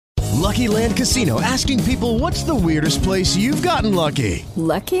Lucky Land Casino, asking people, what's the weirdest place you've gotten lucky?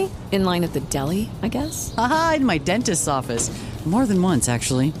 Lucky? In line at the deli, I guess? Aha, in my dentist's office. More than once,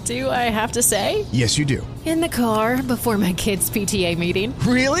 actually. Do I have to say? Yes, you do. In the car before my kids' PTA meeting.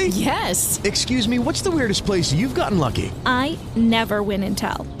 Really? Yes. Excuse me, what's the weirdest place you've gotten lucky? I never win and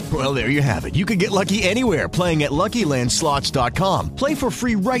tell. Well, there you have it. You can get lucky anywhere, playing at LuckyLandSlots.com. Play for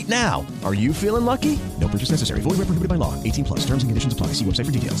free right now. Are you feeling lucky? No purchase necessary. Void where prohibited by law. 18 plus. Terms and conditions apply. See website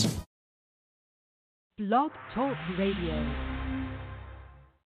for details. Blog Talk Radio.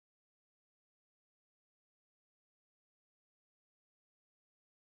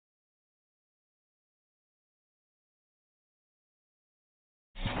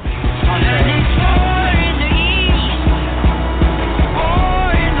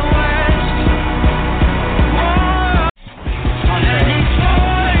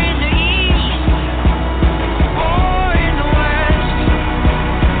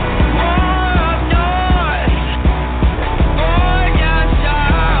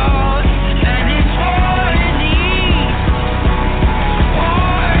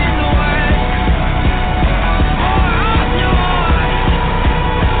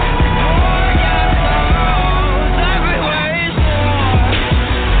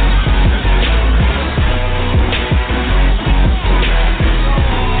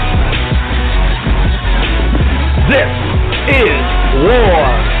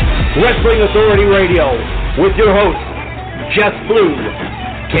 Wrestling Authority Radio with your host, Jeff Blue,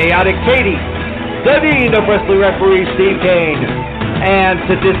 Chaotic Katie, the Dean of Wrestling Referee Steve Kane, and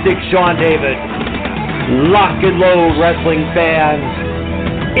Sadistic Sean David. Lock and load, wrestling fans.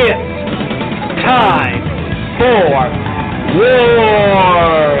 It's time for war.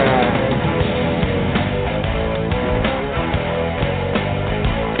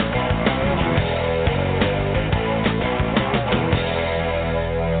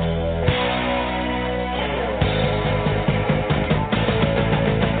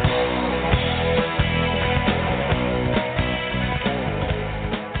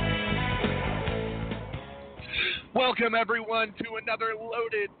 Welcome, everyone, to another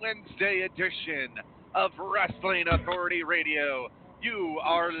loaded Wednesday edition of Wrestling Authority Radio. You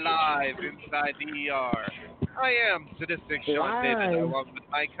are live inside the ER. I am Sadistic Sean David, along with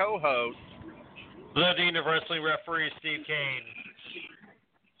my co-host, the Dean of Wrestling Referee, Steve Kane.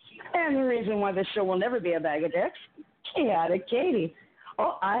 And the reason why this show will never be a bag of dicks, Chaotic Katie.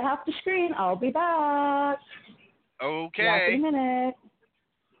 Oh, I have to screen. I'll be back. Okay. Back in a minute.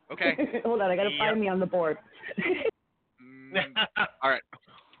 Okay. Hold on, I got to find me on the board. All right.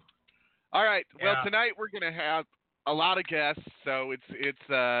 Yeah. Well, tonight we're going to have a lot of guests, so it's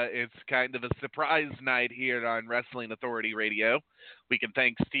kind of a surprise night here on Wrestling Authority Radio. We can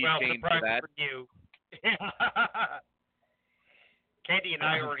thank Steve Kane for that. For you. Katie and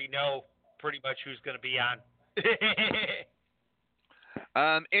I already know pretty much who's going to be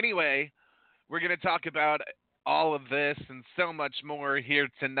on. Anyway, we're going to talk about all of this and so much more here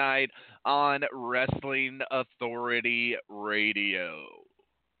tonight on Wrestling Authority Radio.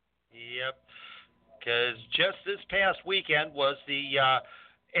 Yep, because just this past weekend was the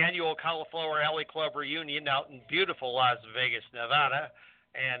annual Cauliflower Alley Club Reunion out in beautiful Las Vegas, Nevada.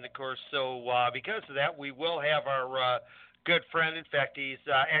 And, of course, so because of that, we will have our good friend, in fact, he's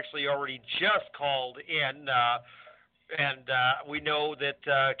actually already just called in, and we know that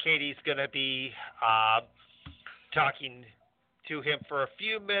Katie's going to be talking to him for a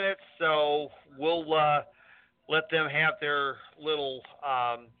few minutes, so we'll let them have their little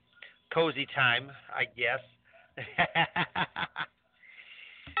cozy time, I guess.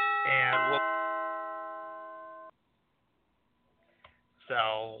 And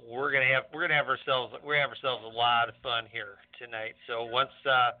so we're gonna have ourselves a lot of fun here tonight. So once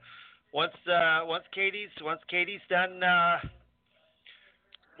Katie's done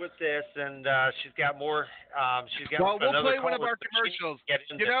with this, and she's got more. Well, we'll play one of our commercials.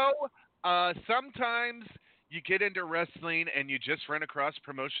 Sometimes you get into wrestling and you just run across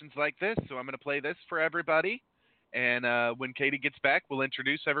promotions like this. So I'm going to play this for everybody. And when Katie gets back, we'll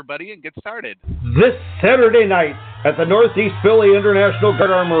introduce everybody and get started. This Saturday night at the Northeast Philly International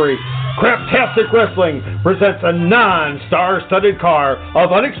Guard Armory, Craptastic Wrestling presents a non-star-studded car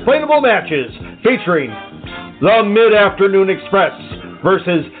of unexplainable matches featuring the Mid-Afternoon Express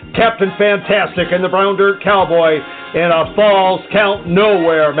versus Captain Fantastic and the Brown Dirt Cowboy in a Falls Count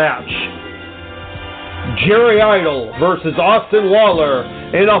Nowhere match. Jerry Idol versus Austin Lawler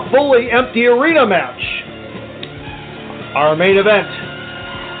in a fully empty arena match. Our main event,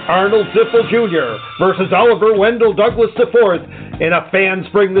 Arnold Ziffel Jr. versus Oliver Wendell Douglas IV in a Fans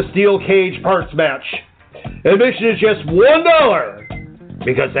Bring the Steel Cage Parts match. Admission is just $1.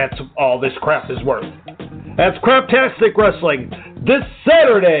 because that's all this crap is worth. That's Craptastic Wrestling this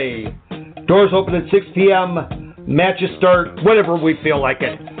Saturday. Doors open at 6 p.m. Matches start whenever we feel like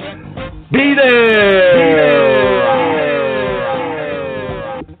it. Be there!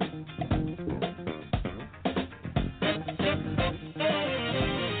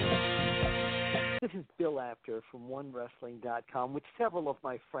 This is Bill After from OneWrestling.com with several of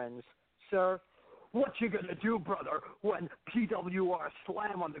my friends. Sir, what you gonna do, brother, when PWR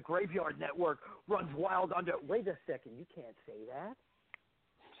Slam on the Graveyard Network runs wild under... Wait a second, you can't say that.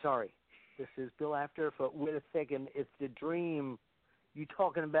 Sorry, this is Bill After, but wait a second, it's the Dream. You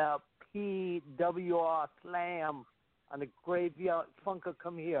talking about PWR Slam on the Graveyard... Funka,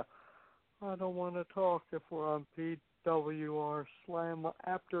 come here. I don't want to talk if we're on PWR Slam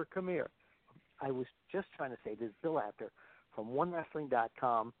After. Come here. I was just trying to say this is Bill After from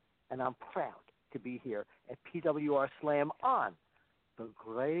OneWrestling.com, and I'm proud to be here at PWR Slam on the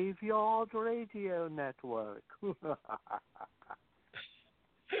Graveyard Radio Network.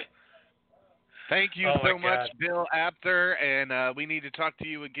 Thank you so much, Bill Apter, and we need to talk to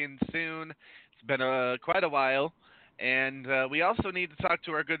you again soon. It's been quite a while, and we also need to talk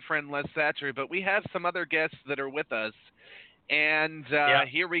to our good friend Les Satcher, but we have some other guests that are with us, and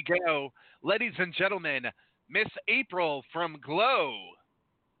here we go. Ladies and gentlemen, Miss April from Glow.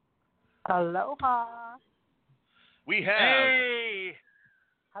 Aloha. We have... Hey!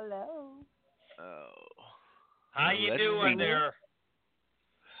 Hello. Oh. How you doing there?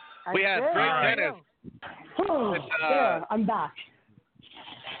 We have Greg Dennis. Oh, there, I'm back.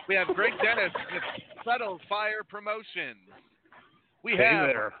 We have Greg Dennis with Subtle Fire Promotions. We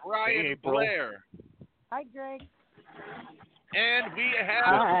have Brian Blair. Hi, Greg. And we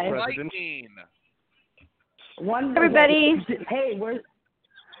have Lightning. Everybody.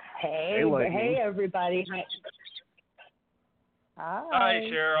 Hey, hey, everybody. Hi. Hi,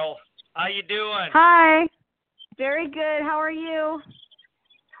 Cheryl. How you doing? Hi. Very good. How are you?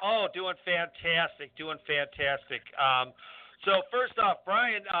 Oh, doing fantastic. So first off,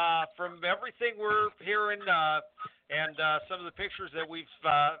 Brian, from everything we're hearing and some of the pictures that we've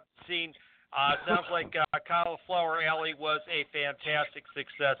seen, sounds like Cauliflower Alley was a fantastic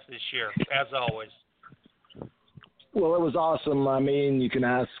success this year, as always. Well, it was awesome. I mean, you can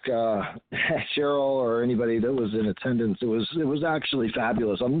ask Cheryl or anybody that was in attendance. It was actually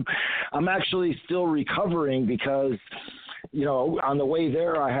fabulous. I'm actually still recovering because, you know, on the way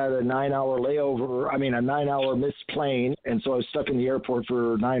there I had a 9-hour missed plane, and so I was stuck in the airport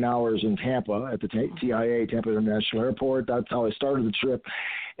for 9 hours in Tampa at the TIA, Tampa International Airport. That's how I started the trip.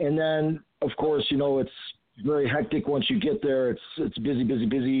 And then, of course, you know, it's very hectic once you get there. It's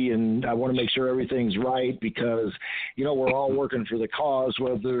busy, and I want to make sure everything's right because, you know, we're all working for the cause,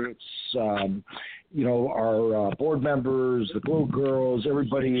 whether it's, you know, our board members, the Glow Girls,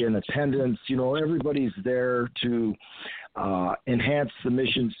 everybody in attendance, you know, everybody's there to enhance the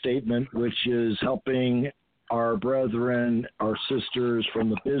mission statement, which is helping our brethren, our sisters from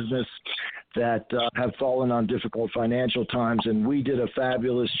the business that have fallen on difficult financial times, and we did a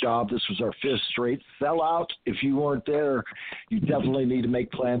fabulous job. This was our 5th straight sellout. If you weren't there, you definitely need to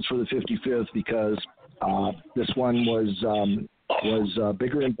make plans for the 55th because this one was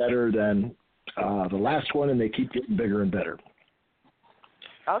bigger and better than the last one, and they keep getting bigger and better.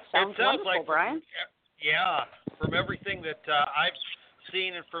 Oh, sounds wonderful, like, Brian. Yeah, from everything that I've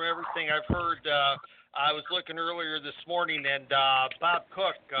seen and from everything I've heard, I was looking earlier this morning, and Bob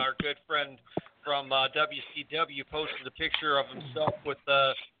Cook, our good friend from WCW, posted a picture of himself with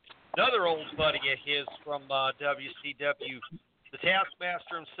another old buddy of his from WCW, the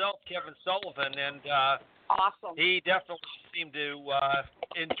Taskmaster himself, Kevin Sullivan, and awesome. He definitely seemed to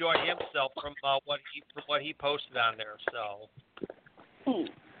enjoy himself from what he posted on there. So,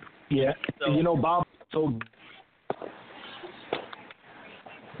 yeah, so, you know, Bob. So.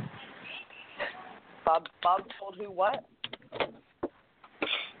 Bob told who what?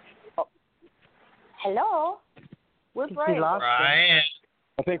 Oh. Hello? Where's Brian? Brian.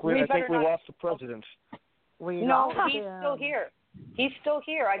 I think we lost the president. No, he's still here. He's still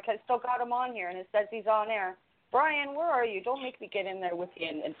here. I still got him on here, and it says he's on air. Brian, where are you? Don't make me get in there with you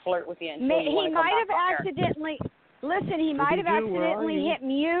and flirt with you. He might have accidentally. Listen, he might have accidentally hit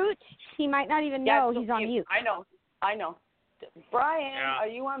mute. He might not even know he's on mute. I know. Brian, are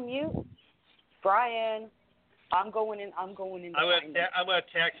you on mute? Brian, I'm going in. I'm gonna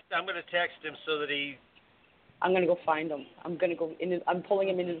text him so that he. I'm gonna go find him. I'm pulling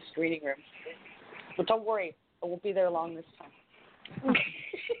him into the screening room. But don't worry, I won't be there long this time.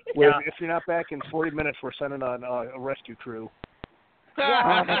 Well, if you're not back in 40 minutes, we're sending on a rescue crew.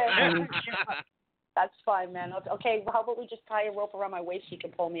 Yeah, That's fine, man. Okay, well, how about we just tie a rope around my waist so you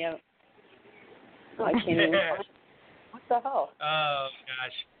can pull me out? I can't even. What the hell? Oh,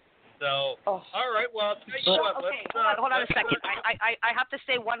 gosh. So, all right, well, I'll tell you what. Okay, hold on a second. I have to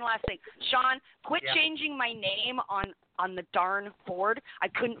say one last thing. Sean, quit changing my name on the darn board. I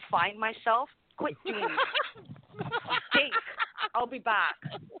couldn't find myself. Quit doing that. Dave, I'll be back.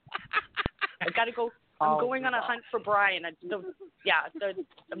 I got to go. I'm going on a hunt for Brian. I'm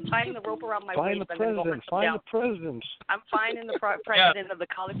tying the rope around my waist. Find the president. Find the president. I'm finding the president of the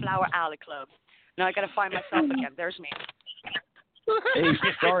Cauliflower Alley Club. Now I got to find myself again. There's me. Hey,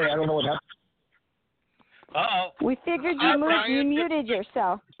 sorry, I don't know what happened. Uh-oh. We figured you muted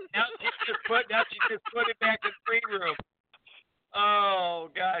yourself. Now she just put it back in free room. Oh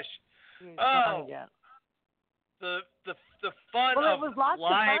gosh. Oh. The fun of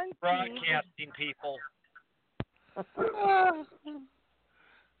live broadcasting, people.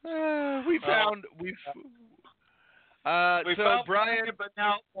 We found Brian, but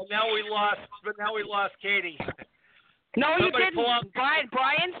now we lost Katie. No, you didn't.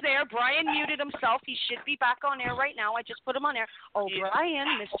 Brian's there. Brian muted himself. He should be back on air right now. I just put him on air. Oh, Brian,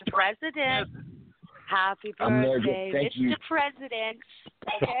 Mr. President. Happy birthday, Mr. President.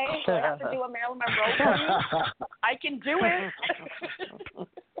 Okay? Do I have to do a Marilyn Monroe for you? I can do it.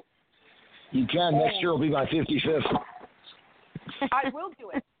 You can. Next year will be my 55th. I will do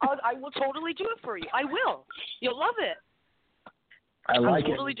it. I will totally do it for you. I will. You'll love it. I'll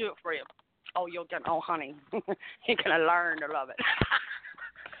totally do it for you. Oh, honey. You're going to learn to love it.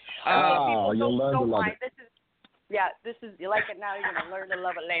 You'll learn to love it. This is, you like it now, you're going to learn to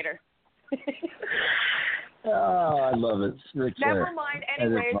love it later. I love it. Never mind.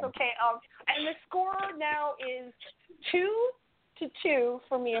 Anyways, okay. And the score now is 2-2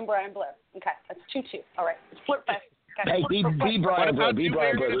 for me and Brian Blair. Okay, that's 2-2. All right. Split fest. Okay. Hey, be Brian Blair. Be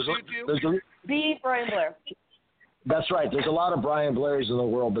Brian Blair. Be Brian Blair. That's right. There's a lot of Brian Blairs in the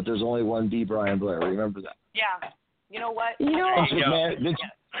world, but there's only one B. Brian Blair. Remember that. Yeah. You know what?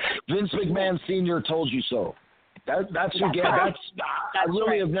 Vince McMahon Sr. told you so. That's I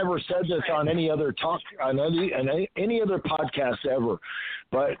really have never said this on any other any other podcast ever,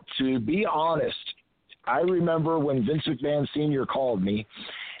 but to be honest, I remember when Vince McMahon Sr. called me,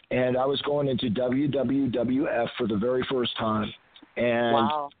 and I was going into WWF for the very first time,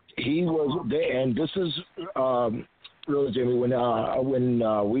 and he was there, and this is really, Jimmy, when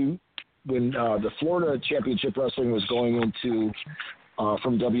the Florida Championship Wrestling was going into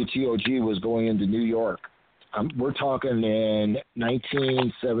from WTOG was going into New York. We're talking in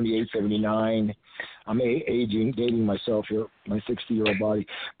 1978, 79. I'm dating myself here, my 60-year-old body.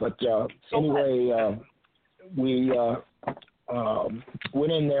 But anyway, we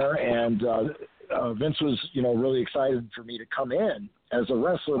went in there, and Vince was, really excited for me to come in as a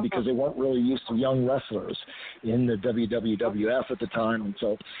wrestler because they weren't really used to young wrestlers in the WWF at the time. And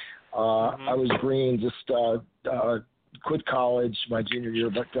so I was green, just quit college my junior year.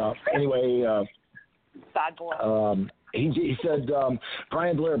 But anyway, bad boy. He said,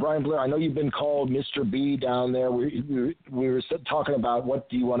 Brian Blair, I know you've been called Mr. B down there. We were talking about what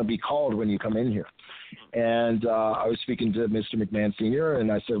do you want to be called when you come in here. And I was speaking to Mr. McMahon Sr., and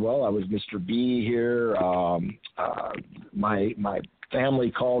I said, well, I was Mr. B here. My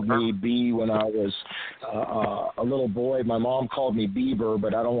family called me B when I was a little boy. My mom called me Bieber,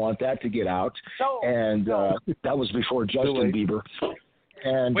 but I don't want that to get out. And that was before Justin Bieber.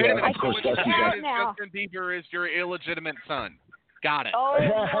 And wait a minute, of course, Justin Bieber is your illegitimate son. Got it.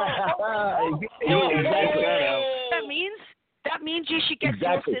 Exactly. That means you should get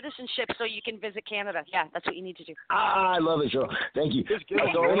dual citizenship so you can visit Canada. Yeah, that's what you need to do. I love it, Cheryl. Thank you.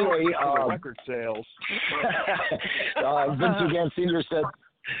 So anyway, record sales. Vince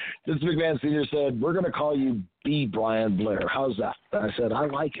McMahon Sr. said, we're going to call you B. Brian Blair. How's that? And I said, I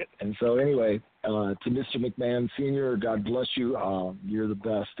like it. And so anyway, to Mr. McMahon Sr., God bless you. You're the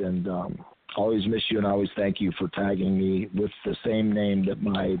best, and always miss you, and I always thank you for tagging me with the same name that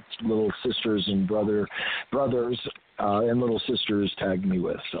my little sisters and brothers and little sisters tagged me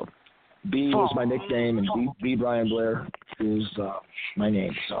with. So B was my nickname, and B. Brian Blair is my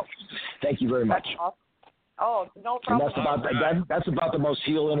name. So thank you very much. Oh, no problem. And that's about the most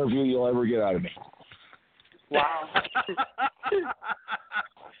heel interview you'll ever get out of me. Wow.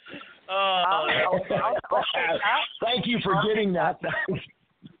 Thank you for getting that.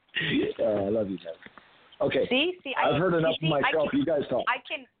 I love you, guys. Okay. See, I've heard enough of myself. You guys talk. I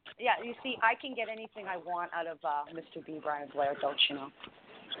can get anything I want out of Mr. B. Brian Blair, don't you know?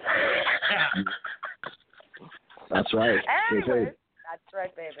 That's right. Anyways, that's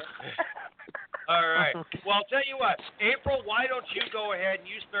right, baby. All right. Well, I'll tell you what, April, why don't you go ahead and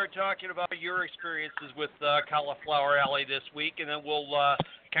you start talking about your experiences with Cauliflower Alley this week, and then we'll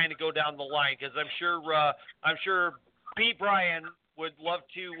kind of go down the line, because I'm sure B. Brian would love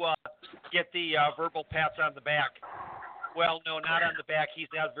to get the verbal pats on the back. Well, no, not on the back. He's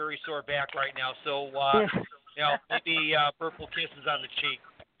got a very sore back right now, so maybe purple kisses on the cheek.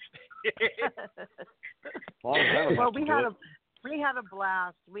 Well, we had a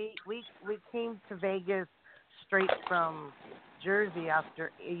blast. We came to Vegas straight from Jersey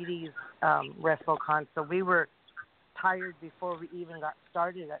after 80s WrestleCon, so we were tired before we even got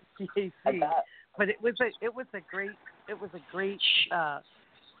started at CAC. But it was a great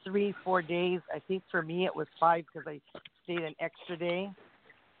 3-4 days. I think for me it was 5 because I stayed an extra day,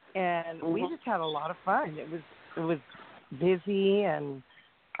 and we just had a lot of fun. It was busy and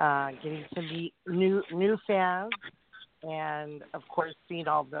getting to meet new fans, and of course seeing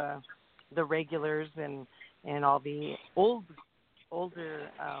all the regulars and all the older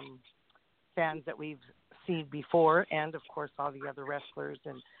fans that we've seen before, and of course all the other wrestlers.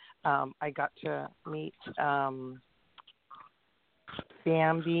 And I got to meet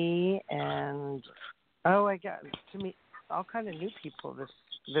Bambi, and I got to meet all kind of new people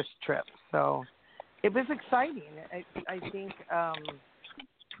this trip. So it was exciting. I think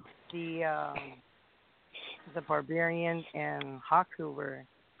the Barbarian and Haku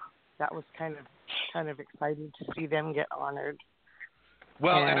that was kind of exciting to see them get honored.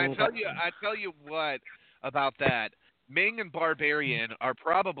 Well, and I tell you what about that. Ming and Barbarian are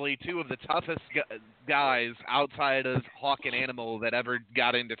probably two of the toughest guys outside of Hawk and Animal that ever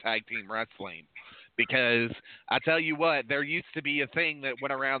got into tag team wrestling. Because I tell you what, there used to be a thing that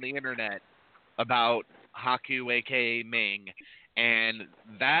went around the internet about Haku, a.k.a. Ming, and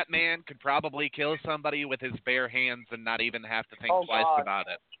that man could probably kill somebody with his bare hands and not even have to think twice about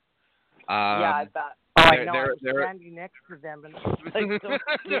it. Yeah, I bet. I know. I was standing next to them, and I was like so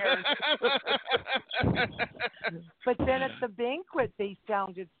scared. But then at the banquet, they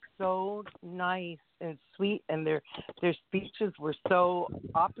sounded so nice and sweet, and their speeches were so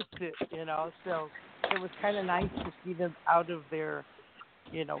opposite, So it was kind of nice to see them out of their,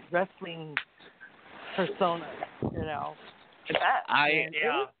 wrestling persona, Yeah.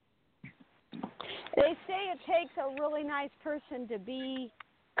 They say it takes a really nice person to be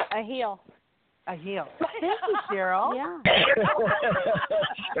a heel. A heel. Thank you, Cheryl. Yeah.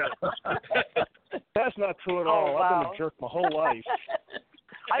 That's not true at all. Wow. I've been a jerk my whole life.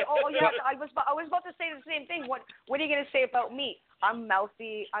 I was about to say the same thing. What are you going to say about me? I'm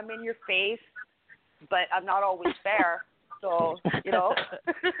mouthy. I'm in your face, but I'm not always fair. So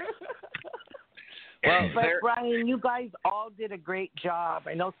Well, but Brian, you guys all did a great job.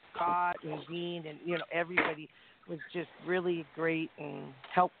 I know Scott and Dean and everybody was just really great and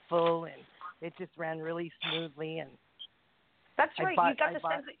helpful, and it just ran really smoothly. And that's right.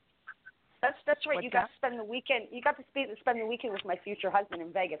 That's right. You got to spend the weekend. You got to spend the weekend with my future husband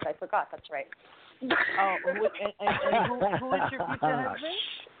in Vegas. I forgot. That's right. Oh, and who is your future husband?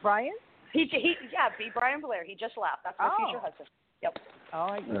 Brian? B. Brian Blair. He just left. That's my future husband. Yep. Oh,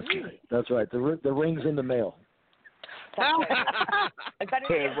 I see. That's right. The ring's in the mail. That's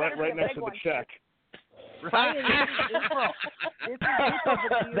right. right next to the check. Brian, this is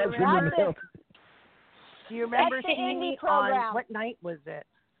April. Do you remember seeing me on, what night was it?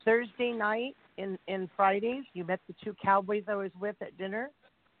 Thursday night in Fridays? You met the two cowboys I was with at dinner?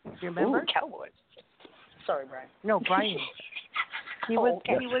 Do you remember? Ooh, cowboys. Sorry, Brian. No, Brian. He was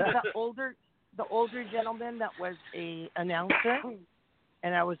okay. He was the older gentleman that was a announcer,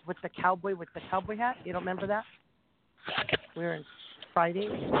 and I was with the cowboy with the cowboy hat. You don't remember that? We were in Friday.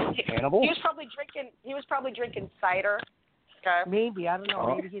 Hannibal? He was probably drinking cider. Okay. Maybe, I don't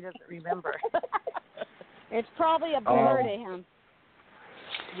know. Maybe he doesn't remember. It's probably a blur to him.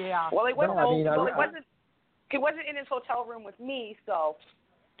 Yeah. Well, it wasn't. He wasn't in his hotel room with me, so.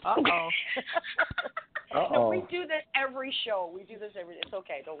 Uh-oh. No, we do this every show. It's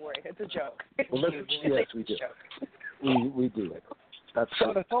okay. Don't worry. It's a joke. Well, yes, we do. We do it. That's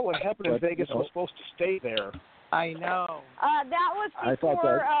so I thought what happened in Vegas was supposed to stay there. I know. That was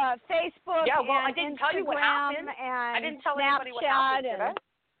before Facebook. Yeah, well, and I didn't tell you what Instagram happened. And I didn't tell Snapchat anybody what happened, did I?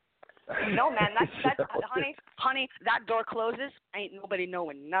 No, man, that's honey, that door closes, ain't nobody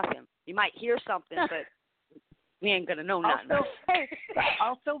knowing nothing. You might hear something, but we ain't gonna know nothing.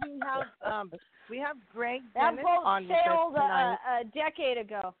 Also, we have Greg that Dennis boat on with us sailed tonight. a decade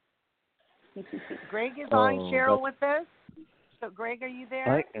ago. Greg is on, Cheryl, with us. So, Greg, are you there?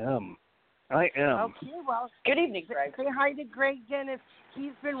 I am. Okay, well, good evening, Greg. Say hi to Greg Dennis.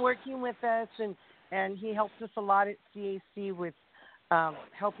 He's been working with us, and he helped us a lot at CAC with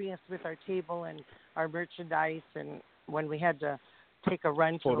helping us with our table and our merchandise. And when we had to take a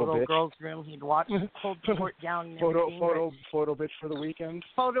run to Photo the little bitch. girls' room, he'd watch, hold the fort down. And Photo bitch for the weekend.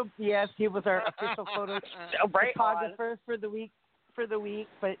 Yes, he was our official photo photographer for the week.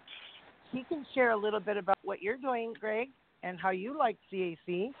 But he can share a little bit about what you're doing, Greg, and how you like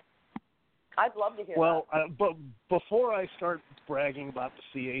CAC. I'd love to hear Well, but before I start bragging about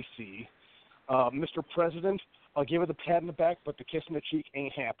the CAC, Mr. President, I'll give it the pat in the back, but the kiss in the cheek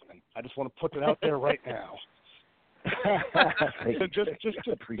ain't happening. I just want to put it out there right now.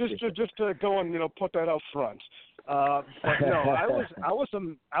 just to go and put that out front. But no, I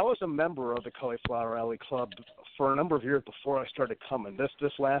was a member of the Cauliflower Alley Club for a number of years before I started coming.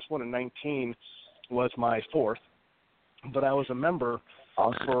 This last one in 19 was my fourth, but I was a member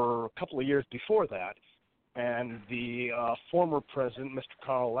for a couple of years before that, and the former president, Mr.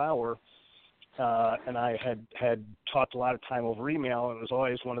 Carl Lauer, and I had talked a lot of time over email, and it was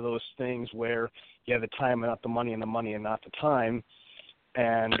always one of those things where you have the time and not the money, and the money and not the time.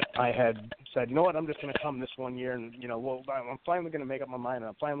 And I had said, you know what, I'm just going to come this one year, and I'm finally going to make up my mind, and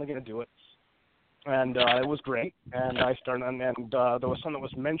I'm finally going to do it. And it was great. And I started, and there was something that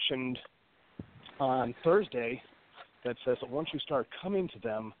was mentioned on Thursday that says that once you start coming to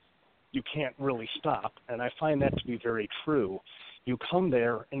them, you can't really stop. And I find that to be very true. You come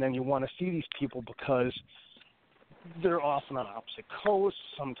there, and then you want to see these people because they're often on opposite coasts,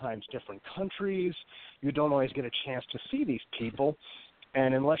 sometimes different countries. You don't always get a chance to see these people.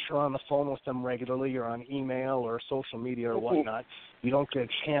 And unless you're on the phone with them regularly or on email or social media or whatnot, you don't get a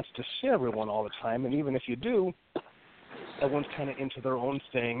chance to see everyone all the time. And even if you do, everyone's kind of into their own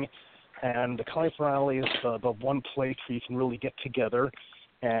thing. And the Cauliflower Alley is the one place where you can really get together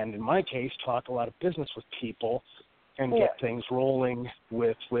and, in my case, talk a lot of business with people and get things rolling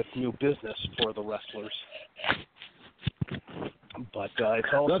with new business for the wrestlers. But it's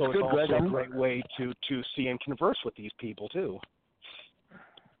also a great way to see and converse with these people, too.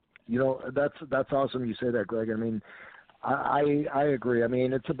 That's awesome you say that, Greg. I mean, I agree. I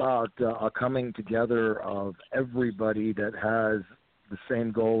mean, it's about a coming together of everybody that has the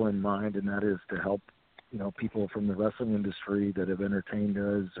same goal in mind, and that is to help, people from the wrestling industry that have entertained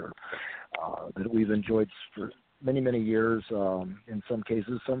us or that we've enjoyed for many, many years, in some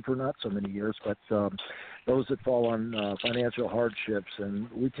cases, some for not so many years, but those that fall on financial hardships.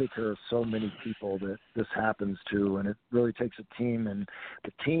 And we take care of so many people that this happens to, and it really takes a team. And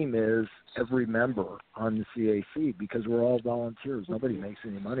the team is every member on the CAC because we're all volunteers. Nobody makes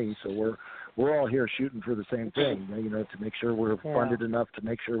any money, so we're all here shooting for the same thing, to make sure we're funded enough to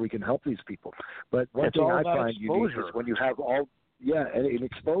make sure we can help these people. But one thing I find unique is when you have all – an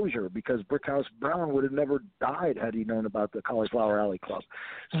exposure, because Brickhouse Brown would have never died had he known about the Cauliflower Alley Club.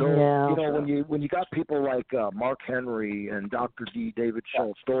 So, when you got people like Mark Henry and Dr. D. David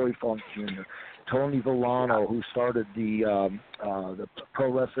Schultz, Dory Funk Jr., Tony Villano, who started the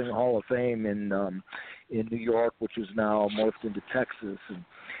Pro Wrestling Hall of Fame in New York, which is now morphed into Texas, and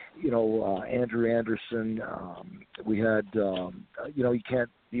Andrew Anderson. We had, you can't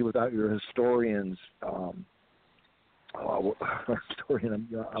be without your historians. Historian.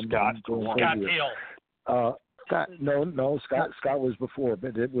 Scott Hill. Scott. No. Scott was before,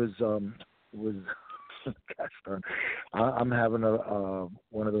 but it was. Gosh darn. I'm having a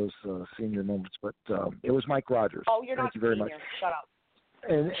one of those senior moments, but it was Mike Rogers. Oh, you're Thank not you very senior. much. Shut up.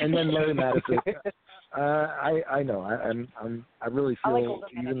 And then Larry Madison. I know. I really feel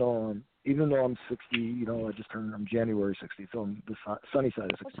even though I'm 60, I just turned. I'm January 60, so I'm the sunny side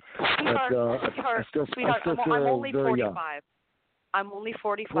of 60. Sweetheart, I'm only very 45. young. I'm only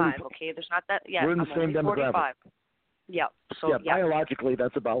 45. Okay, there's not that. Yeah, we're in the same demographic. 45. Yeah. So biologically,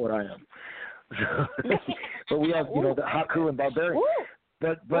 that's about what I am. But we have, the Haku and Barbarian.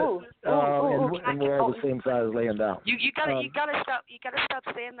 But and we're all the same size laying down. You gotta stop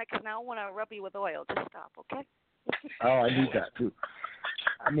saying that, because now I want to rub you with oil. Just stop, okay? Oh, I need that too.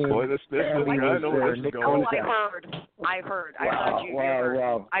 I mean, boy, this I know where this is going. I heard.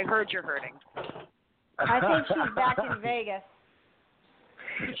 Wow. I heard you're hurting. I think she's back in Vegas.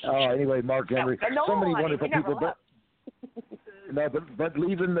 Oh, anyway, Mark Henry. So many wonderful people. But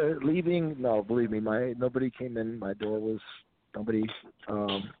leaving. No, believe me, nobody came in. My door was. Nobody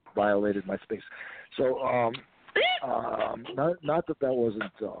violated my space. So, not that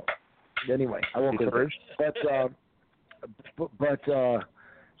wasn't. Anyway, I won't go there. But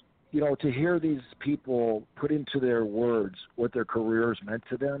to hear these people put into their words what their careers meant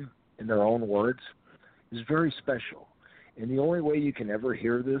to them in their own words is very special. And the only way you can ever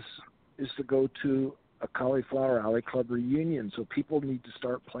hear this is to go to a Cauliflower Alley Club reunion. So people need to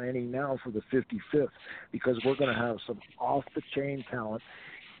start planning now for the 55th, because we're going to have some off-the-chain talent,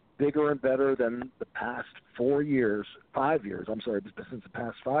 bigger and better than the past 5 years, since the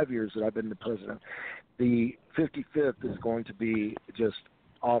past 5 years that I've been the president. The 55th is going to be just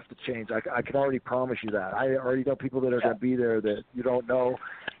off the chains. I can already promise you that. I already know people that are going to be there that you don't know,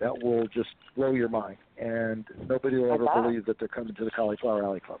 that will just blow your mind. And nobody will ever believe that they're coming to the Cauliflower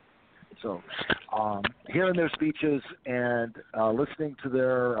Alley Club. So hearing their speeches and listening to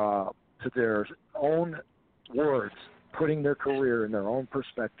their own words, putting their career in their own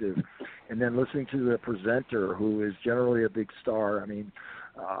perspective, and then listening to the presenter, who is generally a big star. I mean,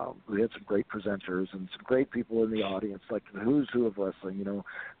 we had some great presenters and some great people in the audience, like the who's who of wrestling, you know,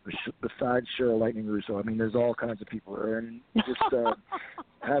 besides Cheryl Lightning Russo. I mean, there's all kinds of people there, and you just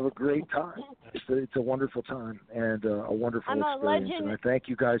have a great time. It's a wonderful time and a wonderful experience, and I thank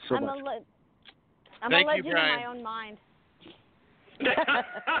you guys so much. I'm a legend in my own mind.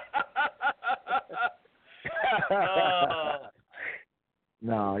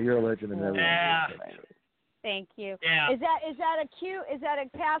 No, you're a legend in everything. Yeah. Thank you. Yeah. Is that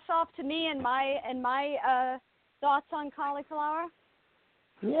a pass off to me and my thoughts on cauliflower?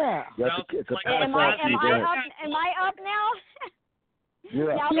 Yeah. It's a pass am I up now?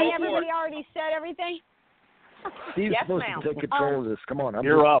 You're now up. that everybody already said everything? Steve's supposed to take control of this. Come on.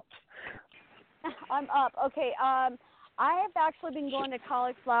 You're up. I'm up. Okay. I have actually been going to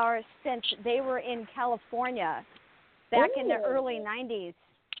Cauliflower since they were in California back in the early 90s.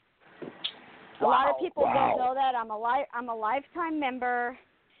 A lot of people don't know that. I'm a lifetime member,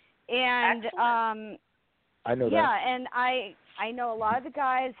 and I know that. Yeah, and I know a lot of the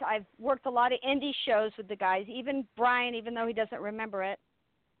guys. I've worked a lot of indie shows with the guys. Even Brian, even though he doesn't remember it.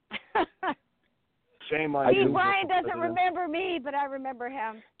 Shame on you. Brian doesn't remember me, but I remember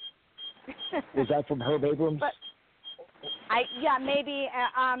him. Is that from Herb Abrams? Maybe.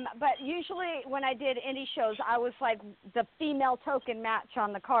 But usually when I did indie shows, I was like the female token match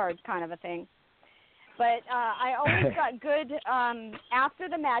on the card, kind of a thing. But I always got good after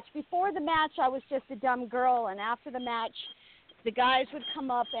the match. Before the match, I was just a dumb girl, and after the match, the guys would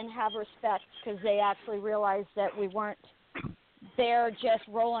come up and have respect because they actually realized that we weren't there just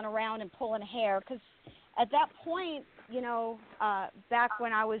rolling around and pulling hair. Because at that point, you know, back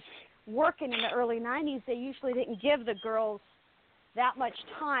when I was working in the early 90s, they usually didn't give the girls that much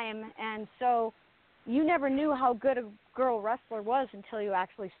time, and so you never knew how good a girl wrestler was until you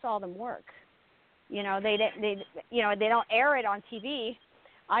actually saw them work. You know, they don't air it on TV.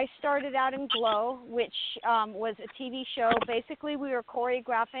 I started out in Glow, which was a TV show. Basically, we were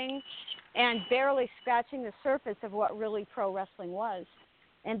choreographing and barely scratching the surface of what really pro wrestling was.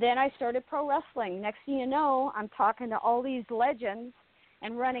 And then I started pro wrestling. Next thing you know, I'm talking to all these legends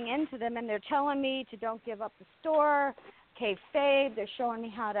and running into them, and they're telling me to don't give up the store, kayfabe. They're showing me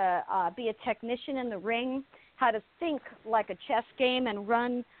how to be a technician in the ring, how to think like a chess game and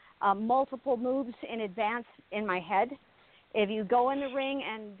run multiple moves in advance in my head. If you go in the ring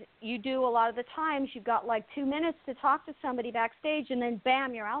and you do a lot of the times, you've got like 2 minutes to talk to somebody backstage, and then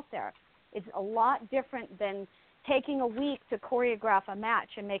bam, you're out there. It's a lot different than taking a week to choreograph a match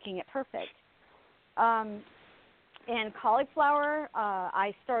and making it perfect. And Cauliflower,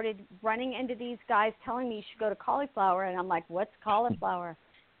 I started running into these guys telling me you should go to Cauliflower, and I'm like, what's Cauliflower?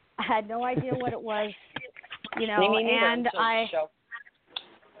 I had no idea what it was, you know, and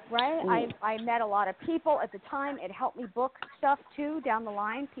I met a lot of people at the time. It helped me book stuff, too, down the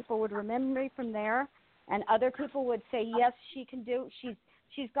line. People would remember me from there, and other people would say, yes, she can do it.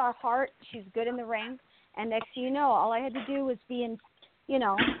 She's got heart. She's good in the ring. And next thing you know, all I had to do was being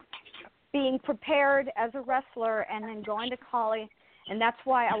prepared as a wrestler and then going to Cali. And that's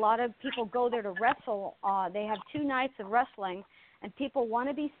why a lot of people go there to wrestle. They have 2 nights of wrestling, and people want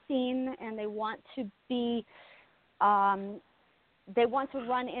to be seen, and they want to be they want to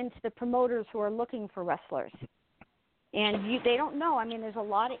run into the promoters who are looking for wrestlers. And they don't know. I mean, there's a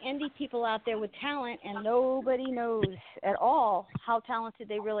lot of indie people out there with talent, and nobody knows at all how talented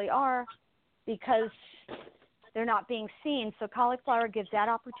they really are because they're not being seen. So Cauliflower gives that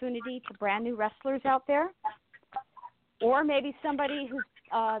opportunity to brand new wrestlers out there, or maybe somebody who's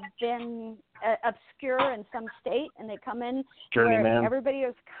been obscure in some state, and they come in where everybody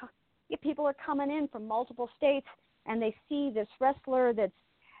is. People are coming in from multiple states, and they see this wrestler that's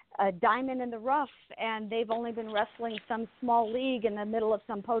a diamond in the rough, and they've only been wrestling some small league in the middle of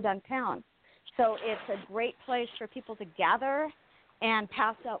some podunk town. So it's a great place for people to gather and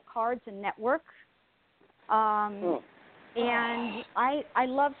pass out cards and network. And I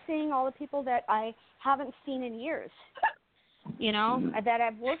love seeing all the people that I haven't seen in years, you know, that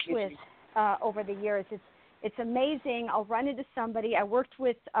I've worked with. over the years. It's amazing. I'll run into somebody. I worked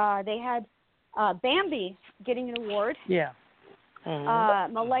with. They had Bambi getting an award. Yeah.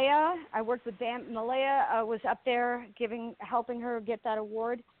 Mm-hmm. Malaya, I worked with Malaya was up there helping her get that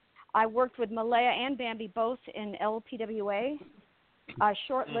award. I worked with Malaya and Bambi both in LPWA,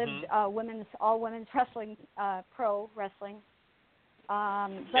 short-lived all women's wrestling, pro wrestling.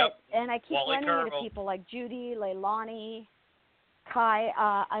 And I keep running into people like Judy, Leilani, Kai.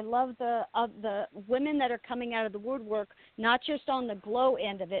 I love the women that are coming out of the woodwork, not just on the glow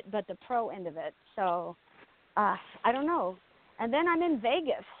end of it, but the pro end of it. So I don't know. And then I'm in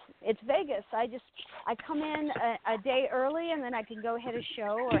Vegas. It's Vegas. I come in a day early, and then I can go hit a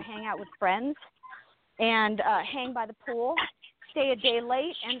show or hang out with friends and hang by the pool, stay a day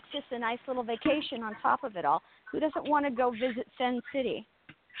late, and it's just a nice little vacation on top of it all. Who doesn't want to go visit Sin City?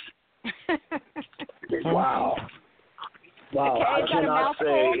 Wow. Okay, I cannot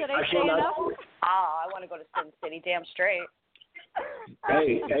say. Did I say enough? I want to go to Sin City, damn straight.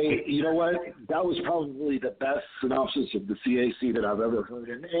 Hey, you know what? That was probably the best synopsis of the CAC that I've ever heard,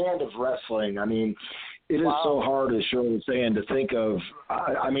 and of wrestling. I mean, it is so hard, as Shirley was saying, to think of.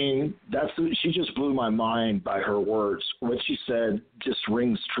 I mean, she just blew my mind by her words. What she said just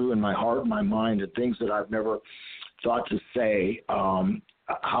rings true in my heart and my mind, and things that I've never thought to say.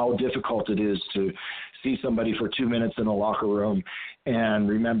 How difficult it is to see somebody for 2 minutes in a locker room and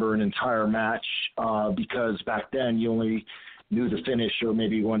remember an entire match, because back then you only knew the finish or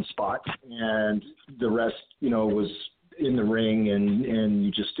maybe one spot, and the rest, was in the ring, and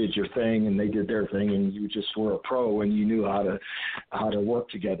you just did your thing, and they did their thing, and you just were a pro, and you knew how to work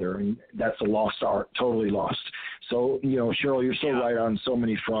together, and that's a lost art, totally lost. So, Cheryl, you're so right on so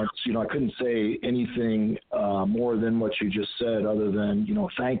many fronts. I couldn't say anything more than what you just said, other than,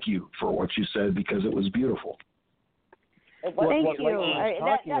 thank you for what you said, because it was beautiful. Thank you.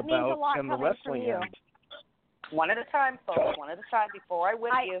 That means a lot coming from you. One at a time, folks. One at a time before I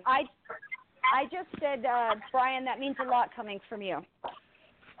whip you. I just said, Brian, that means a lot coming from you.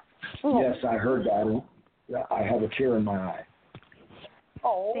 Yes, I heard that. I have a tear in my eye.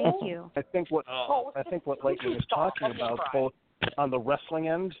 Oh, thank you. I think what Leighton is talking about, both on the wrestling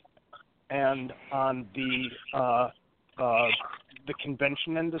end and on the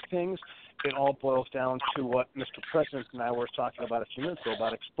convention end of things, it all boils down to what Mr. President and I were talking about a few minutes ago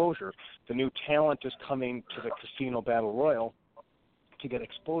about exposure. The new talent is coming to the Casino Battle Royal to get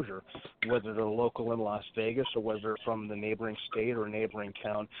exposure, whether they're local in Las Vegas or whether they're from the neighboring state or neighboring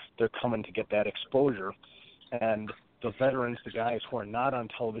town. They're coming to get that exposure. And the veterans, the guys who are not on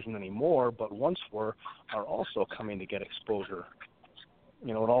television anymore but once were, are also coming to get exposure.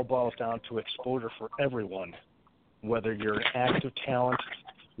 It all boils down to exposure for everyone, whether you're an active talent,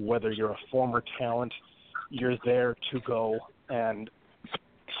 whether you're a former talent. You're there to go and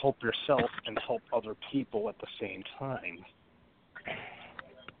help yourself and help other people at the same time.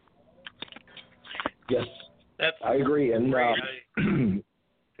 Yes, I agree. And it's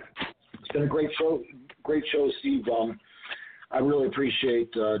been a great show, Steve. I really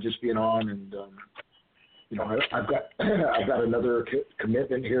appreciate just being on, and I've got another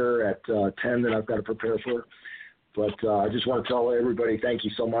commitment here at 10 that I've got to prepare for. But I just want to tell everybody thank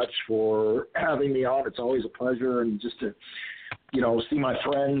you so much for having me on. It's always a pleasure, and just to, see my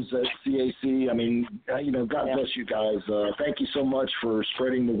friends at CAC. I mean, God bless you guys. Thank you so much for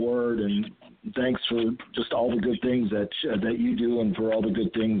spreading the word, and thanks for just all the good things that you do, and for all the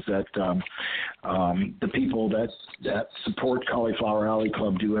good things that the people that support Cauliflower Alley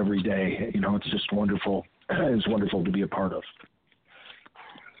Club do every day. It's just wonderful. It's wonderful to be a part of.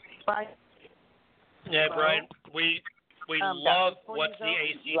 Bye. Yeah, Brian, we love what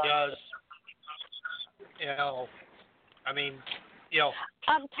CAC does.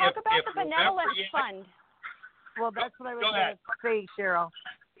 Talk about the benevolent fund. Well, that's what I was going to say, Cheryl.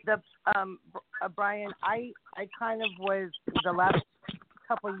 Brian, I kind of was the last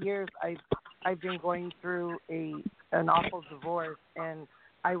couple of years. I've been going through an awful divorce, and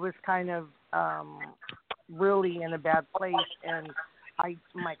I was kind of really in a bad place, and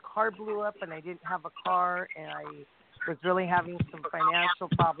my car blew up, and I didn't have a car, and I was really having some financial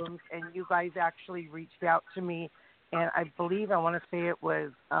problems, and you guys actually reached out to me, and I believe, I want to say it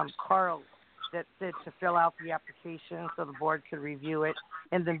was Carl that said to fill out the application so the board could review it.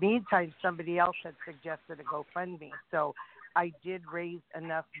 In the meantime, somebody else had suggested a GoFundMe, so I did raise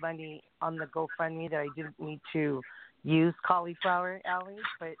enough money on the GoFundMe that I didn't need to use Cauliflower Alley,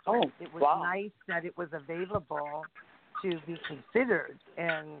 but it was nice that it was available to be considered.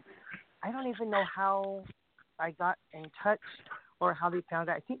 And I don't even know how I got in touch or how they found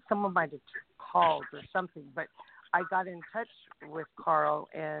out. I think someone might have called or something, but I got in touch with Carl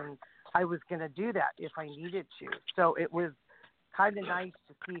and I was going to do that if I needed to. So it was kind of nice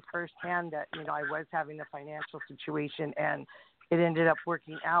to see firsthand that, I was having a financial situation and it ended up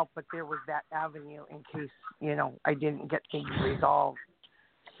working out, but there was that avenue in case, I didn't get things resolved.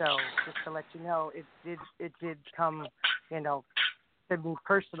 So just to let you know, it did come, to me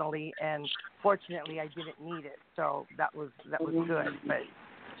personally, and fortunately I didn't need it. So that was good, but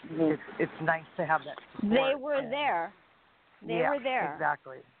it's nice to have that support. They were there. They were there.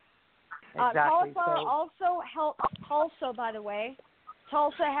 Exactly. Cauliflower also helped Tulsa, by the way.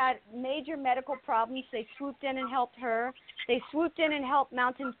 Tulsa had major medical problems. They swooped in and helped her. They swooped in and helped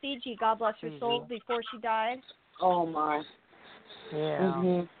Mountain Fiji, God bless her soul, before she died. Oh, my.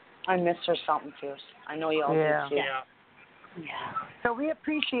 Yeah. I miss her something fierce. I know you all do too. Yeah. So we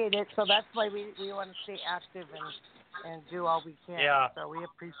appreciate it. So that's why we want to stay active and do all we can. Yeah. So we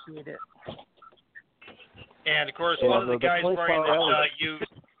appreciate it. And, of course, one of the guys, Brian, that you've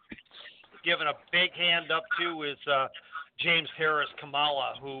given a big hand up to is James Harris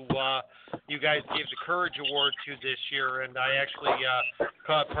Kamala, who you guys gave the Courage Award to this year, and I actually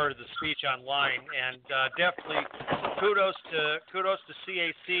caught part of the speech online. And definitely kudos to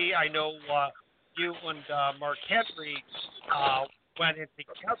CAC. I know you and Mark Henry went in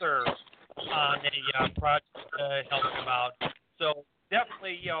together on a project to help them out. So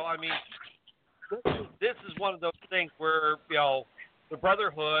definitely, this is one of those things where, the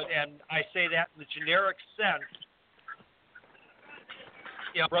brotherhood, and I say that in the generic sense,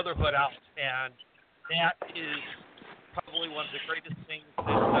 brotherhood out. And that is probably one of the greatest things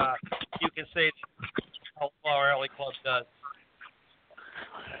that you can say the Cauliflower Alley Club does.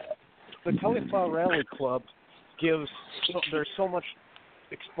 The Cauliflower Alley Club there's so much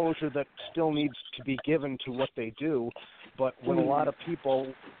exposure that still needs to be given to what they do, but when a lot of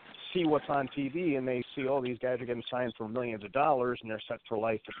people see what's on TV and they see, these guys are getting signed for millions of dollars and they're set for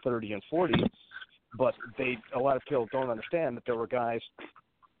life at 30 and 40, but a lot of people don't understand that there were guys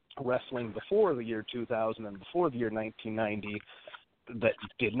wrestling before the year 2000 and before the year 1990 that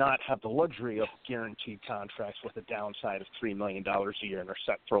did not have the luxury of guaranteed contracts with a downside of $3 million a year and are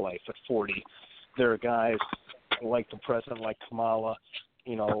set for life at 40. There are guys like the president, like Kamala,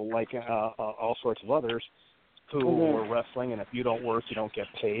 like all sorts of others who were wrestling, and if you don't work, you don't get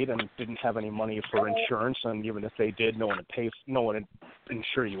paid, and didn't have any money for insurance, and even if they did, no one would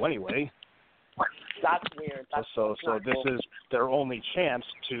insure you anyway. That's weird. So this is their only chance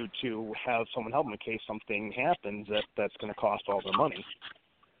to have someone help them in case something happens that's going to cost all their money.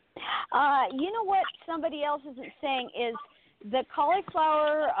 You know what somebody else isn't saying is the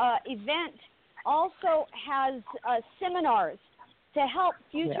Cauliflower event also has seminars to help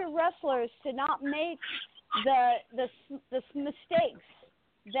future wrestlers to not make the mistakes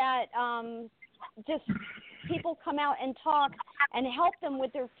that just people come out and talk and help them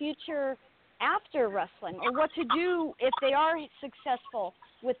with their future after wrestling, or what to do if they are successful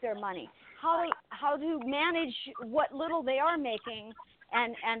with their money, how to manage what little they are making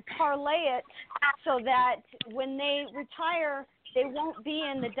and parlay it so that when they retire they won't be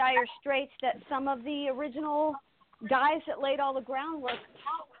in the dire straits that some of the original guys that laid all the groundwork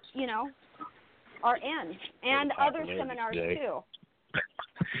are in, and other seminars too.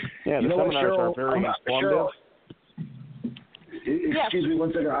 Yeah, the seminars are very informative. Excuse me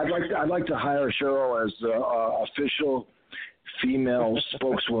one second. I'd like to hire Cheryl as the official female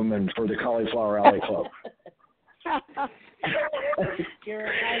spokeswoman for the Cauliflower Alley Club.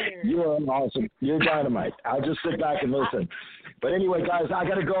 You are awesome. You're dynamite. I'll just sit back and listen. But anyway, guys, I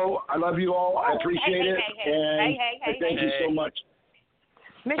gotta go. I love you all. I appreciate it. And thank you so much.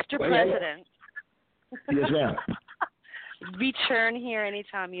 Mr. President. Yes, ma'am. Return here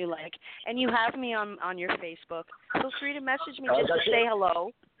anytime you like. And you have me on your Facebook. Feel free to message me just to say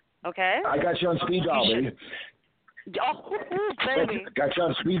hello. Okay? I got you on speed dial, baby. Oh, baby. Got you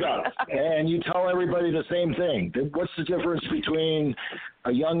on speed dial. And you tell everybody the same thing. What's the difference between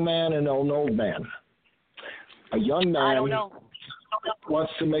a young man and an old man? A young man I don't know.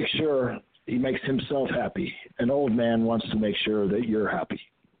 Wants to make sure he makes himself happy. An old man wants to make sure that you're happy.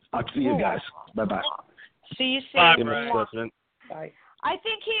 I'll see you guys. Bye-bye. See you soon. Bye, President. Bye. I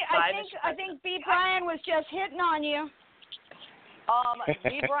think B. Brian was just hitting on you.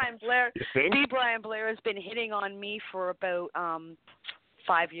 B. Brian Blair has been hitting on me for about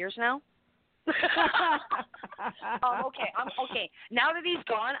 5 years now. Okay. Now that he's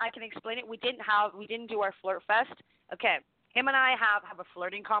gone, I can explain it. We didn't do our flirt fest. Okay. Him and I have a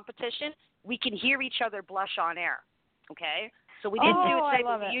flirting competition. We can hear each other blush on air. Okay? So we didn't do it today,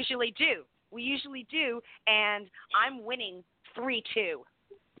 but we usually do. We usually do, and I'm winning 3-2.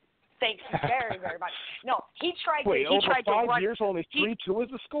 Thanks very, very much. No, he tried to. Wait, He over tried 5 to run. years, only 3-2 is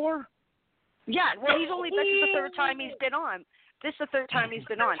the score? Yeah, well, this is the third time he's been on.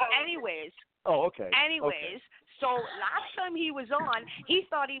 Anyways. Oh, okay. Anyways, so last time he was on, he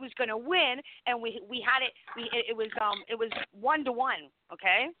thought he was going to win, and we had it. It was 1-1.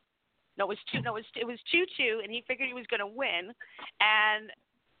 Okay. No, it was 2-2, and he figured he was going to win, and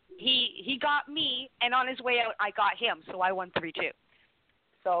he got me, and on his way out, I got him, so I won 3-2.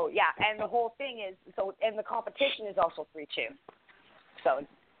 So yeah, and the whole thing is and the competition is also 3-2. So.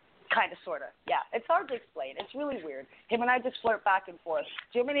 Kind of, sort of. Yeah, it's hard to explain. It's really weird. Him and I just flirt back and forth.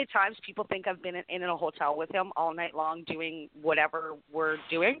 Do you know how many times people think I've been in a hotel with him all night long doing whatever we're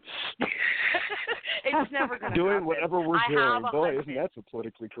doing? It's never going to doing happen. Whatever we're doing. Boy, isn't that so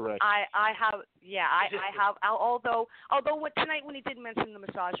politically correct? I have. Although tonight when he did mention the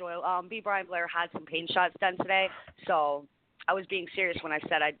massage oil, B. Brian Blair had some pain shots done today, so I was being serious when I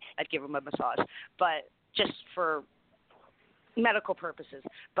said I'd give him a massage, but just for medical purposes.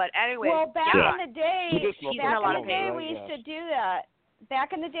 But anyway, well, back in the day, we used to do that.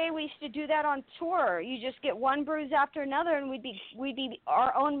 Back in the day, we used to do that on tour. You just get one bruise after another, and we'd be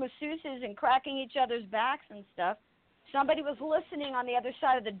our own masseuses and cracking each other's backs and stuff. Somebody was listening on the other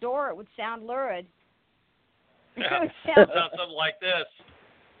side of the door. It would sound lurid. Yeah, it sounds something like this.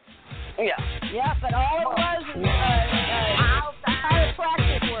 Yeah, but all it was is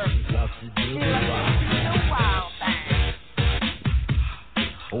chiropractic work.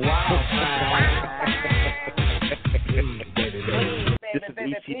 This is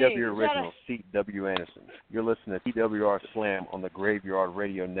ETW Original, C.W. Anderson. You're listening to TWR Slam on the Graveyard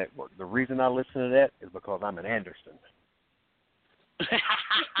Radio Network. The reason I listen to that is because I'm an Anderson.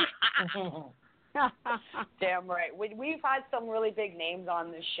 Damn right. We've had some really big names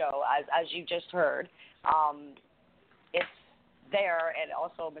on this show, as you just heard. It's there, and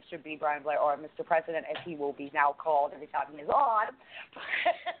also Mr. B. Brian Blair, or Mr. President, as he will be now called every time he is on.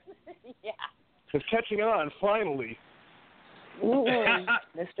 Yeah. It's catching on, finally.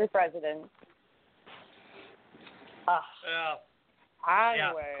 Mr. President. Anyway. Yeah,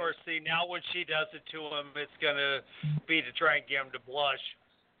 of course, see, now when she does it to him, it's going to be to try and get him to blush.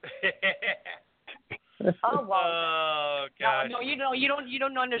 Oh, well. Oh, gosh. No, you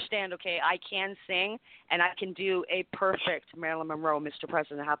don't understand, okay? I can sing, and I can do a perfect Marilyn Monroe, Mr.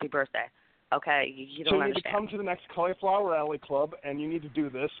 President, happy birthday. Okay? You don't understand. So you need to come to the next Cauliflower Alley Club, and you need to do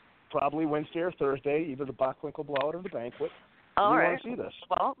this probably Wednesday or Thursday, either the Bachwinkle Blowout or the banquet. All right. Want to see this.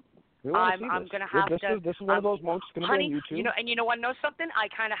 Well, I'm going to have to. This is one of those moments going to be on YouTube. You know what? Know something? I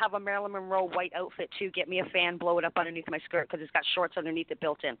kind of have a Marilyn Monroe white outfit too. Get me a fan, blow it up underneath my skirt because it's got shorts underneath it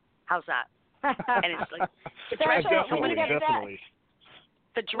built in. How's that? And it's like the dress. Definitely.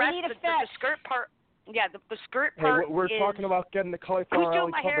 The dress, the skirt part. Yeah, the skirt part. Hey, we're talking about getting the Cauliflower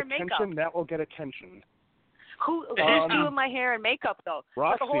Alley Club attention. That will get attention. Who's doing my hair and makeup though?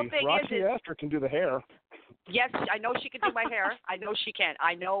 Roxy. The whole thing Roxy Astor can do the hair. Yes, I know she can do my hair. I know she can.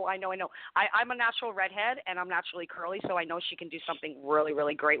 I know. I'm a natural redhead, and I'm naturally curly, so I know she can do something really,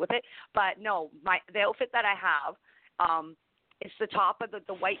 really great with it. But no, the outfit that I have, it's the top of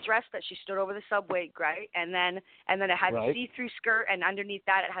the white dress that she stood over the subway, right? And then it has a see-through skirt, and underneath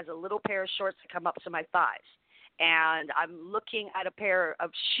that it has a little pair of shorts that come up to my thighs. And I'm looking at a pair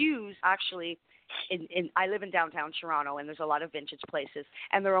of shoes, actually. I live in downtown Toronto, and there's a lot of vintage places,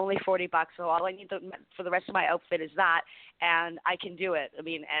 and they're only $40. So all I need for the rest of my outfit is that, and I can do it. I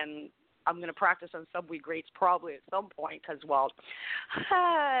mean, and I'm going to practice on subway grates probably at some point because, well,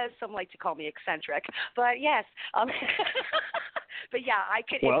 some like to call me eccentric, but yes. But yeah, I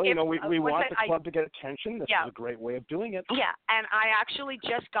could. Well, we want the club to get attention. This is a great way of doing it. Yeah, and I actually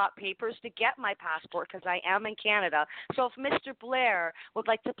just got papers to get my passport because I am in Canada. So if Mr. Blair would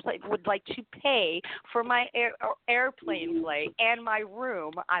like to pay for my airplane flight and my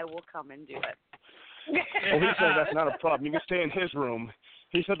room, I will come and do it. Well, he said that's not a problem. You can stay in his room.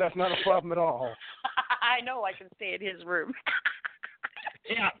 He said that's not a problem at all. I know I can stay in his room.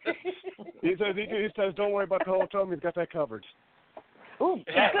 Yeah. He says don't worry about the hotel. We've got that covered. Ooh,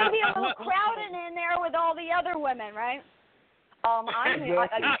 it's going to be a little crowded in there with all the other women, right?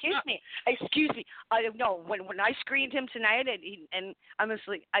 Excuse me. No, when I screened him tonight, and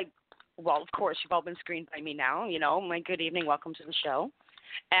honestly, well, of course, you've all been screened by me now. You know, my good evening, welcome to the show.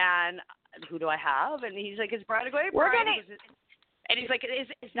 And who do I have? And he's like, "Is Brian a great Brian?" And he's like,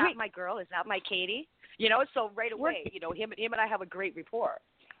 "Is that my girl? Is that my Katie?" You know, so right away, him and I have a great rapport.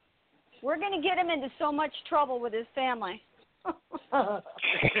 We're going to get him into so much trouble with his family.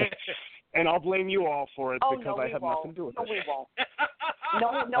 And I'll blame you all for it because I have nothing to do with it. No, we won't.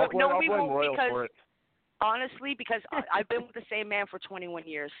 No, we won't because honestly, because I've been with the same man for 21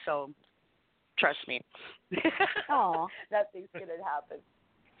 years, so trust me. Oh, nothing's gonna happen.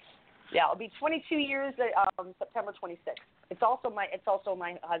 Yeah, it'll be 22 years September 26th. It's also my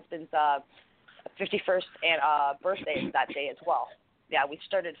husband's 51st and birthday is that day as well. Yeah, we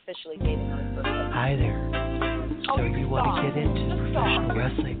started officially dating on his birthday. Hi there. So you want to get into professional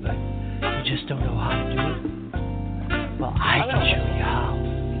wrestling, but you just don't know how to do it? Well, I can show you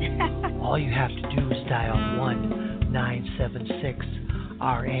how. All you have to do is dial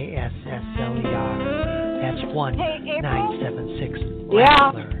 1-976-RASSLER. That's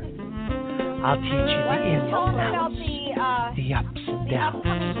 1-976-WRESTLER. I'll teach you the ins and outs, the ups and downs,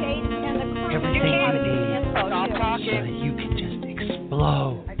 everything you need so that you can just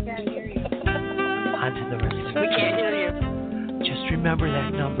explode onto the wrestling. We can't hear you. Just remember that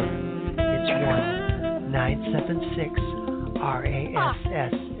number. It's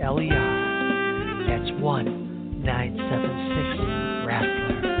 1-976-RASSLER. That's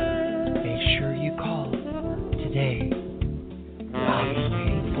 1-976-WRESTLER. Make sure you call today. I'll be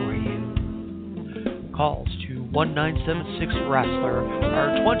waiting for you. Calls to 1-976-WRESTLER are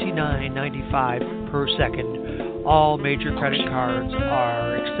 $29.95 per second. All major credit cards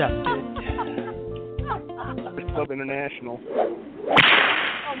are accepted. Club International.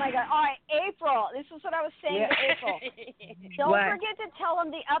 Oh my God! All right, April. This is what I was saying to April. Don't forget to tell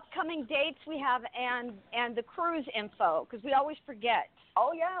them the upcoming dates we have and the cruise info because we always forget.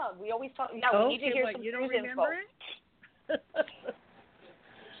 Oh yeah, we always talk. Yeah, we need to hear some you don't cruise remember info. it?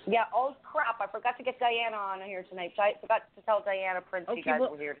 Yeah. Oh crap! I forgot to get Diana on here tonight. I forgot to tell Diana Prince you guys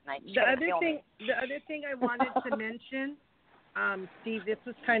were here tonight. The other thing I wanted to mention, Steve, this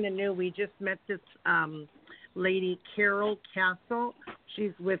was kind of new. We just met this lady, Carol Castle.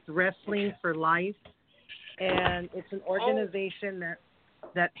 She's with Wrestling for Life, and it's an organization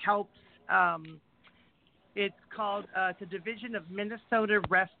that helps. It's called the Division of Minnesota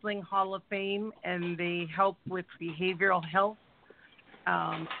Wrestling Hall of Fame, and they help with behavioral health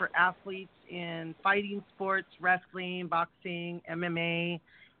for athletes in fighting sports, wrestling, boxing, MMA,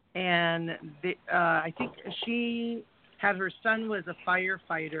 and I think she had her son was a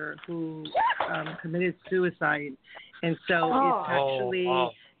firefighter who committed suicide, and so it's actually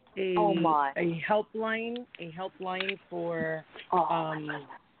a helpline for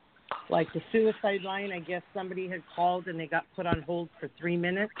like the suicide line. I guess somebody had called and they got put on hold for 3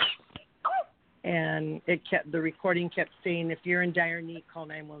 minutes. And the recording kept saying, if you're in dire need, call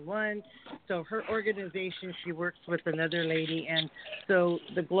 911. So her organization, she works with another lady. And so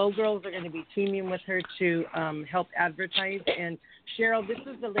the Glow Girls are going to be teaming with her to help advertise. And Cheryl, this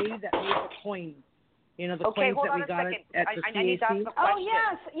is the lady that made the coins. You know, the coins that we got at the CAC. I need to ask a question. Oh,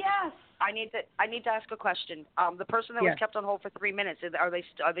 yes. I need to ask a question. The person that was kept on hold for 3 minutes, are they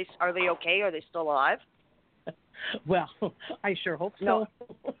okay? Are they still alive? Well, I sure hope so. No.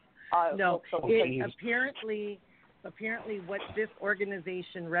 No, apparently what this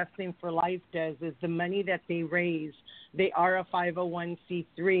organization, Wrestling for Life, does is the money that they raise, they are a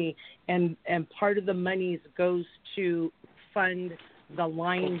 501c3, and part of the monies goes to fund the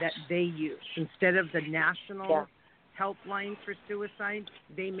line that they use. Instead of the national helpline for suicide,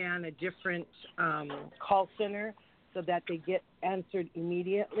 they man a different call center so that they get answered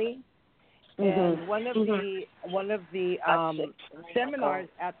immediately. And one of the seminars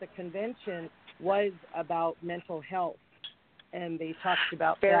at the convention was about mental health, and they talked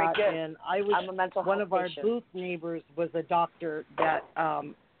about that. Good. And I'm a mental health of our patient. booth neighbors was a doctor that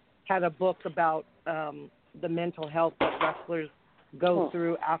had a book about the mental health that wrestlers go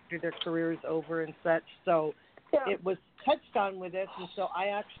through after their career is over and such. So it was touched on with us, and so I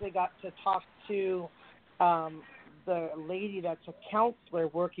actually got to talk to the lady that's a counselor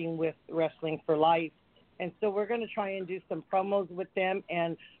working with Wrestling for Life. And so we're going to try and do some promos with them.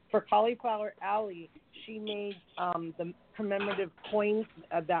 And for Cauliflower Alley, she made the commemorative coins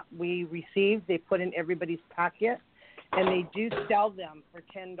that we received. They put in everybody's packet, and they do sell them for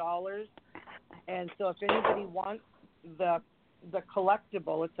 $10. And so if anybody wants the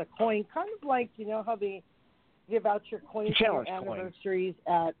collectible, it's a coin, kind of like, you know, how they give out your coins for anniversaries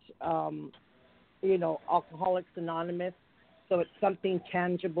at you know, Alcoholics Anonymous. So it's something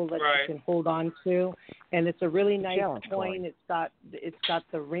tangible that you can hold on to, and it's a really nice coin. It's got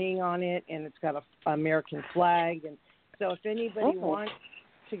the ring on it, and it's got a American flag. And so if anybody wants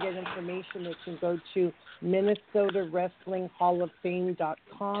to get information, they can go to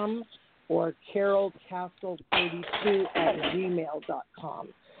MinnesotaWrestlingHallOfFame.com or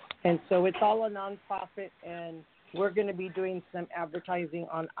CarolCastle32@gmail.com. And so it's all a nonprofit, and we're going to be doing some advertising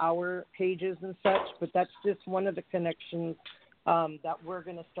on our pages and such, but that's just one of the connections that we're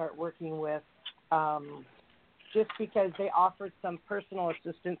going to start working with, just because they offered some personal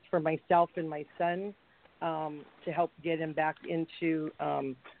assistance for myself and my son to help get him back into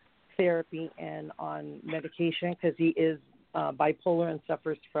therapy and on medication because he is bipolar and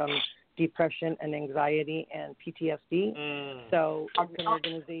suffers from depression and anxiety and PTSD. So it's an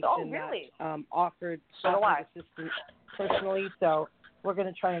organization that offered assistance personally. So we're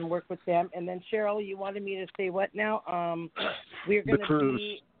going to try and work with them. And then, Cheryl, you wanted me to say what now? We're going to be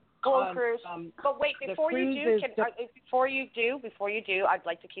cruise. But wait, before you do, I'd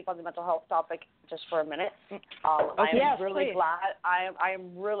like to keep on the mental health topic just for a minute. I'm really glad.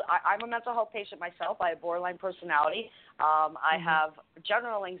 I'm a mental health patient myself. I have borderline personality. I have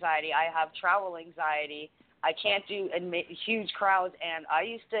general anxiety. I have travel anxiety. I can't do huge crowds, and I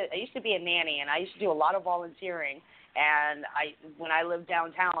used to be a nanny, and I used to do a lot of volunteering. And when I lived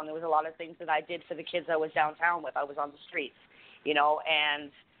downtown, there was a lot of things that I did for the kids I was downtown with. I was on the streets,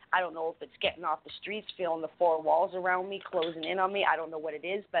 and I don't know if it's getting off the streets, feeling the four walls around me, closing in on me. I don't know what it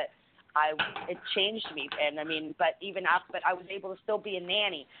is, but it changed me. And but even after, but I was able to still be a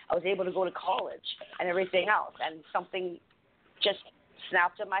nanny. I was able to go to college and everything else. And something just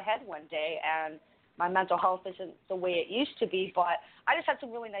snapped in my head one day, and my mental health isn't the way it used to be, but I just had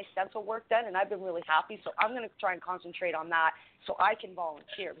some really nice dental work done, and I've been really happy. So I'm going to try and concentrate on that so I can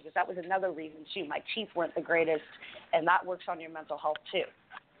volunteer, because that was another reason, too. My teeth weren't the greatest, and that works on your mental health, too.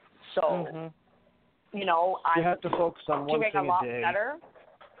 So, you have to focus on one thing a day. Better.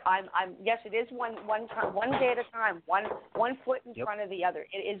 Yes, it is one day at a time, one foot in front of the other.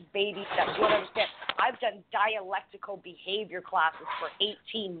 It is baby steps. You understand? I've done dialectical behavior classes for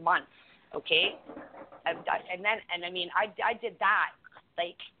 18 months. Okay, I did that.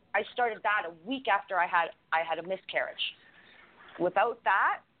 Like, I started that a week after I had a miscarriage. Without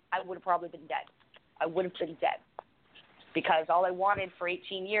that, I would have probably been dead. I would have been dead, because all I wanted for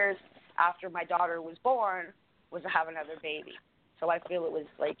 18 years after my daughter was born was to have another baby. So I feel it was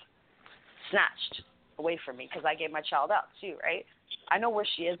like snatched away from me because I gave my child up too, right? I know where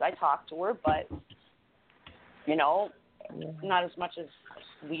she is. I talk to her, but not as much as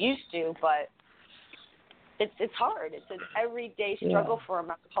we used to, but it's hard. It's an everyday struggle for a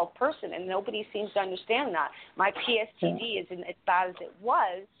mental health person, and nobody seems to understand that. My PSTD isn't as bad as it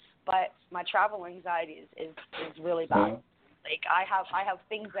was, but my travel anxiety is really bad. Like, I have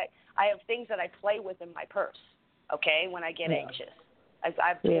things that I play with in my purse. Okay, when I get anxious, I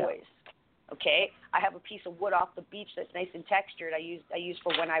have toys. Okay, I have a piece of wood off the beach that's nice and textured. I use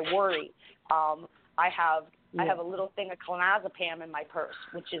for when I worry. I have a little thing of clonazepam in my purse,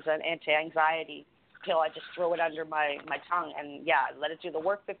 which is an anti-anxiety pill. I just throw it under my tongue and let it do the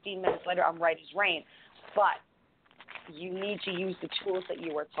work. 15 minutes later, I'm right as rain. But you need to use the tools that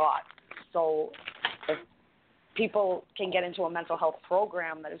you were taught. So if people can get into a mental health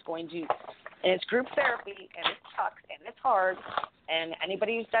program that is going to, and it's group therapy, and it sucks, and it's hard, and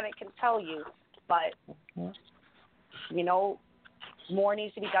anybody who's done it can tell you, but, more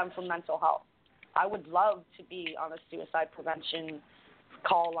needs to be done for mental health. I would love to be on a suicide prevention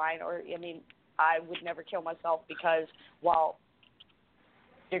call line, I would never kill myself, because, well,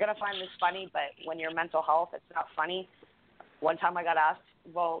 you're going to find this funny, but when you're mental health, it's not funny. One time I got asked,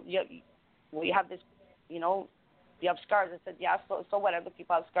 well, you have this, you have scars. I said, yeah, so what? Other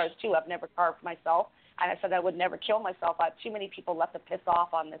people have scars too. I've never carved myself. And I said I would never kill myself. I have too many people left to piss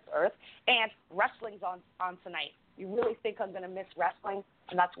off on this earth. And wrestling's on tonight. You really think I'm going to miss wrestling?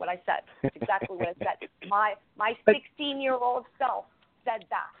 And that's what I said. That's exactly what I said. My 16-year-old self said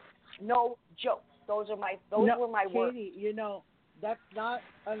that. No joke. Those were my words. Katie, that's not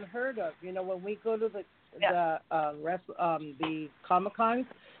unheard of. When we go to the Comic-Cons,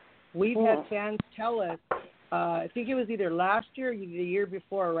 we've had fans tell us, I think it was either last year or the year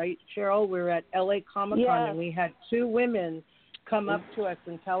before, right, Cheryl? We were at LA Comic-Con, and we had two women come up to us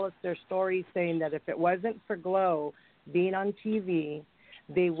and tell us their stories, saying that if it wasn't for Glow being on TV,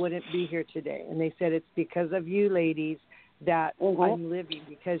 they wouldn't be here today. And they said, it's because of you ladies that I'm living,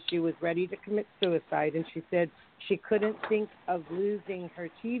 because she was ready to commit suicide. And she said she couldn't think of losing her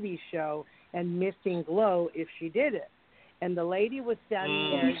TV show and missing Glow if she did it. And the lady was standing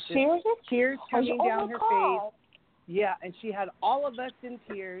there, just tears coming down her face. Yeah, and she had all of us in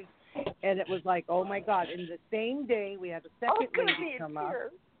tears, and it was like, oh my God! And the same day, we had a second lady come up,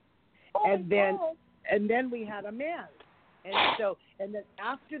 and then we had a man. And then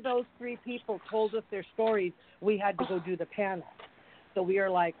after those three people told us their stories, we had to go do the panel. So we were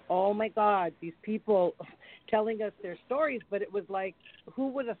like, oh my God, these people telling us their stories. But it was like, who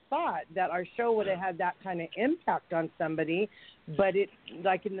would have thought that our show would have had that kind of impact on somebody? But it,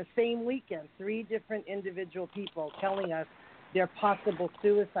 like in the same weekend, 3 different individual people telling us their possible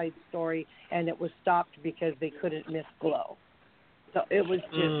suicide story, and it was stopped because they couldn't miss Glow. So it was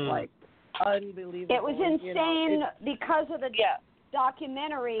just like unbelievable. It was insane because of the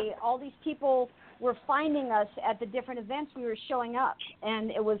documentary, all these people were finding us at the different events we were showing up,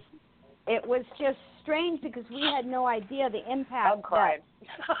 and it was just strange because we had no idea the impact that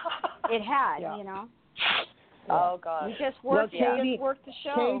it had. Yeah. You know. Oh God. We just worked. Katie, just worked the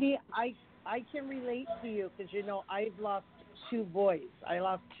show. Katie, I can relate to you because I've lost 2 boys. I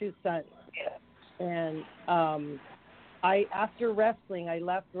lost 2 sons, and after wrestling, I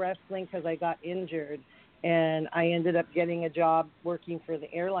left wrestling because I got injured, and I ended up getting a job working for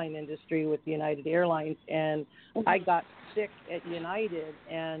the airline industry with United Airlines, and I got sick at United,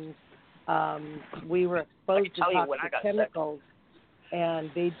 and we were exposed to toxic chemicals,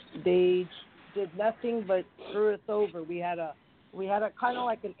 and they did nothing but screw us over. We had a kind of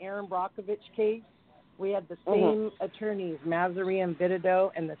like an Aaron Brockovich case. We had the same attorneys, Mazzari and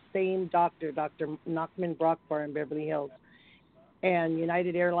Vitado, and the same doctor, Dr. Nachman Brockbar in Beverly Hills. And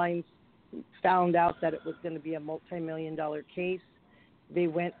United Airlines found out that it was going to be a multi-million-dollar case. They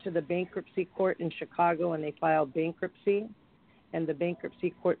went to the bankruptcy court in Chicago, and they filed bankruptcy. And the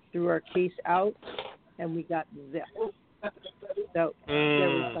bankruptcy court threw our case out, and we got zipped. So there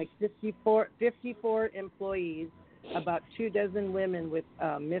was like 54 employees, about 24 women with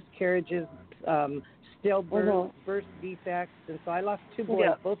miscarriages, stillbirth, birth defects, and so I lost 2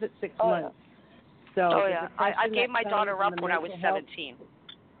 boys, both at 6 months. So I gave my daughter up when I was 17.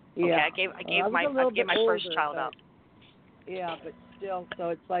 Yeah, okay, I gave my first child up. Yeah, but still, so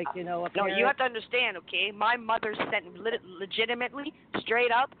it's like No, you have to understand, okay? My mother sent legitimately,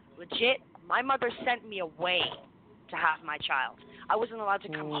 straight up, legit. My mother sent me away to have my child. I wasn't allowed to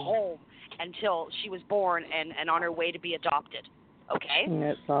come home until she was born and on her way to be adopted. Okay?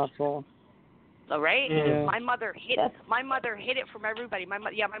 That's awful. All right? Yeah. My mother hid it from everybody. My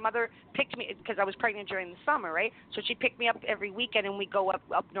mother picked me because I was pregnant during the summer, right? So she picked me up every weekend, and we go up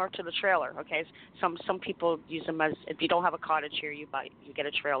north to the trailer. Okay? Some people use them as, if you don't have a cottage here, you get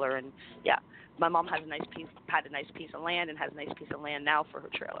a trailer, and my mom had a nice piece of land and has a nice piece of land now for her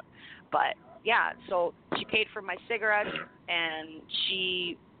trailer. But so she paid for my cigarettes, and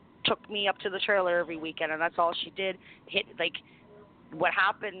she took me up to the trailer every weekend, and that's all she did. What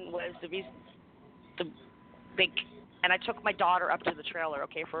happened was and I took my daughter up to the trailer,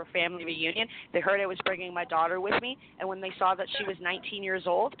 okay, for a family reunion. They heard I was bringing my daughter with me, and when they saw that she was 19 years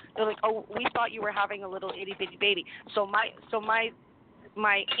old, they're like, "Oh, we thought you were having a little itty bitty baby." So my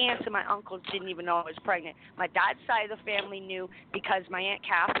aunts and my uncles didn't even know I was pregnant. My dad's side of the family knew because my Aunt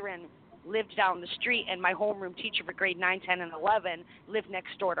Catherine lived down the street, and my homeroom teacher for grade 9, 10, and 11 lived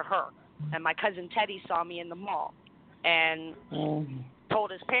next door to her. And my cousin Teddy saw me in the mall and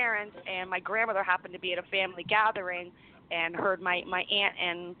told his parents, and my grandmother happened to be at a family gathering and heard my aunt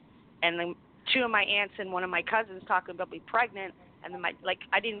and then 2 of my aunts and one of my cousins talking about being pregnant, and then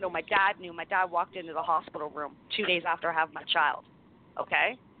I didn't know my dad knew. My dad walked into the hospital room 2 days after I have my child.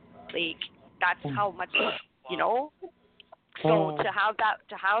 Okay? That's how much, So to have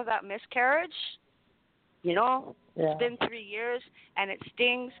that miscarriage, it's been 3 years, and it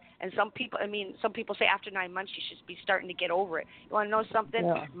stings. And some people say after 9 months you should be starting to get over it. You want to know something?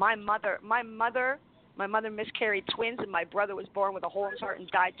 Yeah. My mother miscarried twins, and my brother was born with a hole in his heart and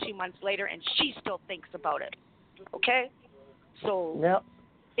died 2 months later, and she still thinks about it. Okay? So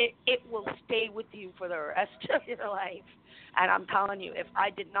it will stay with you for the rest of your life. And I'm telling you, if I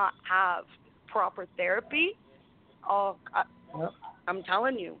did not have proper therapy, I'm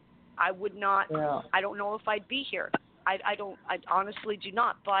telling you, I would not. Yeah. I don't know if I'd be here. I honestly do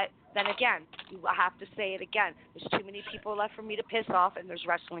not. But then again, I have to say it again. There's too many people left for me to piss off, and there's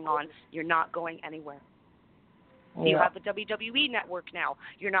wrestling on. You're not going anywhere. Yeah. You have the WWE network now.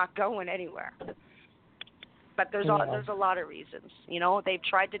 You're not going anywhere. But there's a lot of reasons. They've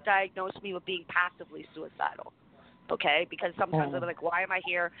tried to diagnose me with being passively suicidal. Okay, because sometimes they're like, "Why am I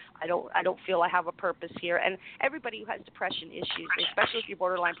here? I don't feel I have a purpose here." And everybody who has depression issues, especially if you're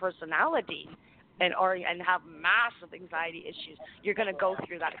borderline personality, and have massive anxiety issues, you're going to go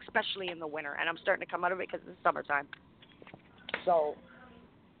through that, especially in the winter. And I'm starting to come out of it because it's summertime. So,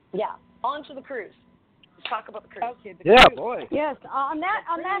 on to the cruise. Let's talk about the cruise. Okay, cruise. Boy. Yes, on that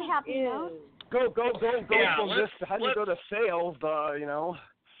happy note. Go from this. How do you go to sales?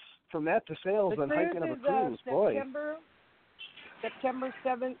 From that to sales and hiking of a cruise, boy. September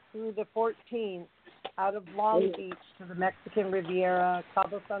 7th through the 14th, out of Long Beach to the Mexican Riviera,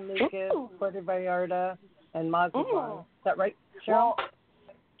 Cabo San Lucas, Puerto Vallarta, and Mazatlan. Is that right, Cheryl?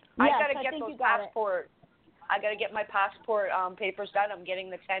 I got to get those passports. I got to get my passport papers done. I'm getting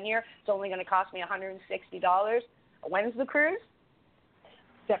the 10-year. It's only going to cost me $160. When's the cruise?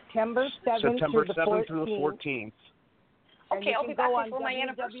 September 7th through the 14th. Okay, I'll be back before my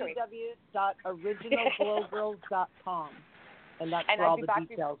anniversary. www.originalglowgirls.com. And that's and where I'd all be the back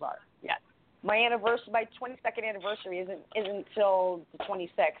details are. Yeah. My 22nd anniversary isn't until the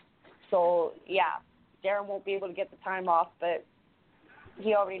 26th. So, yeah, Darren won't be able to get the time off, but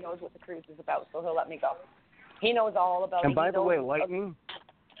he already knows what the cruise is about, so he'll let me go. He knows all about it. And by the way, Lightning?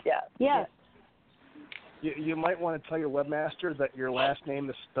 Yeah. Yes. You might want to tell your webmaster that your last name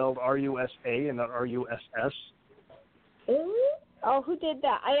is spelled R-U-S-A and not R-U-S-S. Oh, who did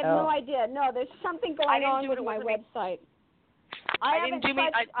that? I have no idea. No, there's something going on with my website. I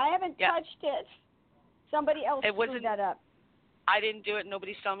haven't touched it. Somebody else screwed that up. I didn't do it.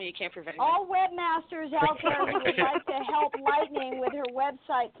 Nobody's telling me you can't prevent it. All webmasters out there who would like to help Lightning with her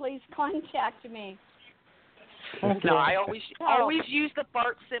website, please contact me. No, I always use the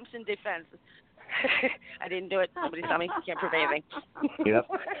Bart Simpson defense. I didn't do it. Nobody's telling me you can't prevent anything. Yep.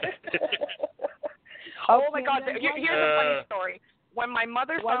 Oh my God! Here's a funny story. When my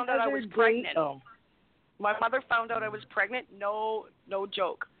mother found out I was pregnant, my mother found out I was pregnant. No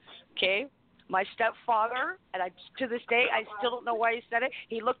joke. Okay. My stepfather, and to this day, I still don't know why he said it.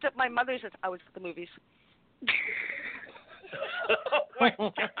 He looked at my mother and says, "I was at the movies." Oh my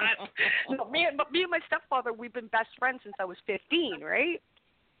God. No, me and my stepfather, we've been best friends since I was 15, right?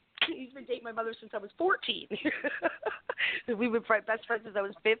 He's been dating my mother since I was 14. We've been best friends since I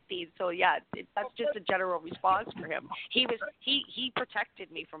was 15. So yeah, that's just a general response for him. He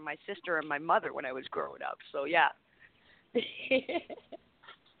protected me from my sister and my mother when I was growing up. So yeah.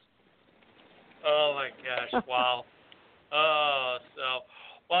 Oh my gosh! Wow. Well,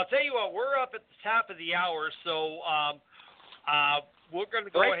 I'll tell you what. We're up at the top of the hour, so we're going to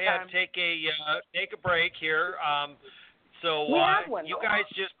go ahead and take a break here. So you guys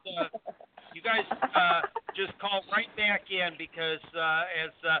just call right back in because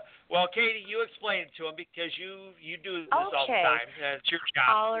Katie, you explain it to them because you do this all the time. It's your job.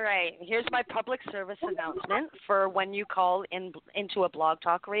 All right. Here's my public service announcement for when you call into a Blog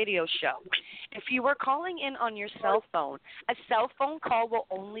Talk radio show. If you are calling in on your cell phone, a cell phone call will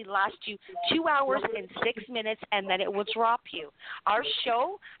only last you 2 hours and 6 minutes, and then it will drop you. Our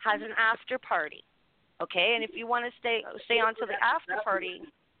show has an after party. Okay, and if you want to stay on to the after party,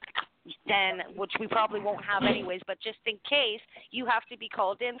 then, which we probably won't have anyways, but just in case, you have to be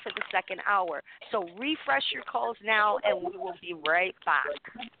called in for the second hour. So refresh your calls now, and we will be right back.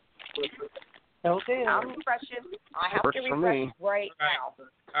 Okay. I'm refreshing. I have to refresh right now.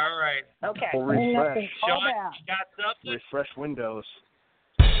 All right. Okay. We'll refresh. Sean, you got something? Refresh Windows.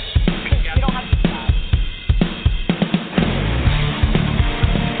 You don't have to stop.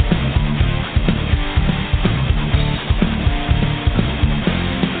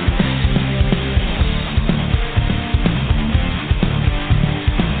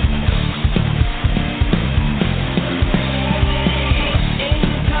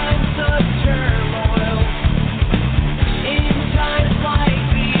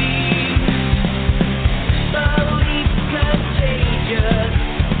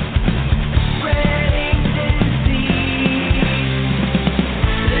 Spreading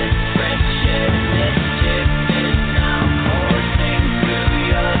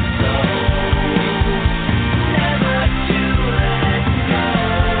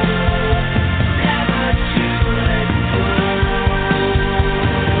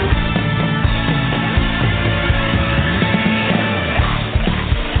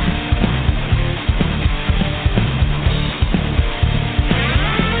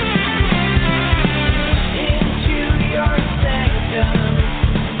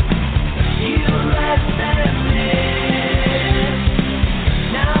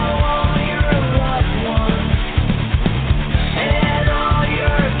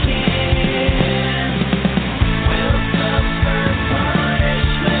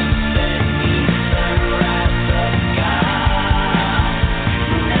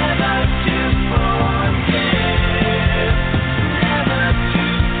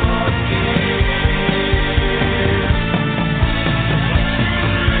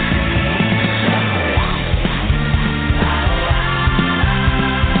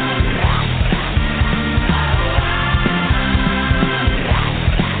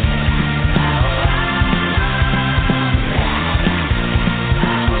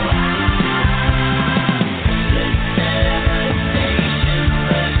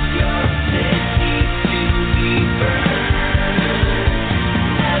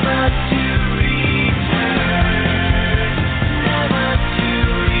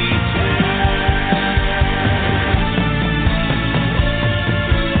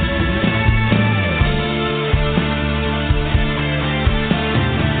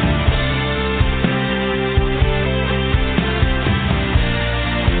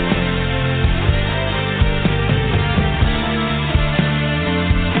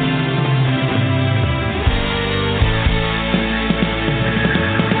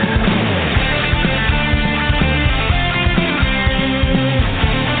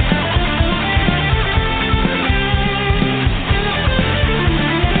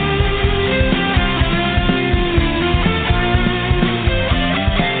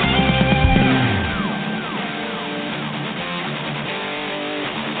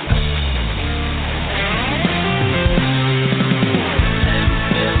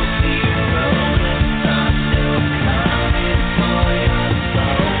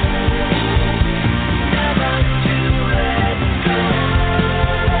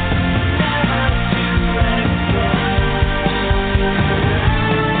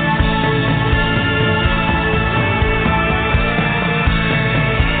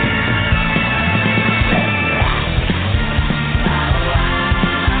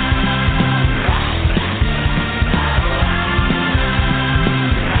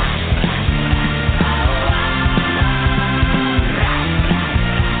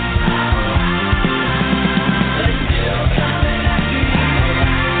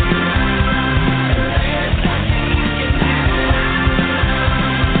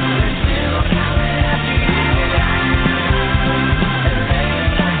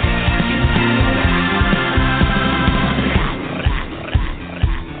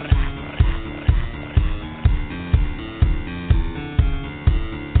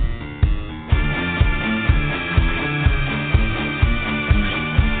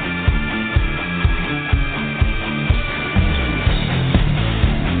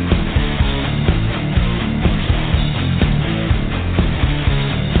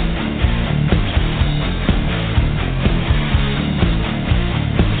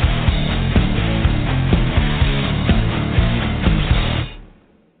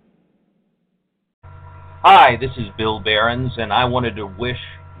Hi, this is Bill Behrens, and I wanted to wish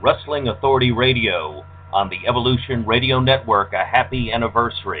Wrestling Authority Radio on the Evolution Radio Network a happy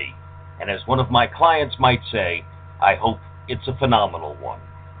anniversary. And as one of my clients might say, I hope it's a phenomenal one.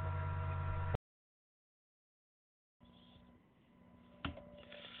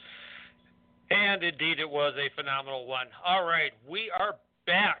 And indeed, it was a phenomenal one. All right, we are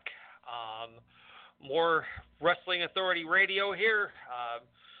back. More Wrestling Authority Radio here.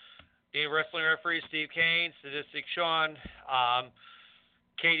 The wrestling referee, Steve Kane, Sadistic Sean.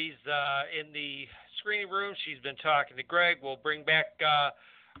 Katie's in the screening room. She's been talking to Greg. We'll bring back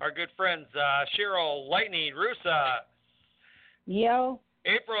our good friends, Cheryl, Lightning, Rusa. Yo.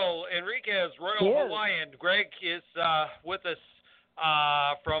 April, Enriquez, Royal Hawaiian. Greg is with us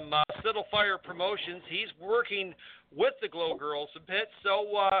from Siddle Fire Promotions. He's working with the Glow Girls a bit. So,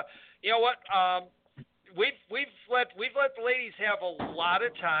 you know what? We've let the ladies have a lot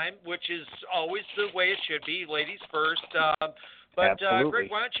of time, which is always the way it should be. Ladies first. But Greg,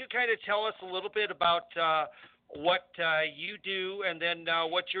 why don't you kind of tell us a little bit about what you do, and then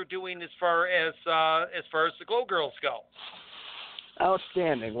what you're doing as far as the Glow Girls go.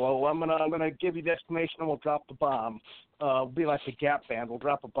 Outstanding. Well, I'm gonna give you the explanation, and we'll drop the bomb. It'll be like the Gap Band. We'll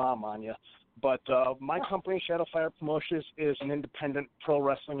drop a bomb on you. But my company, Shadowfire Promotions, is an independent pro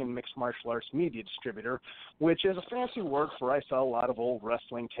wrestling and mixed martial arts media distributor, which is a fancy word for I sell a lot of old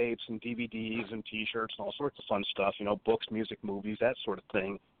wrestling tapes and DVDs and T-shirts and all sorts of fun stuff, you know, books, music, movies, that sort of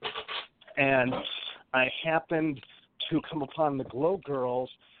thing. And I happened to come upon the Glow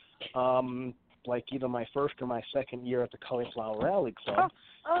Girls like either my first or my second year at the Cauliflower Alley Club.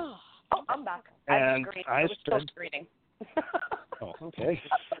 Oh, I'm back. And I was still screening. Oh, okay.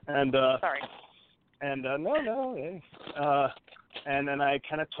 And sorry. And no. And then I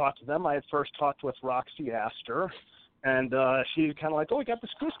kind of talked to them. I had first talked with Roxy Astor, and she kind of like, oh, we got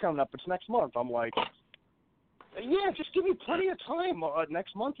this cruise coming up. It's next month. I'm like, yeah, just give me plenty of time.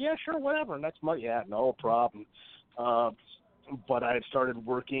 Next month, yeah, sure, whatever. Next month, yeah, no problem. But I had started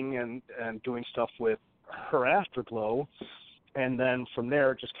working and doing stuff with her Afterglow. And then from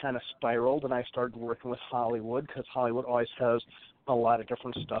there, it just kind of spiraled, and I started working with Hollywood, because Hollywood always has a lot of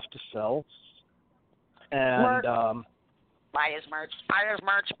different stuff to sell. And buy his merch.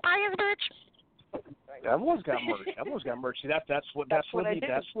 Everyone's got merch. See, that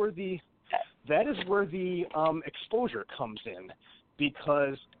is where the exposure comes in,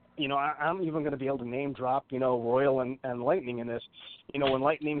 because you know I'm even going to be able to name drop Royal and Lightning in this. You know, when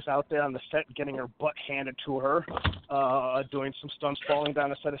Lightning's out there on the set getting her butt handed to her, doing some stunts, falling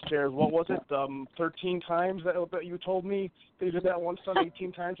down a set of stairs. What was it? 13 times that you told me that you did that one stunt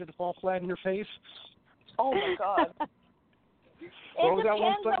 18 times you had to fall flat in your face? Oh, my God. What was that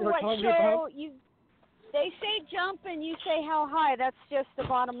one stunt you were telling me about? They say jump and you say how high. That's just the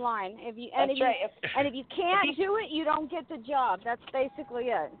bottom line. If you can't do it, you don't get the job. That's basically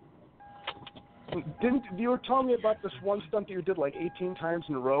it. Didn't you were telling me about this one stunt that you did like 18 times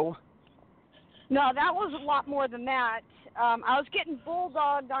in a row? No, that was a lot more than that. I was getting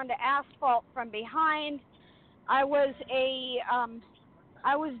bulldogged onto asphalt from behind. I was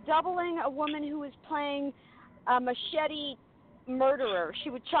doubling a woman who was playing a machete murderer. She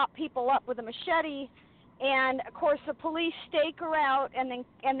would chop people up with a machete, and of course the police stake her out and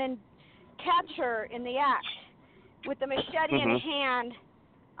then catch her in the act with the machete in hand.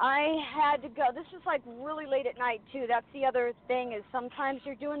 I had to go. This is like really late at night too. That's the other thing, is sometimes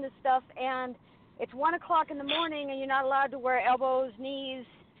you're doing this stuff and it's 1 o'clock in the morning and you're not allowed to wear elbows, knees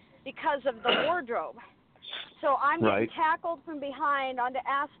because of the wardrobe. So I'm getting tackled from behind onto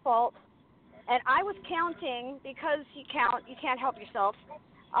asphalt, and I was counting, because you can't help yourself.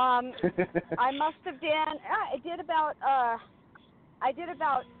 I must have been. I did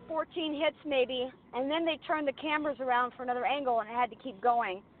about 14 hits maybe, and then they turned the cameras around for another angle, and I had to keep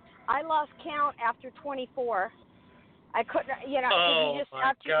going. I lost count after 24. I couldn't, Oh, you just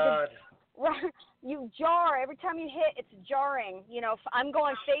my God. You jar. Every time you hit, it's jarring. You know, I'm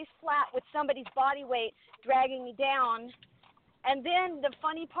going face flat with somebody's body weight dragging me down. And then the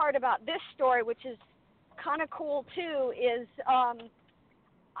funny part about this story, which is kind of cool too, is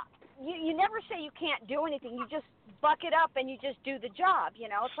you never say you can't do anything. You just buck it up and you just do the job. You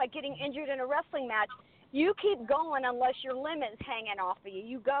know, it's like getting injured in a wrestling match. You keep going unless your limit's hanging off of you.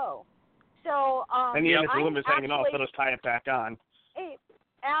 You go. So and even if the limit's hanging off, they'll just tie it back on.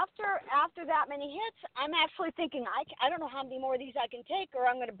 After that many hits, I'm actually thinking I don't know how many more of these I can take, or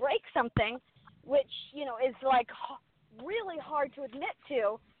I'm going to break something, which is like really hard to admit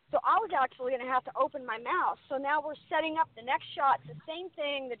to. So I was actually going to have to open my mouth. So now we're setting up the next shot. It's the same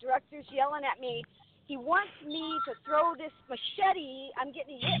thing. The director's yelling at me. He wants me to throw this machete. I'm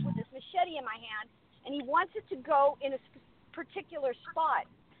getting hit with this machete in my hand. and he wants it to go in a particular spot.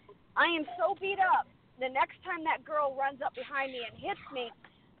 I am so beat up. The next time that girl runs up behind me and hits me,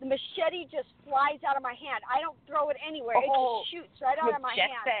 the machete just flies out of my hand. I don't throw it anywhere. It just shoots right out of my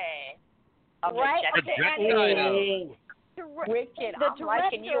hand. Right? Okay. Wicked. The I'm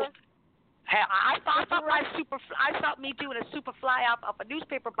liking you. director. Hey, I thought me doing a super fly up a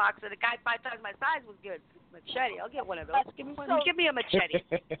newspaper box and a guy 5 times my size was good. Machete. I'll get one of those. Give me one. Give me a machete.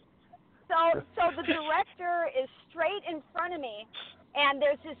 So the director is straight in front of me, and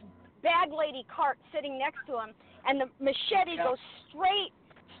there's this bag lady cart sitting next to him, and the machete goes straight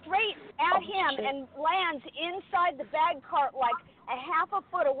at him and lands inside the bag cart like a half a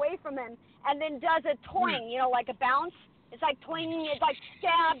foot away from him, and then does a twang, like a bounce. It's like twinging. It's like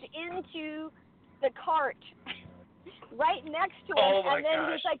stabbed into the cart right next to him, and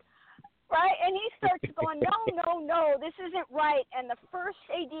then he's like, right, and he starts going, no, this isn't right. And the first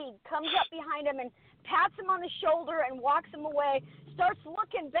AD comes up behind him and pats him on the shoulder and walks him away, starts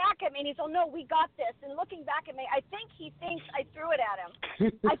looking back at me, and he's like, no, we got this. And looking back at me, I think he thinks I threw it at him.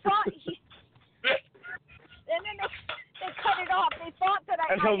 I thought and then they cut it off. They thought that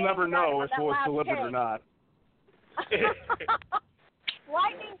I. And he'll never know if it was deliberate or not.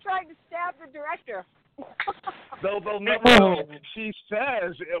 Lightning tried to stab the director. They'll never know. She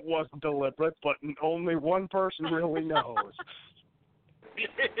says it wasn't deliberate, but only one person really knows.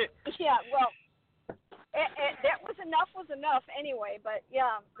 Yeah, well, that was enough anyway, but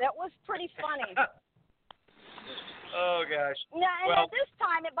yeah, that was pretty funny. Oh, gosh. Yeah, and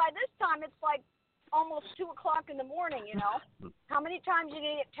by this time, it's like almost 2 o'clock in the morning, How many times are you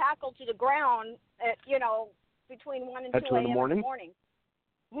going to get tackled to the ground at, between 1 and 2 a.m. in the morning?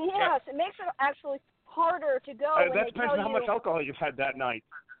 Yes, it makes it actually harder to go. That depends on how much alcohol you've had that night.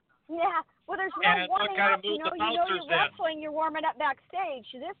 Yeah, well, there's no warming up. You know you're wrestling, you're warming up backstage.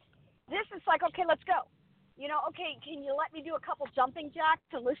 This is like, okay, let's go. Okay, can you let me do a couple jumping jacks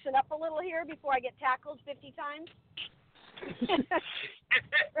to loosen up a little here before I get tackled 50 times?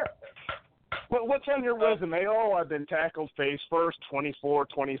 Well, what's on your resume? Oh, I've been tackled face first 24,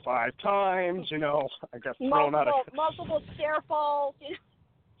 25 times. I got thrown out of multiple stair falls.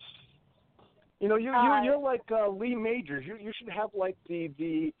 You're like Lee Majors. You should have like the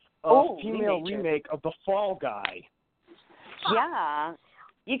female remake of The Fall Guy. Yeah.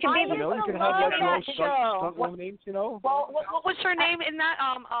 You can be you can have like your own stunt women, Well, what was her name in that?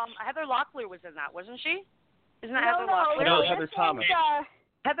 Heather Locklear was in that, wasn't she? Isn't that Heather Locklear? No, Heather Thomas.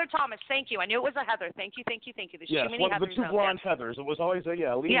 Heather Thomas, thank you. I knew it was a Heather. Thank you. There's yes, too many one of the Heathers two blonde Heathers. It was always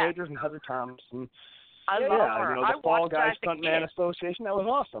Lee Majors and Heather Thomas. And I love her. The Fall Guy Stuntman Association, that was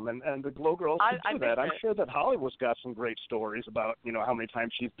awesome. And the Glow Girls could do that. I'm sure that Hollywood's got some great stories about, how many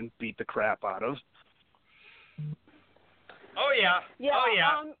times she's been beat the crap out of. Oh, yeah. Oh,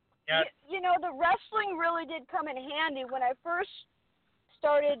 yeah. The wrestling really did come in handy. When I first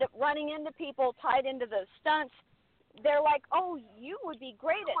started running into people tied into the stunts, they're like, oh, you would be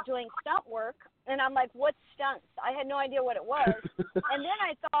great at doing stunt work. And I'm like, what stunts? I had no idea what it was. And then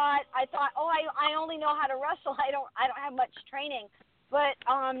I thought, oh, I only know how to wrestle. I don't have much training. But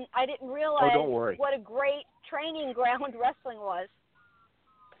I didn't realize what a great training ground wrestling was.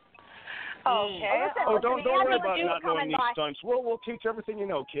 Okay. Don't worry about not knowing these stunts. We'll teach everything you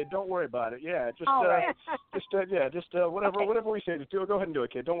know, kid. Don't worry about it. Yeah, whatever we say to do. Go ahead and do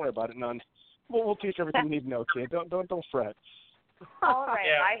it, kid. Don't worry about it none. We'll teach everything you need to know, kid. Don't fret. All right.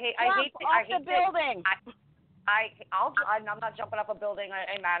 Yeah. I hate the building. I'm not jumping off a building.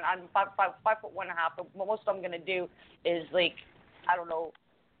 I'm 5'1.5". But most I'm gonna do is like, I don't know.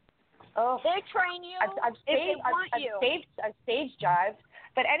 Oh, they train you. I've stage jived.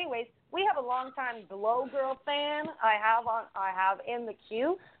 But anyways, we have a longtime Glow Girl fan. I have in the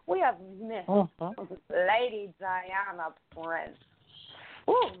queue. We have Miss Lady Diana Prince.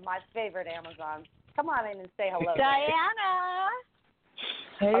 Ooh, my favorite Amazon. Come on in and say hello. Diana.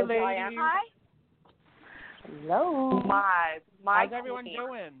 Hey, lady. Diana. Hi. Hello. My How's everyone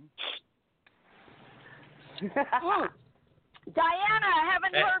doing? Diana, I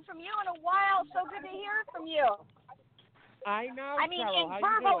haven't heard from you in a while. So good to hear from you. I know. I mean, Carol,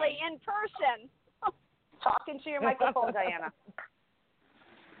 verbally, in person. Talking to your microphone, Diana.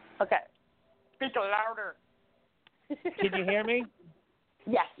 Okay. Speak louder. Can you hear me?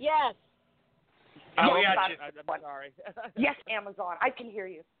 Yes. Yes. Oh, yes, yeah. I'm sorry. Yes, Amazon. I can hear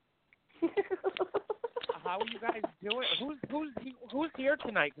you. How are you guys doing? Who's here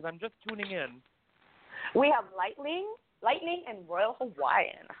tonight? Because I'm just tuning in. We have Lightning, and Royal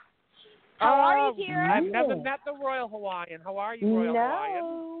Hawaiian. How are you here? I've never met the Royal Hawaiian. How are you, Royal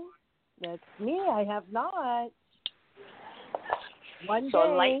Hawaiian? That's me. I have not. One So day.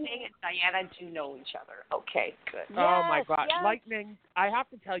 Lightning and Diana do know each other. Okay, good. Oh my Yes, God, yes. Lightning! I have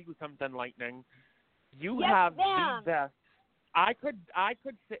to tell you something, Lightning. You Yes, have ma'am. the best. I could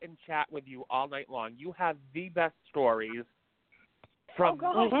sit and chat with you all night long. You have the best stories from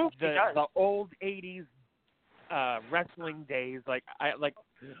the old '80s wrestling days.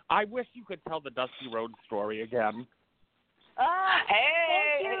 I wish you could tell the Dusty Rhodes story again.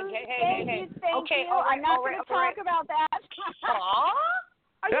 Hey, thank you, hey, thank you. Okay, I'm not going to talk about that. Aw.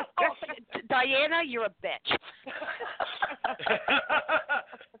 Diana, you're a bitch.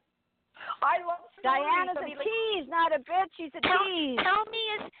 I love stories. Diana's a tease, not a bitch. She's a tease. Tell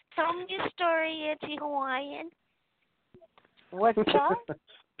me a story, Auntie Hawaiian. What's that?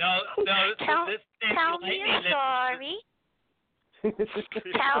 No. Tell me a story.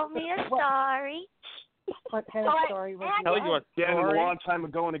 Tell me a story. What kind of story was Tell you a standing a long time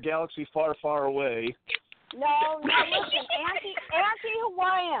ago in a galaxy far, far away. No, listen, Auntie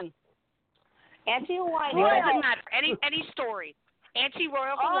Hawaiian. Auntie Hawaiian. Royal. It doesn't matter. Any story. Auntie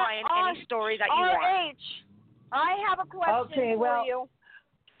Royal Hawaiian, any story that you want. I have a question for you.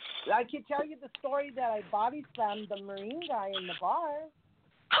 I can tell you the story that I body slammed the Marine guy in the bar.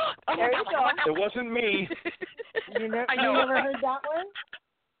 There you go. It wasn't me. You never heard that one?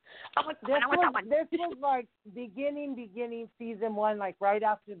 This was like beginning season 1, like right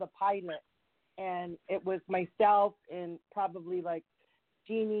after the pilot. And it was myself and probably like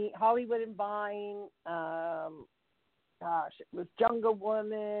Jeannie, Hollywood and Vine, it was Jungle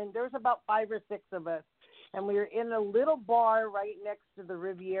Woman. There was about 5 or 6 of us. And we were in a little bar right next to the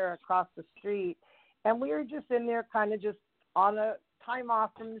Riviera across the street. And we were just in there kind of just on a time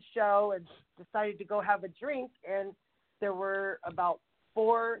off from the show and decided to go have a drink. And there were about 3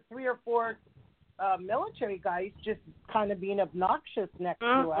 or 4 military guys just kind of being obnoxious next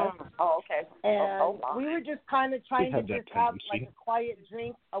to us. Oh, okay. And we were just kind of trying to just have like a quiet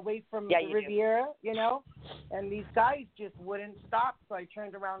drink away from the Riviera, and these guys just wouldn't stop. So I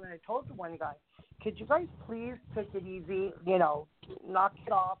turned around and I told the one guy, could you guys please take it easy, knock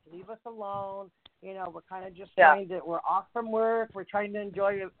it off, leave us alone. We're kind of just we're off from work. We're trying to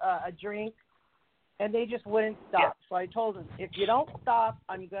enjoy a drink. And they just wouldn't stop. Yeah. So I told him, if you don't stop,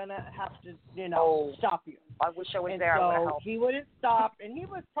 I'm going to have to, stop you. I wish I was and there. So I would have helped. he wouldn't stop. And he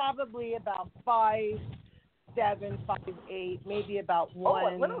was probably about 5'7", 5'8", maybe about 1.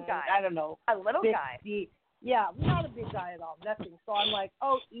 Oh, a little guy. I don't know. A little 50. guy. Yeah, not a big guy at all. Nothing. So I'm like,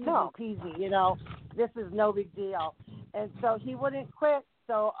 easy peasy, this is no big deal. And so he wouldn't quit.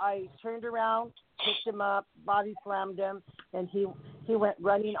 So I turned around, picked him up, body slammed him, and he went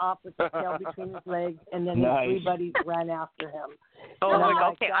running off with his tail between his legs, and then his 3 buddies ran after him. Oh my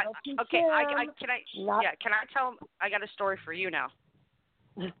God! Like, Can I tell him? I got a story for you now.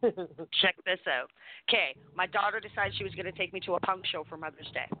 Check this out. Okay, my daughter decided she was going to take me to a punk show for Mother's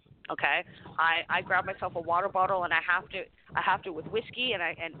Day. Okay, I grabbed myself a water bottle and I have to with whiskey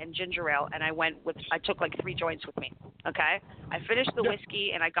and ginger ale, and I took like 3 joints with me. Okay, I finished the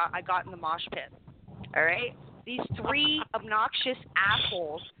whiskey and I got in the mosh pit. All right, these 3 obnoxious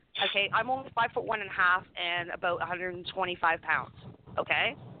assholes. Okay, I'm only 5'1.5" and about 125 pounds.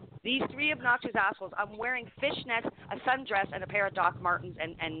 Okay. These 3 obnoxious assholes, I'm wearing fishnets, a sundress, and a pair of Doc Martens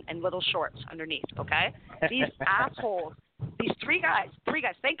and little shorts underneath, okay? These assholes, these 3 guys,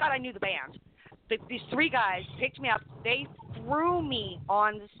 thank God I knew the band. These 3 guys picked me up. They threw me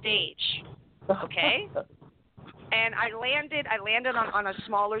on the stage, okay? And I landed on a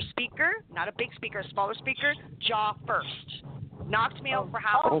smaller speaker, not a big speaker, a smaller speaker, jaw first. Knocked me out for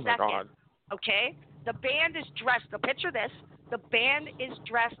half a second, God. Okay? The band is dressed, now picture this, the band is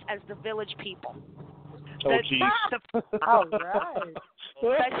dressed as the Village People. All right.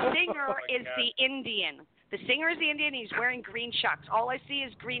 The singer is the Indian. The singer is the Indian. He's wearing green chucks. All I see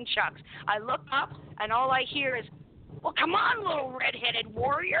is green chucks. I look up, and all I hear is, well, come on, little red-headed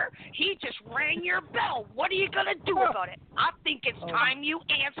warrior. He just rang your bell. What are you going to do about it? I think it's time you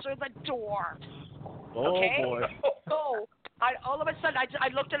answer the door. Okay? Oh, boy. So all of a sudden, I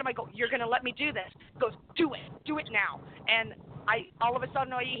looked at him. I go, you're going to let me do this? He goes, do it now. And all of a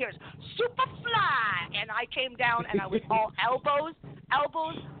sudden, all you hear is, Superfly. And I came down, and I was all elbows,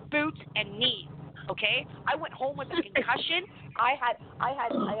 boots, and knees. Okay? I went home with a concussion. I had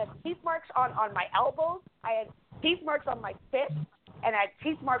teeth marks on my elbows. I had teeth marks on my fists, and I had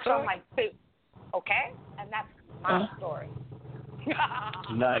teeth marks on my boots. Okay? And that's my story.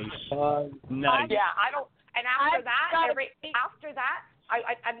 Nice. Nice. Yeah, I don't. And after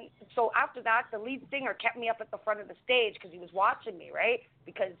that, the lead singer kept me up at the front of the stage because he was watching me, right?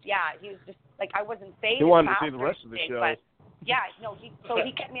 Because he was just like I wasn't phased. He wanted to see the rest of the show. But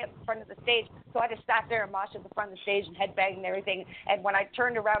He kept me at the front of the stage, so I just sat there and moshed at the front of the stage and headbanged and everything. And when I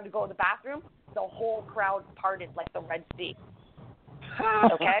turned around to go to the bathroom, the whole crowd parted like the Red Sea.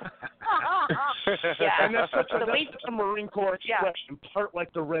 Okay. Yeah. And that's a Marine Corps expression. Part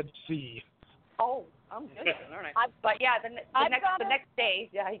like the Red Sea. Oh, I'm good. All right. But yeah, the next day,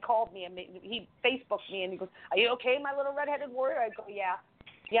 he called me and he Facebooked me and he goes, "Are you okay, my little redheaded warrior?" I go, "Yeah,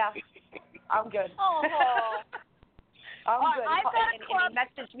 I'm good." Oh. I'm good. I've got and he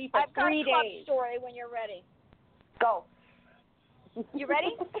messaged me for 3 days. I've got a club story when you're ready. Go. You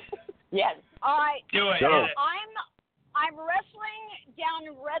ready? Yes. All right. Do it. So I'm wrestling down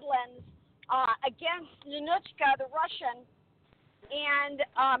in Redlands against Nanuchka, the Russian, and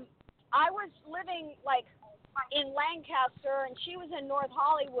I was living like in Lancaster, and she was in North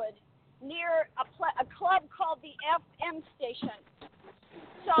Hollywood, near a club called the FM Station.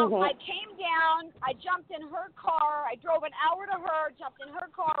 So I came down, I jumped in her car, I drove an hour to her, jumped in her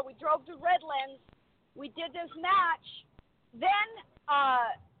car, we drove to Redlands, we did this match, then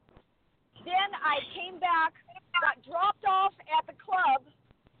I came back, got dropped off at the club,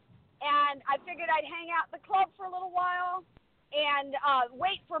 and I figured I'd hang out at the club for a little while and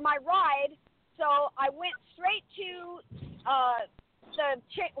wait for my ride, so I went straight to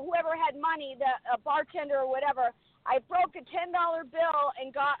whoever had money, the bartender or whatever. I broke a $10 bill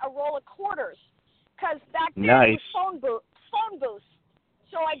and got a roll of quarters, because back then it was phone booth.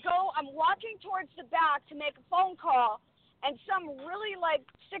 So I'm walking towards the back to make a phone call, and some really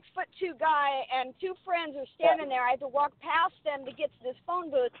 6'2" guy and two friends are standing there. I had to walk past them to get to this phone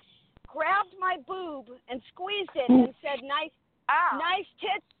booth, grabbed my boob and squeezed it and said, nice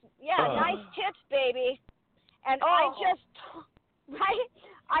tits, nice tits, baby. And I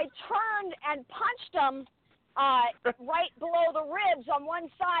turned and punched him right below the ribs on one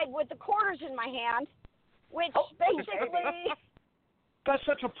side with the quarters in my hand, which basically... That's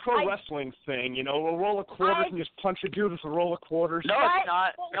such a pro wrestling thing, a roll of quarters and just punch a dude with a roll of quarters. No, it's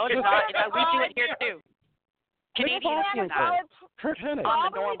not. No, it's not. We do it here, too. Canadians do that.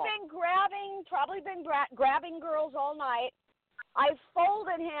 Probably been grabbing girls all night. I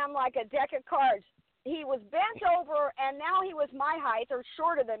folded him like a deck of cards. He was bent over, and now he was my height, or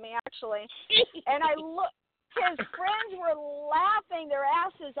shorter than me, actually. And I looked. His friends were laughing their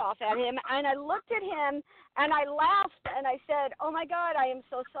asses off at him, and I looked at him, and I laughed, and I said, "Oh, my God, I am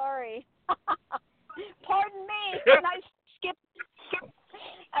so sorry. Pardon me." And I skipped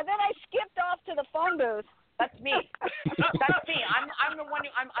off to the phone booth. That's me. That's me. I'm the one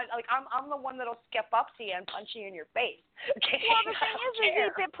I'm the one that'll skip up to you and punch you in your face. Okay? Well, the thing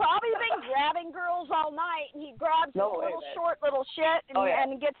is he's probably been grabbing girls all night, and he grabs short little shit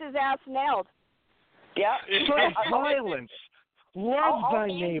and gets his ass nailed. Yeah. Violence. Love thy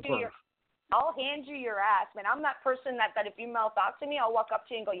neighbor. I'll hand you your ass, man. I'm that person that if you mouth off to me, I'll walk up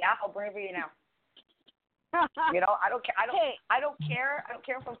to you and go, "Yeah, I'll bring it for you now." I don't care. I don't care. I don't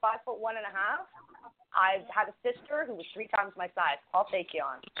care if I'm 5'1.5". I've had a sister who was 3 times my size. I'll take you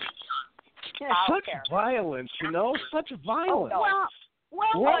on. Such violence, such violence.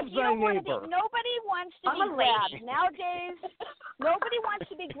 Well, you don't want to be. Nobody wants to be grabbed nowadays. Nobody wants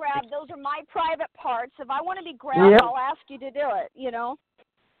to be grabbed. Those are my private parts. If I want to be grabbed, I'll ask you to do it.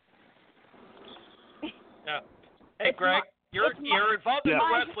 Yeah. Hey, Greg, you're involved in the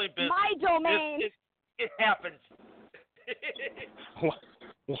wrestling business. My domain. It happens.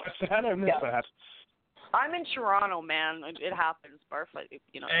 What's that? I missed that. I'm in Toronto, man. It happens, perfect.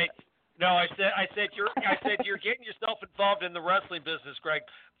 Hey, no, I said you're getting yourself involved in the wrestling business, Greg.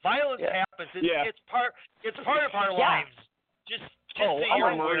 Violence happens. It's part of our lives. Just I'm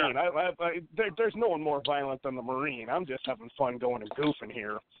a Marine. There's no one more violent than the Marine. I'm just having fun going and goofing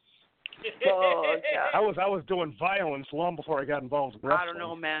here. I was doing violence long before I got involved in wrestling. I don't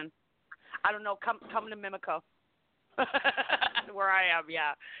know, man. I don't know. Come to Mimico, where I am.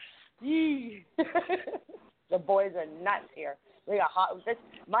 Yeah. The boys are nuts here. We got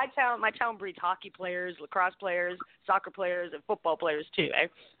my town breeds hockey players, lacrosse players, soccer players, and football players too. Eh?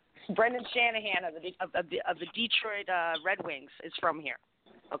 Brendan Shanahan of the Detroit Red Wings is from here.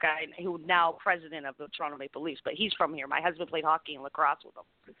 Okay, who now president of the Toronto Maple Leafs, but he's from here. My husband played hockey and lacrosse with him.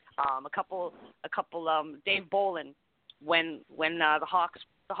 A couple. Dave Bolin, when the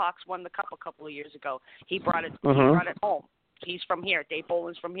Hawks won the cup a couple of years ago, he brought it home. He's from here. Dave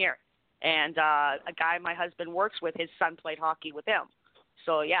Bolin's from here. And a guy my husband works with, his son played hockey with him.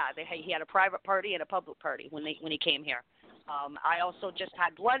 So yeah, he had a private party and a public party when he came here. I also just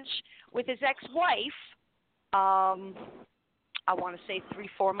had lunch with his ex-wife. I want to say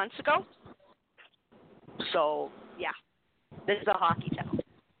 3-4 months ago. So yeah, this is a hockey town.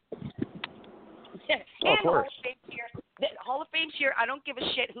 Of course. Hall of Fame's here. I don't give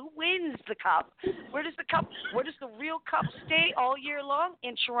a shit who wins the cup. Where does the real cup stay all year long?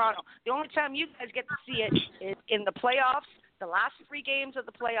 In Toronto. The only time you guys get to see it is in the playoffs. The last 3 games of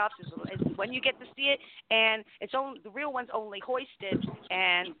the playoffs is when you get to see it, and it's only the real one's only hoisted,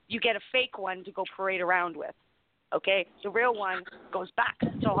 and you get a fake one to go parade around with. Okay, the real one goes back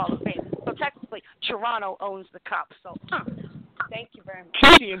to Hall of Fame. So technically, Toronto owns the cup. So, thank you very much.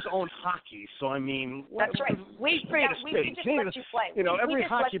 Canadians own hockey, so I mean, that's right. We just let you play. You know, every we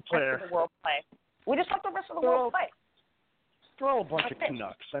just hockey let player. The rest of the world play. We just let the rest of the world play. They're all a bunch of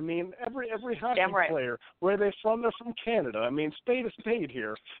Canucks. I mean, every hockey Damn right. player, where are they from? They're from Canada. I mean, spade is spade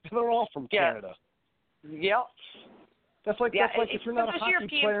here. They're all from Canada. Yep. That's like if you're not a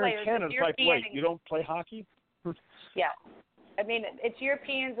hockey player in Canada, it's like, wait, you don't play hockey? Yeah. I mean, it's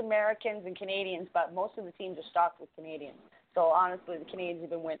Europeans, Americans, and Canadians, but most of the teams are stocked with Canadians. So honestly, the Canadians have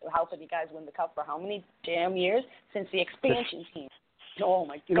been helping you guys win the cup for how many damn years? Since the expansion team. Oh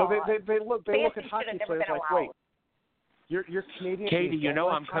my God. You know, they look at hockey players like, wait, you're Canadian. Katie, you know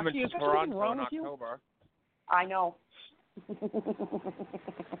I'm coming to Toronto in October. I know.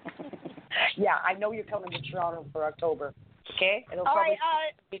 Yeah, I know you're coming to Toronto for October. Okay? It'll probably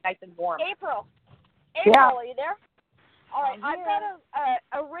be nice and warm. April, Yeah. are you there? All right, I've got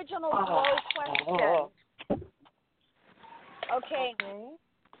a original Glow question. Okay.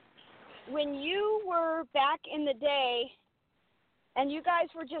 When you were back in the day, and you guys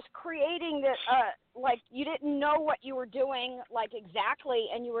were just creating the, like you didn't know what you were doing, like exactly,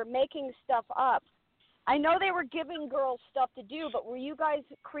 and you were making stuff up. I know they were giving girls stuff to do, but were you guys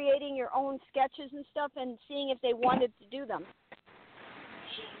creating your own sketches and stuff and seeing if they wanted to do them?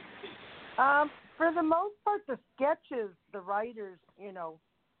 For the most part, the sketches, the writers, you know,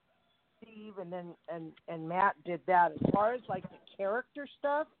 Steve and Matt did that. As far as like the character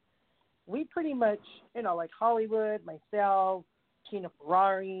stuff, we pretty much, you know, like Hollywood, myself, Tina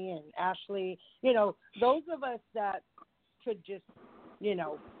Ferrari and Ashley, you know, those of us that could just, you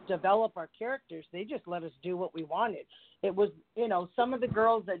know, develop our characters, they just let us do what we wanted. It was, you know, some of the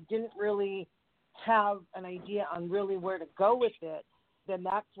girls that didn't really have an idea on really where to go with it, then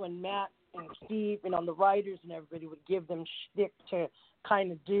that's when Matt and Steve, you know, the writers and everybody would give them shtick to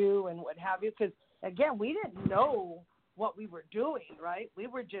kind of do and what have you. Because, again, we didn't know what we were doing, right? We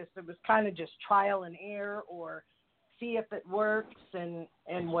were just, it was kind of just trial and error or see if it works and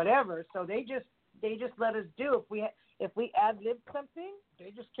whatever. So they just let us do. If we ad-libbed something,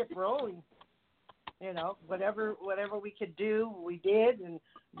 they just kept rolling. You know, whatever we could do, we did, and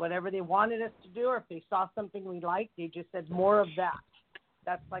whatever they wanted us to do, or if they saw something we liked, they just said more of that.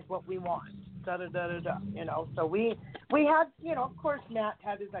 That's like what we want. Da-da-da-da-da, you know. So we had, you know, of course Matt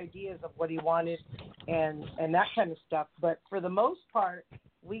had his ideas of what he wanted and that kind of stuff. But for the most part,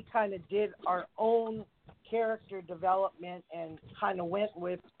 we kind of did our own character development and kind of went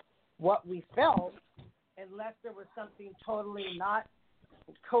with what we felt, unless there was something totally not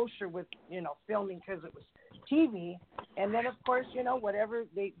kosher with, you know, filming because it was TV. And then, of course, you know, whatever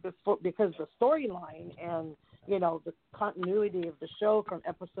because the storyline and, you know, the continuity of the show from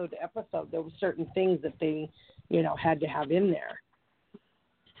episode to episode, there were certain things that they, you know, had to have in there.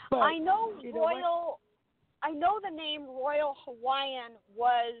 But, I know I know the name Royal Hawaiian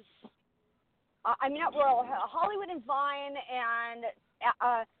was, not Royal, Hollywood and Vine and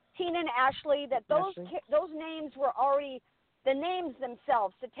Tina and Ashley, that those names were already, the names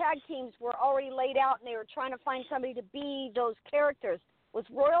themselves, the tag teams were already laid out, and they were trying to find somebody to be those characters. Was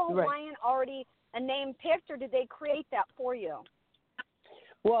Royal Hawaiian already a name picked, or did they create that for you?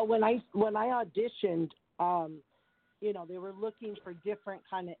 Well, when I auditioned, you know, they were looking for different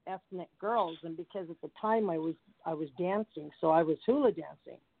kind of ethnic girls, and because at the time I was dancing, so I was hula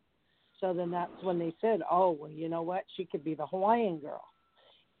dancing. So then that's when they said, oh, well, you know what, she could be the Hawaiian girl.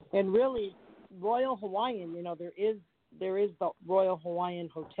 And really, Royal Hawaiian, you know, there is the Royal Hawaiian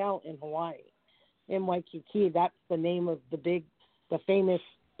Hotel in Hawaii, in Waikiki. That's the name of the famous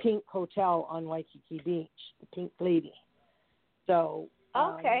pink hotel on Waikiki Beach, the Pink Lady. So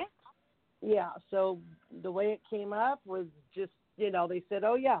okay. Yeah, so the way it came up was just, you know, they said,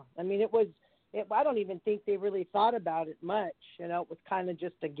 oh, yeah. I mean, I don't even think they really thought about it much. You know, it was kind of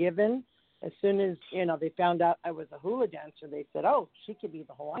just a given. As soon as, you know, they found out I was a hula dancer, they said, oh, she could be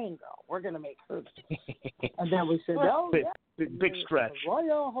the Hawaiian girl. We're going to make her. And then we said, oh, yeah. Big stretch.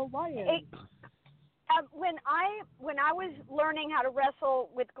 Royal Hawaiian. When I was learning how to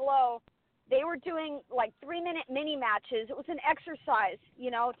wrestle with Glow, they were doing like 3-minute mini matches. It was an exercise, you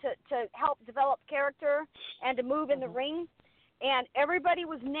know, to help develop character and to move in the ring. And everybody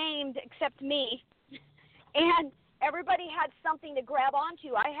was named except me. And everybody had something to grab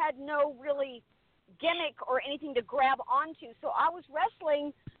onto. I had no really gimmick or anything to grab onto. So I was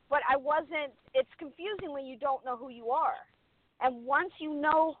wrestling, but I wasn't. It's confusing when you don't know who you are. And once you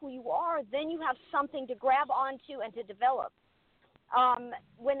know who you are, then you have something to grab onto and to develop.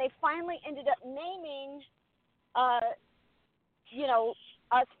 When they finally ended up naming, us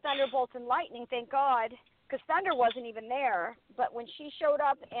Thunderbolt and Lightning, thank God, because Thunder wasn't even there. But when she showed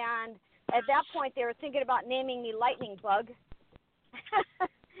up, and at that point they were thinking about naming me Lightning Bug.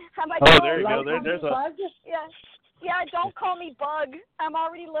 I'm like, there you go. There's a Bug? Yeah, don't call me Bug. I'm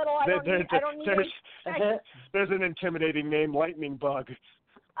already little. I don't need There's an intimidating name, Lightning Bug.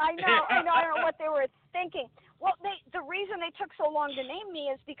 I know. I don't know what they were thinking. Well, the reason they took so long to name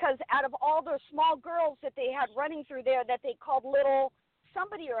me is because out of all the small girls that they had running through there that they called little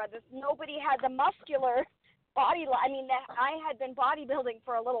somebody or other, nobody had the muscular body. I mean, I had been bodybuilding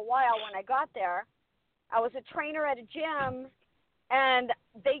for a little while when I got there. I was a trainer at a gym, and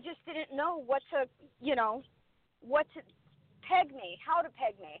they just didn't know what to peg me, how to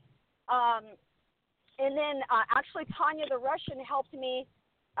peg me. And then actually Tanya the Russian helped me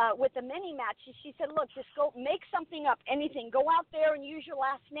with the mini match. She said, look, just go make something up, anything. Go out there and use your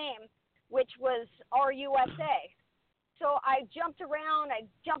last name, which was RUSA. So I jumped around. I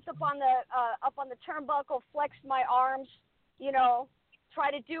jumped up on the turnbuckle, flexed my arms,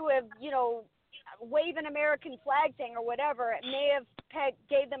 try to do a, wave an American flag thing or whatever. It may have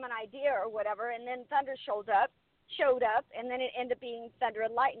gave them an idea or whatever. And then Thunder showed up, and then it ended up being Thunder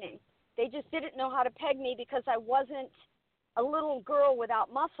and Lightning. They just didn't know how to peg me because I wasn't a little girl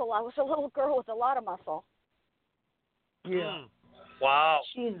without muscle. I was a little girl with a lot of muscle. Yeah. Wow.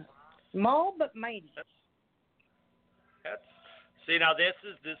 She's small but mighty. See, now this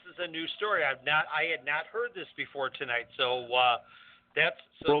is a new story. I had not heard this before tonight. So that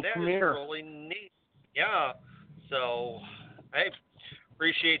is really neat. Yeah. So I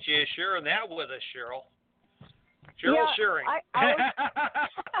appreciate you sharing that with us, Cheryl. Sharing.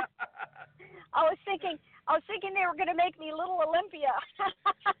 I was thinking they were going to make me Little Olympia.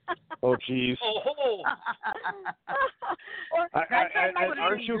 Oh, jeez. Oh.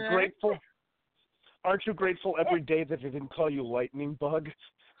 Aren't you grateful? Aren't you grateful every day that they didn't call you Lightning Bug?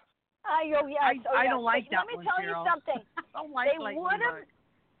 I don't like that one, Let me tell you something. I don't like Lightning Bug.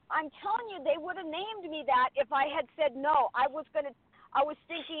 I'm telling you, they would have named me that if I had said no. I was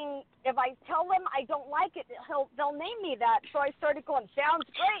thinking if I tell them I don't like it, they'll name me that. So I started going, sounds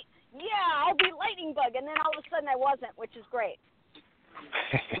great. Yeah, I'll be Lightning Bug, and then all of a sudden I wasn't, which is great.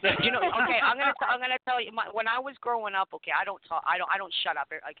 Okay, I'm gonna tell you. When I was growing up, I don't talk. I don't shut up.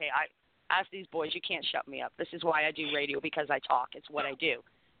 Okay, I ask these boys, you can't shut me up. This is why I do radio, because I talk. It's what I do.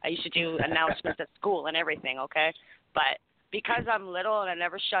 I used to do announcements at school and everything. Okay, but because I'm little and I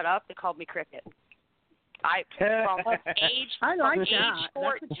never shut up, they called me Cricket.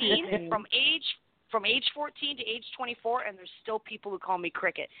 From age 14 to age 24, and there's still people who call me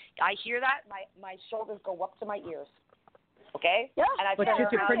Cricket. I hear that, my shoulders go up to my ears. Okay? Yeah. And but you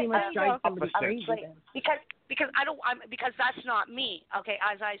could pretty much drive somebody crazy then. Because that's not me. Okay,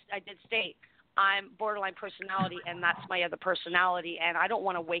 as I did state, I'm borderline personality, and that's my other personality, and I don't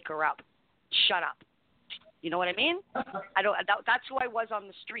want to wake her up. Shut up. You know what I mean? That's who I was on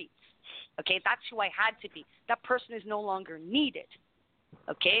the streets. Okay, that's who I had to be. That person is no longer needed.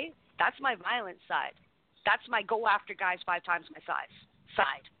 Okay? That's my violent side. That's my go after guys 5 times my size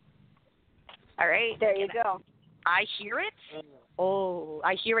side. All right? There you go. I hear it. Oh,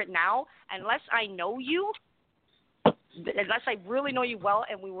 I hear it now. Unless I know you, unless I really know you well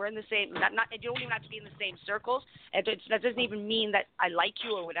and we were in the same, you don't even have to be in the same circles. And that doesn't even mean that I like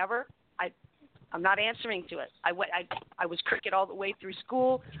you or whatever. I'm not answering to it. I was Cricket all the way through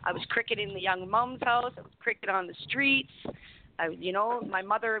school. I was Cricket in the young mom's house. I was Cricket on the streets. My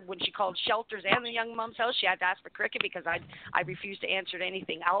mother, when she called shelters and the young mom's house, she had to ask for Cricket because I refused to answer to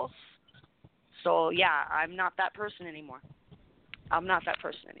anything else. So, yeah, I'm not that person anymore.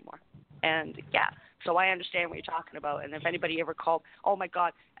 And, yeah, so I understand what you're talking about. And if anybody ever called, oh, my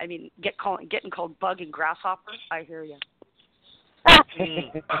God, I mean, getting called bug and grasshopper, I hear you.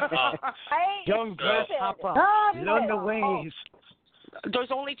 Young grasshopper, learn the ways. There's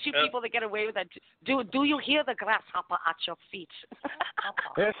only 2 people that get away with that. Do you hear the grasshopper at your feet?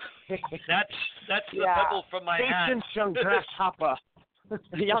 That's the pebble from my hand. Young grasshopper.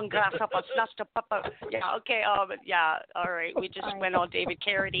 Young grasshopper snatched a pupper. Yeah, okay, yeah, all right. We just went all David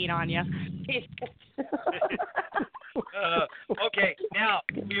Carradine on you. Okay, now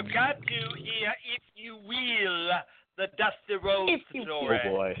we've got to hear, if you will, the Dusty Rose story. Oh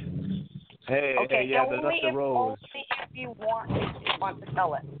boy. Hey, the Dusty Rose. Only if you want to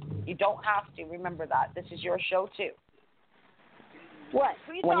tell it. You don't have to. Remember that. This is your show too. What?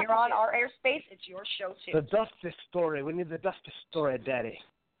 When you're on our airspace, it's your show too. The Dusty story. We need the Dusty story, Daddy.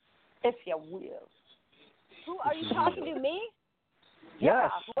 If you will. Who are you talking to? Me? Yeah.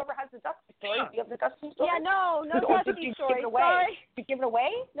 Yes. Whoever has the Dusty story. Do you have the Dusty story? Yeah. No Dusty story. Give it away. Sorry. You give it away?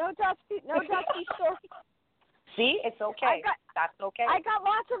 No Dusty story. See, it's okay. That's okay. I got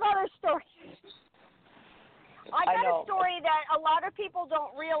lots of other stories. I got know. a story that a lot of people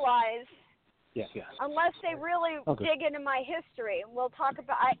don't realize. Yeah. Unless they really dig into my history. We'll talk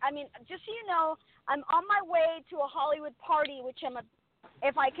about. I mean, just so you know, I'm on my way to a Hollywood party, which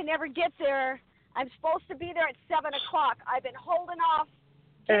if I can ever get there, I'm supposed to be there at 7:00. I've been holding off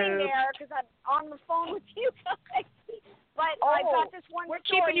getting there because I'm on the phone with you guys. But I got this one we're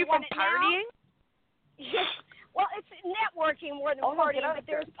story. keeping you from partying? Well, it's networking more than partying, but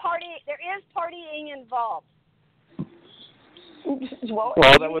there is partying involved. Well,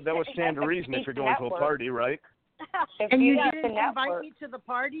 that would stand to reason if you're going to a party, right? And you didn't invite me to the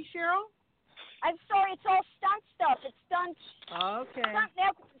party, Cheryl? I'm sorry, it's all stunt stuff. It's stunt. Okay.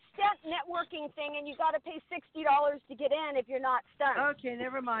 Stunt networking thing, and you got to pay $60 to get in if you're not stunt. Okay,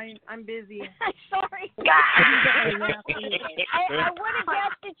 never mind. I'm busy. I'm sorry. I would have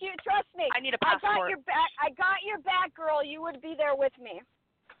guessed that you. Trust me. I need a passport. I got your back, girl. You would be there with me.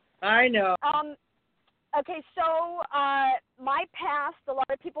 I know. Okay, so my past, a lot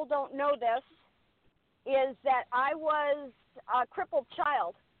of people don't know this, is that I was a crippled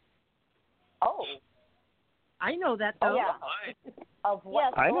child. Oh. I know that, though. Oh, yeah. Of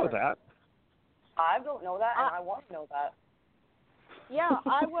what? Yes, I know that. I don't know that, and I want to know that. Yeah,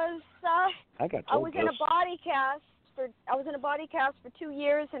 I was. I got I was in a body cast for 2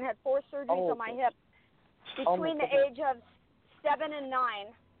 years and had 4 surgeries on my hip between the age of 7 and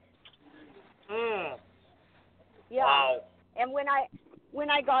 9. Yeah. Wow. And when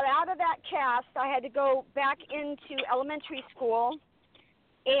I got out of that cast, I had to go back into elementary school,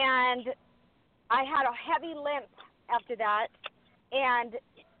 and I had a heavy limp after that, and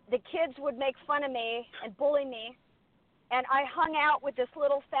the kids would make fun of me and bully me, and I hung out with this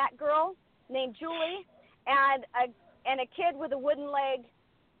little fat girl named Julie and a kid with a wooden leg,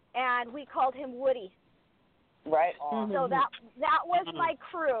 and we called him Woody. Right. So that was my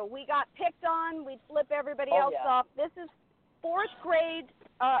crew. We got picked on. We'd flip everybody else off. This is 4th grade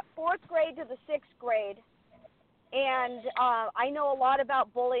to the 6th grade. And I know a lot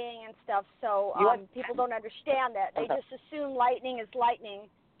about bullying and stuff, so people don't understand that. They just assume lightning is lightning,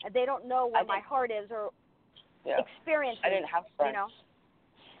 and they don't know where my heart is or experience. I didn't have friends. You know?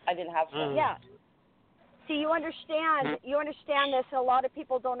 I didn't have friends. Yeah. See, you understand this, and a lot of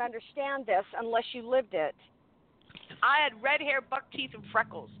people don't understand this unless you lived it. I had red hair, buck teeth, and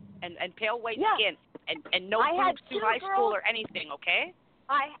freckles, and pale white skin, and no boobs through high school or anything, okay?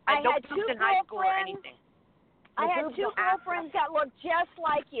 I had no had boobs 2 in high school or anything. I had 2 girlfriends that looked just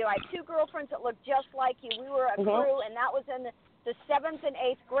like you. I had 2 girlfriends that looked just like you. We were a crew, and that was in the 7th and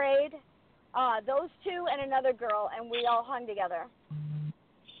 8th grade. Those 2 and another girl, and we all hung together.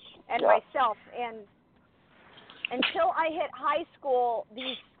 And myself. And until I hit high school,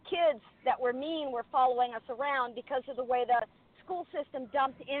 these kids that were mean were following us around because of the way the school system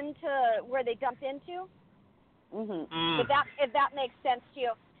dumped into where they dumped into. If that makes sense to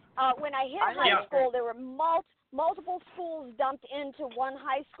you. When I hit high school, there were multiple schools dumped into one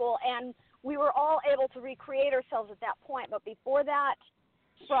high school, and we were all able to recreate ourselves at that point. But before that,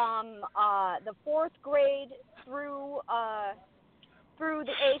 from the 4th grade through the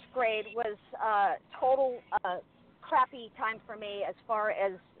 8th grade was total crappy time for me as far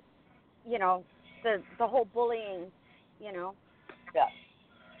as, you know, the whole bullying, you know. Yeah.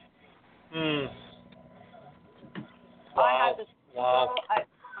 Wow. I had this girl, I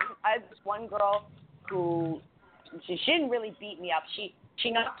had this one girl who she didn't really beat me up. She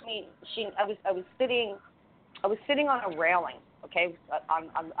knocked me. I was sitting on a railing, okay,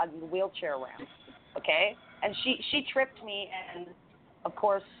 on the wheelchair ramp, okay, and she tripped me, and of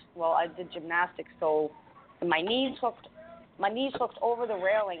course, well, I did gymnastics, so my knees hooked over the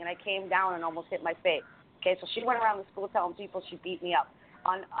railing, and I came down and almost hit my face. Okay, so she went around the school telling people she beat me up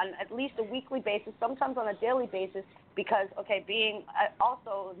on at least a weekly basis, sometimes on a daily basis, because being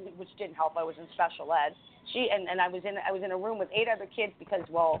also, which didn't help, I was in special ed. I was in a room with 8 other kids because,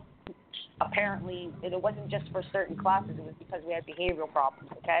 well, apparently it wasn't just for certain classes, it was because we had behavioral problems.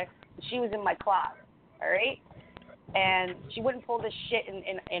 Okay, she was in my class, all right, and she wouldn't pull this shit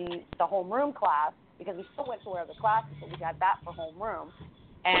in the homeroom class because we still went to our other classes, but we had that for homeroom.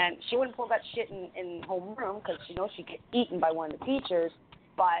 And she wouldn't pull that shit in homeroom because she knows she'd get eaten by one of the teachers.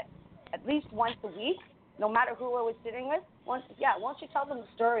 But at least once a week, no matter who I was sitting with, once you tell them the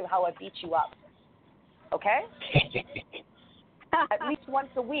story of how I beat you up, okay? at least once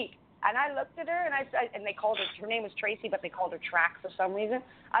a week. And I looked at her, and and they called her name was Tracy, but they called her Track for some reason.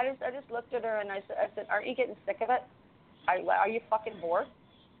 I just looked at her, and I said, aren't you getting sick of it? Are you fucking bored?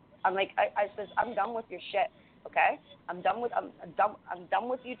 I'm like, I says, I'm done with your shit, okay? I'm done with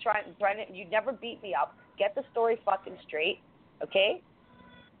you trying to, you never beat me up. Get the story fucking straight, okay?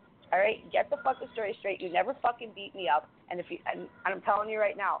 All right, get the fucking story straight. You never fucking beat me up. And and I'm telling you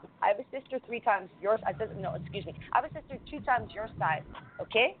right now, I have a sister 3 times yours. I have a sister 2 times your size,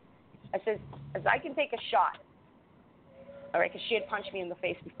 okay? I says, as I can take a shot, all right, because she had punched me in the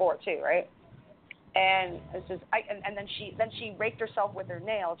face before too, right? And I says, and then she raked herself with her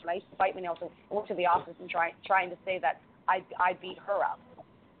nails, and I used to bite my nails and went to the office and trying to say that I beat her up,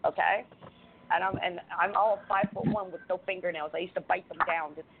 okay? And I'm all 5'1" with no fingernails. I used to bite them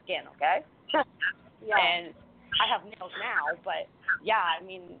down to the skin, okay? Yeah. And I have nails now, but yeah, I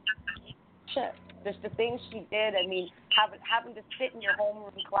mean, shit. Just the things she did. I mean, having to sit in your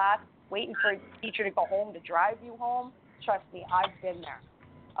homeroom class, waiting for a teacher to go home to drive you home. Trust me, I've been there.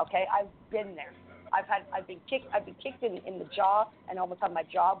 Okay, I've been there. I've been kicked in the jaw and almost had my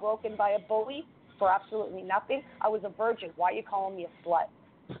jaw broken by a bully for absolutely nothing. I was a virgin. Why are you calling me a slut?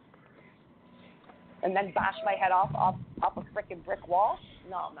 And then bash my head off a freaking brick wall?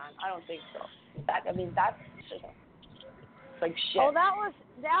 No, man, I don't think so. That's like shit. Oh, that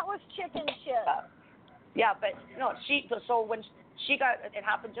was chicken shit. Yeah, but no, so when she got, it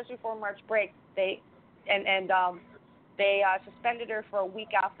happened just before March break. They suspended her for a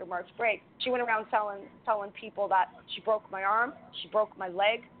week after March break. She went around telling people that she broke my arm, she broke my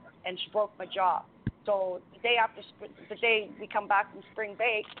leg, and she broke my jaw. So the day we come back from spring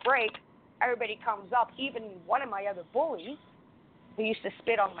break, everybody comes up. Even one of my other bullies, who used to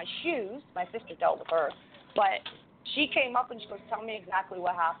spit on my shoes, my sister dealt with her, but she came up and she goes, tell me exactly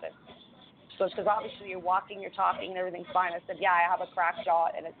what happened. She goes, because obviously you're walking, you're talking, and everything's fine. I said, yeah, I have a cracked jaw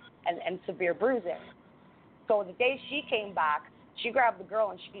and severe bruising. So the day she came back, she grabbed the girl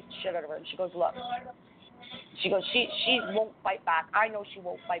and she beat the shit out of her. And she goes, look, she won't fight back. I know she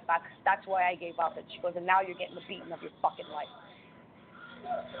won't fight back. That's why I gave up. And she goes, and now you're getting the beating of your fucking life.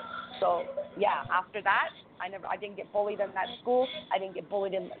 So yeah, after that, I didn't get bullied in that school. I didn't get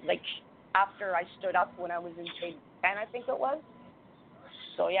bullied after I stood up when I was in grade 10, I think it was.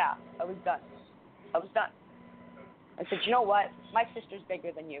 So yeah, I was done. I said, you know what? My sister's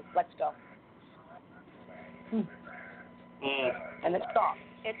bigger than you. Let's go. And it stopped.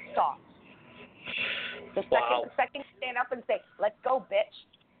 The second you stand up and say, let's go, bitch.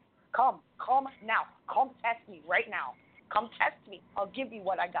 Come now. Come test me right now. Come test me. I'll give you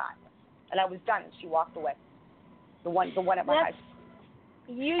what I got. And I was done. And she walked away. The one at my high school.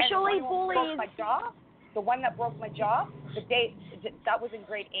 Usually bullies. The one that broke my jaw, the day that was in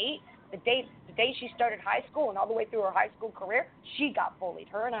grade 8. The day she started high school and all the way through her high school career, she got bullied.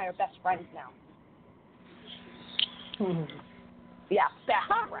 Her and I are best friends now. Yeah, best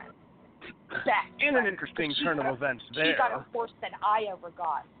friends. In an interesting turn of events there. She got it worse than I ever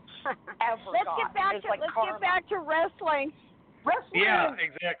got. Let's get back to wrestling. Yeah,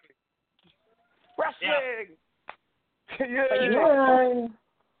 exactly. Wrestling. Yeah.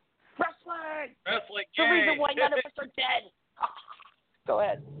 Wrestling. The reason why none of us are dead. Go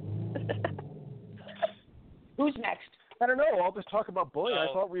ahead. Who's next? I don't know. All this talk about bullying, I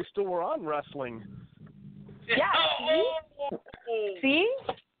thought we still were on wrestling. Yeah. See?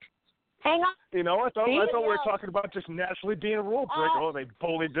 Hang on. You know, I thought we were talking about just naturally being a rule breaker. They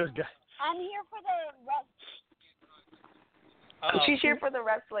bullied this guy. I'm here for the She's here for the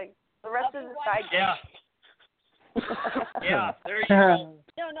wrestling. The rest is the side. Yeah. Yeah, there you go.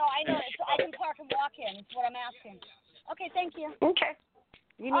 No, I know. I can park and walk in. It's what I'm asking. Okay, thank you. Okay.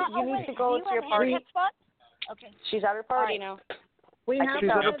 You need to go to your party. Okay. She's at her party now. She's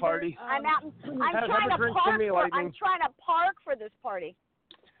at her party. I'm trying to park for this party.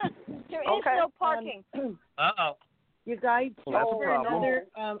 There is no parking. You guys, That's a problem.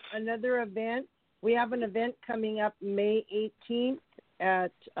 another event. We have an event coming up May 18th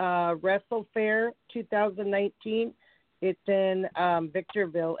at Wrestle Fair 2019. It's in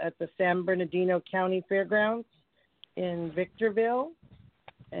Victorville at the San Bernardino County Fairgrounds in Victorville.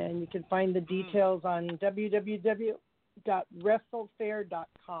 And you can find the details on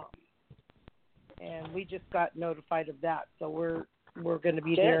www.wrestlefair.com. And we just got notified of that, so we're going to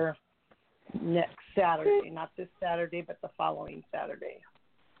be there next Saturday, not this Saturday, but the following Saturday.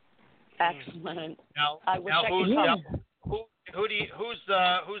 Excellent.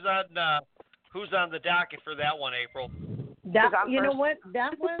 Who's on the docket for that one, April? You know what?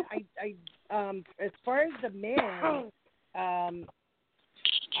 That one, I as far as the men, I'm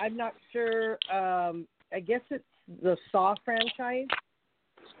not sure. I guess it's the Saw franchise.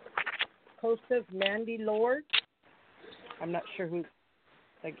 Host of Mandy Lord. I'm not sure who.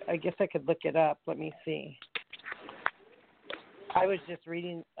 I guess I could look it up. Let me see. I was just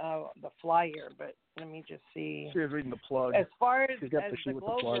reading the flyer, but let me just see. She was reading the plug. As far as the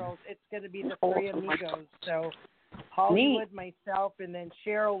Glow Girls, it's going to be the three amigos. So Hollywood, myself, and then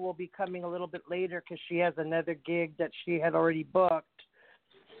Cheryl will be coming a little bit later because she has another gig that she had already booked.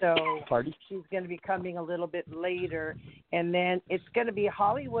 So she's going to be coming a little bit later. And then it's going to be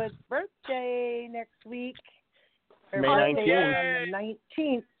Hollywood's birthday next week. May 19th. On the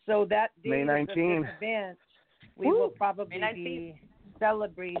 19th. So that day May 19th. of this event, we will probably be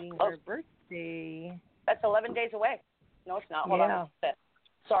celebrating her birthday. That's 11 days away. No, it's not. Hold on.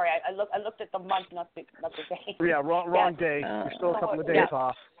 Sorry, I looked at the month, not the day. Yeah, wrong day. You're still a couple of days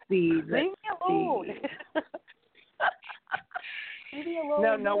off. Leave me alone.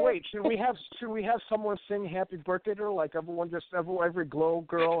 Now wait. Should we have someone sing happy birthday to her? Like every Glow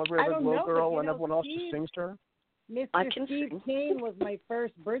Girl, every other Glow Girl, and everyone else just sings to her. Mr. Steve Kane was my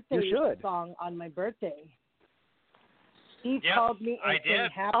first birthday song on my birthday. He called me and sang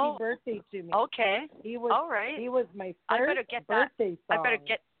happy birthday to me. Okay. He was all right. He was my first I better get birthday that. song. I better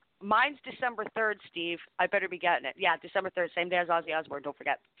get. Mine's December 3rd, Steve. I better be getting it. Yeah, December 3rd, same day as Ozzy Osbourne. Don't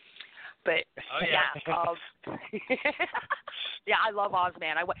forget. But yeah, I love Oz,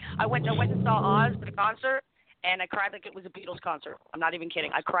 man. I went and saw Oz at a concert, and I cried like it was a Beatles concert. I'm not even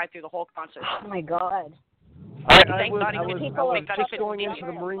kidding. I cried through the whole concert. Oh my God. I was just going into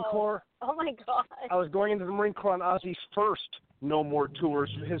the Marine Corps. Oh my God. I was going into the Marine Corps on Ozzy's first No More tours,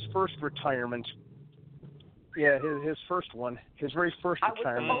 his first retirement. Yeah, his first one, his very first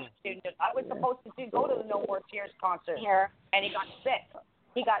retirement. I was supposed to go to the No More Tears concert, and he got sick.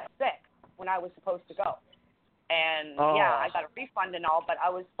 He got sick when I was supposed to go. And, I got a refund and all, but I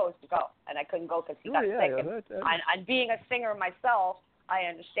was supposed to go, and I couldn't go because he got sick. And being a singer myself, I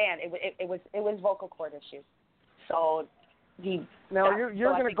understand. It was vocal cord issues. So you're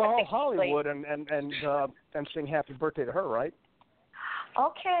going to go all Hollywood and sing happy birthday to her, right?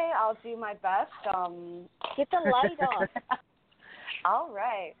 Okay, I'll do my best. Get the light off. All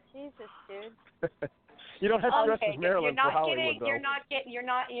right. Jesus, dude. You don't have to dress as Marilyn for Hollywood, though. You're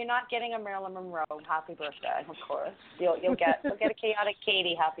not getting a Marilyn Monroe happy birthday, of course. You'll get a chaotic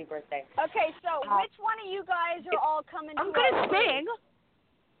Katie happy birthday. Okay, so which one of you guys are all coming? I'm gonna sing.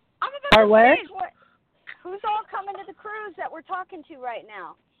 I'm about to sing. Who's all coming to the cruise that we're talking to right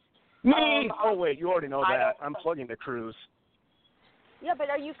now? Me. Oh wait, you already know that. I'm plugging the cruise. Yeah, but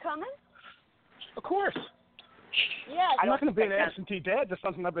are you coming? Of course. Yeah. I'm not going to be an absentee dad. That's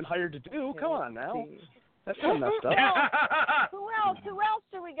something I've been hired to do. Come on now. That's not messed up. Who else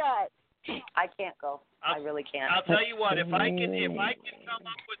do we got? I can't go. I really can't. I'll tell you what. If I can come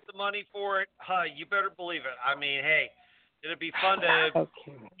up with the money for it, you better believe it. I mean, hey, it'd be fun to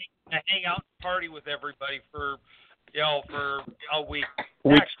hang out and party with everybody for a week.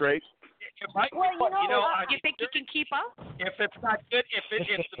 Week straight. You think you can keep up? If it's not good, if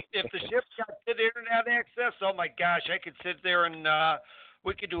the ship's got good internet access, oh my gosh, I could sit there and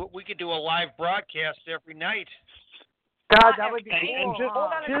we could do a live broadcast every night. God, that would be cool.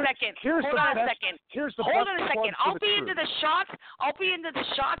 Hold on a second. Hold on a second. I'll be into the shots. I'll be into the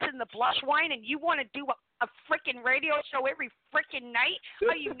shots and the blush wine, and you want to do a freaking radio show every freaking night?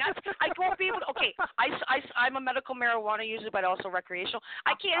 Are you nuts? I won't be able to. Okay, I'm a medical marijuana user, but also recreational.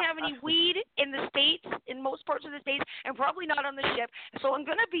 I can't have any weed in the States, in most parts of the States, and probably not on the ship. So I'm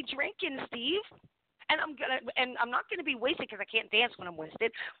gonna be drinking, Steve, and I'm not gonna be wasted because I can't dance when I'm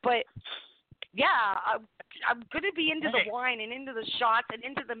wasted, but. Yeah, I'm going to be into the wine and into the shots and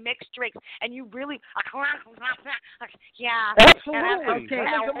into the mixed drinks, and you really, Absolutely. Okay.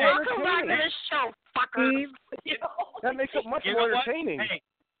 Welcome back to the show, fucker. That makes it much more entertaining. Hey,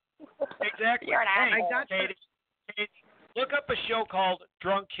 exactly. You're an asshole. Katie, look up a show ced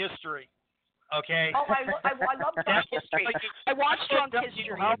Drunk History. Okay. Oh, I love Drunk History. I watch Drunk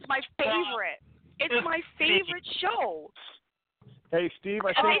History. It's my favorite. It's my favorite show. Hey, Steve,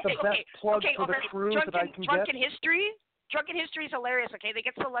 I think the best plug for the cruise that I can Drunken History? Drunken History is hilarious, okay? They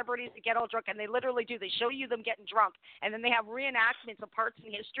get celebrities to get all drunk, and they literally do. They show you them getting drunk, and then they have reenactments of parts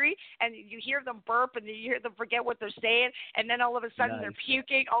in history, and you hear them burp, and you hear them forget what they're saying, and then all of a sudden they're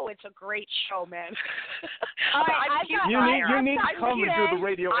puking. Oh, it's a great show, man. You need to come and do the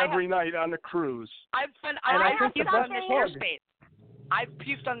radio every night on the cruise. I've puked on this airspace. I've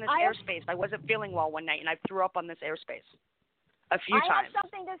puked on this airspace. I wasn't feeling well one night, and I threw up on this airspace. A few times. I have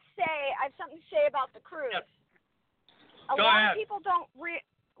something to say about the cruise. Yep. A lot of people don't realize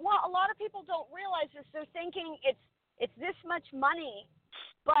this. They're thinking it's this much money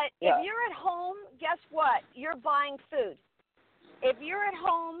But if you're at home, guess what? You're buying food. If you're at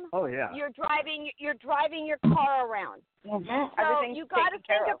home, you're driving your car around. Mm-hmm. So you got to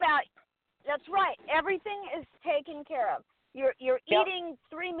think about. That's right. Everything is taken care of. You're eating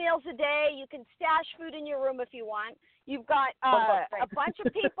 3 meals a day. You can stash food in your room if you want. You've got a bunch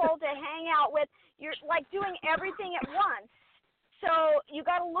of people to hang out with. You're like doing everything at once. So you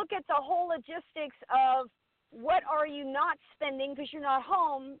got to look at the whole logistics of what are you not spending because you're not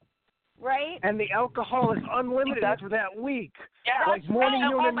home, right? And the alcohol is unlimited for that week. Yeah, like morning,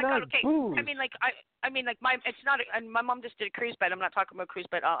 noon, and my night. God, okay. Booze. I mean, it's not. And my mom just did a cruise bed. I'm not talking about cruise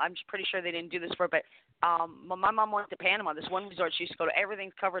bed. I'm pretty sure they didn't do this for. But my mom went to Panama. This one resort she used to go to.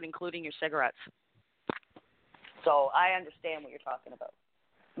 Everything's covered, including your cigarettes. So I understand what you're talking about.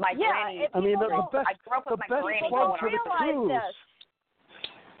 My granny. I mean, the best. I grew up with the my best granny. plug for the cruise.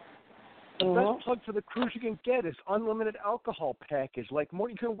 The Mm-hmm. best plug for the cruise you can get is unlimited alcohol package. Like, more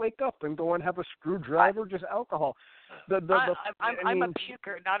you can wake up and go and have a screwdriver, just alcohol. I'm a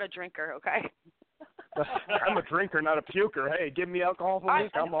puker, not a drinker. Okay. I'm a drinker, not a puker. Hey, give me alcohol for a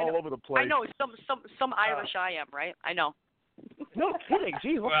week, I'm all over the place. I know some Irish I am, right? I know. No kidding.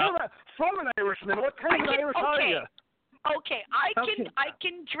 Geez, from an Irishman, what kind of Irish are you? Okay, I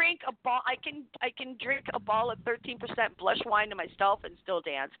can drink a ball. I can drink a ball of 13% blush wine to myself and still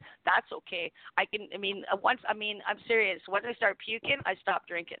dance. That's okay. I'm serious. Once I start puking, I stop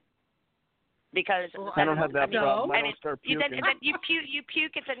drinking. Because I don't have that problem. I don't start puking. Then you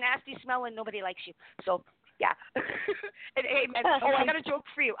puke. It's a nasty smell and nobody likes you. So yeah. I got a joke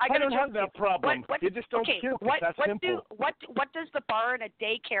for you. I don't have that problem. You just don't puke. That's simple. What does the bar and a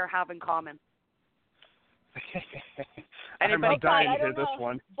daycare have in common? I'm dying to hear this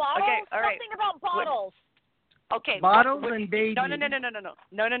one. Bottles? Okay, all right. Something about bottles. Okay. Bottles and babies.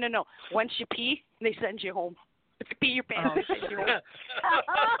 No. Once you pee, they send you home. If you pee your pants, they send you home.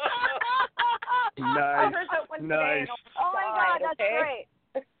 Nice. Oh my God, that's great.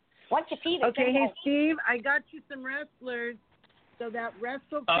 Once you pee, they send you hey home. Steve, I got you some wrestlers. So that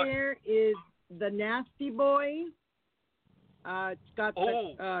wrestle pair is the Nasty Boy. It's got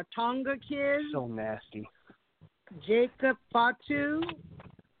the Tonga Kid. So nasty. Jacob Fatu,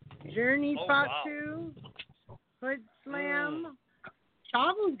 Journey Fatu, Hood Slam.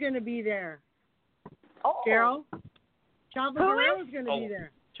 Chavo's going to be there. Carol? Chavo Guerrero's going to be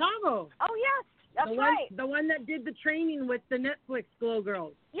there. Chavo. Oh, yes. That's right. The one that did the training with the Netflix Glow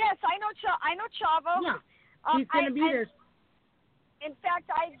Girls. Yes, I know Chavo. Yeah. He's going to be there. In fact,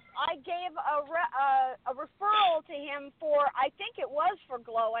 I gave a referral to him for, I think it was for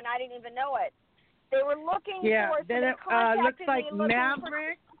Glow, and I didn't even know it. They were looking for, then it looks like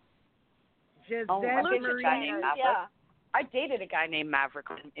Maverick, Gisette Marie. Yeah. I dated a guy named Maverick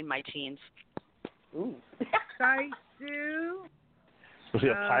in my teens. Ooh. Sai Sue. Was he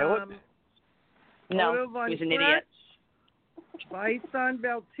a pilot? No, he was an idiot. Bison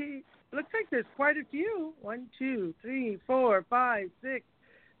Belty. Looks like there's quite a few. 1, 2, 3, 4, 5, 6,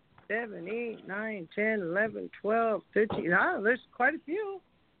 7, 8, 9, 10, 11, 12, 13. There's quite a few.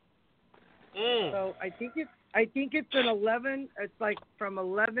 So I think it's an 11. It's like from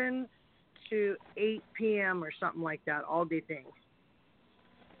 11 to 8 p.m. or something like that. All day thing.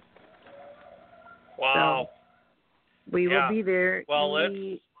 Wow. So we will be there. Well,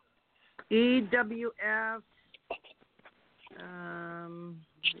 EWF.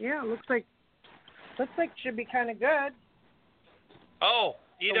 Looks like should be kind of good. Oh,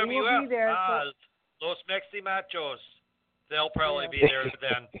 EWF. So we'll be there, Los Mexi Machos. They'll probably be there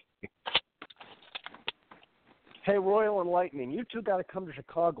then. Hey, Royal and Lightning, you two got to come to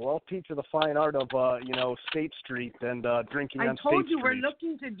Chicago. I'll teach you the fine art of, State Street and drinking on State Street. I told you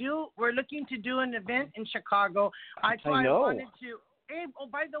we're looking to do an event in Chicago. I wanted to. Hey,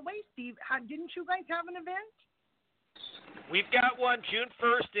 by the way, Steve, didn't you guys have an event? We've got one June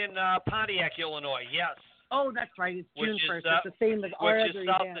 1st in Pontiac, Illinois. Yes. Oh, that's right. It's June 1st. It's the same as our other event. Which is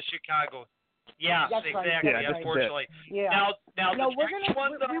south event. of Chicago. Yeah, that's exactly. Right. Unfortunately. Yeah. Now we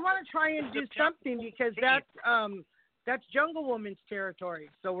want to try and do something because that's Jungle Woman's territory.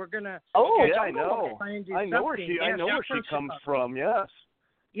 So we're gonna. Oh, yeah, I know. I know where she comes from. Yes.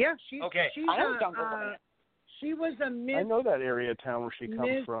 Yeah, she's she was a Miss. I know that area of town where she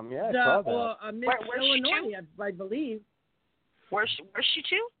comes from. Yeah, I saw that. Miss Illinois, I believe. Where's she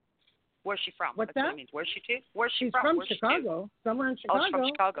to? Where's she from? What's that? Where's she to? Where's she She's from? She's from Chicago. Somewhere in Chicago. Oh, she's from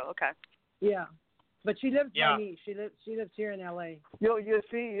Chicago. Okay. Yeah, but she lives by me. She lives here in L.A. You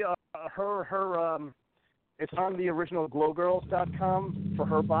see, her it's on the original glowgirls.com for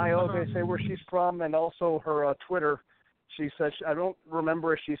her bio. They say where she's from, and also her Twitter. She says, I don't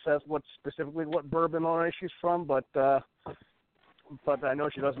remember if she says what bourbon owner she's from, but but I know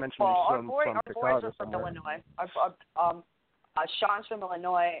she does mention Well, he's our boys Chicago are from somewhere. Illinois. Sean's from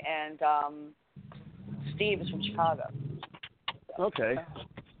Illinois, and Steve is from Chicago. Okay.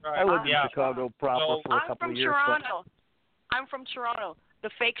 Right. I lived in Chicago proper for a couple of years. I'm from Toronto, the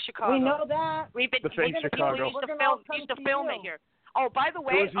fake Chicago. We know that. We've been The fake Chicago. We used to film it here. Oh, by the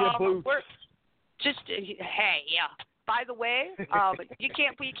way, we're just By the way, you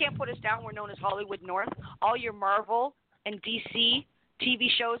can't put us down. We're known as Hollywood North. All your Marvel and DC TV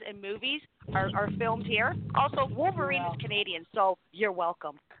shows and movies are filmed here. Also, Wolverine is Canadian, so you're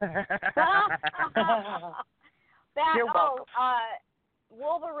welcome. You're welcome.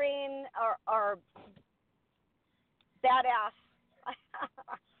 Wolverine are badass.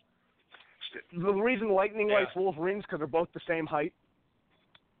 The reason Lightning likes Wolverines because they're both the same height.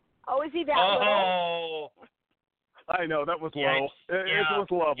 Oh, is he that little? I know, that was low. It was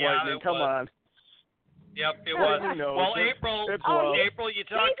love, Lightning. Come on. Yep, it was. Well, April, you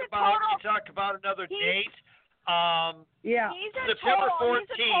talked about another date. He's September 14th.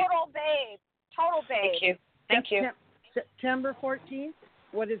 He's a total babe. Total babe. Thank you. September 14th?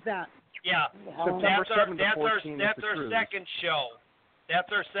 What is that? Yeah. September 7th to 14th. That's our second show.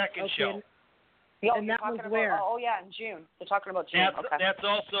 That's our second show. And that was where? In June. They're talking about June. That's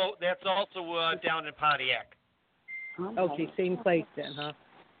also down in Pontiac. Okay, same place then, huh?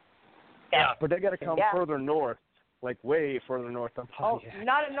 Yeah. But they got to come further north, like way further north than Pontiac.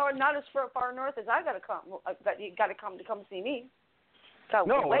 Not as far north as I got to come. You got to come see me.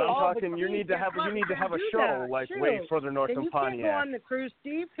 No, I'm talking. You need to have a show like way further north than Pontiac. You can't go on the cruise,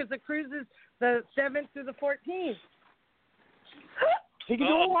 Steve, because the cruise is the 7th through the 14th. He can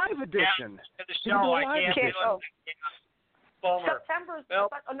do a live edition. September's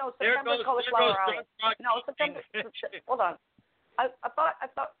Cauliflower Alley. No, September. Hold on. I thought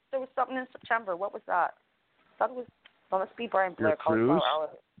there was something in September. What was that? I thought it was. Well, let's be Brian Blair. Cauliflower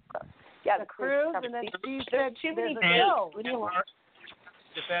Alley. Yeah, the cruise, and then there's too many bills.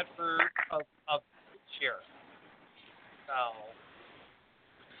 Is that for a year?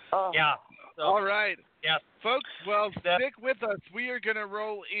 Yeah. So, all right. Yeah. Folks, well, stick with us. We are going to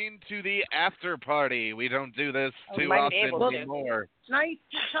roll into the after party. We don't do this too often anymore. Nice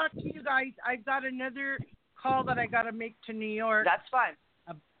to talk to you guys. I've got another call that I got to make to New York. That's fine.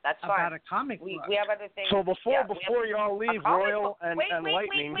 That's fine. About a comic book. We have other things. So before y'all leave, Royal and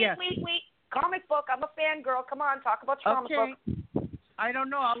Lightning. Wait. Comic book. I'm a fangirl. Come on, talk about your comic book. I don't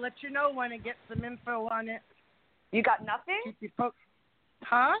know. I'll let you know when I get some info on it. You got nothing?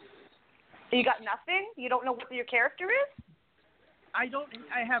 Huh? You got nothing? You don't know what your character is? I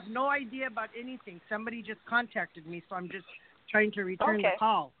have no idea about anything. Somebody just contacted me, so I'm just trying to return the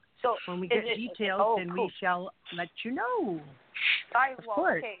call. So when we get details, then we shall let you know. Of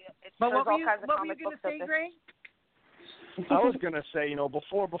course. Okay. But what were you going to say, Greg? I was going to say,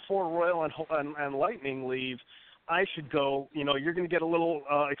 before Royal and Lightning leave, I should go, you're going to get a little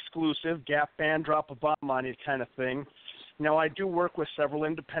exclusive Gap band, drop a bomb on you kind of thing. Now, I do work with several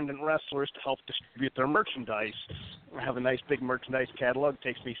independent wrestlers to help distribute their merchandise. I have a nice big merchandise catalog. It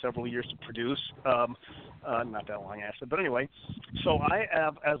takes me several years to produce. Not that long, actually. But anyway, so I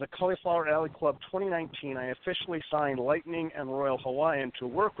have, as a Cauliflower Alley Club 2019, I officially signed Lightning and Royal Hawaiian to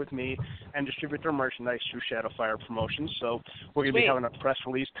work with me and distribute their merchandise through Shadowfire Promotions. So we're going to be having a press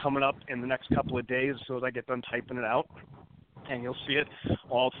release coming up in the next couple of days as soon as I get done typing it out. And you'll see it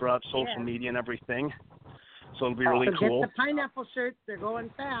all throughout social media and everything. So it'll be really cool. Get the pineapple shirts. They're going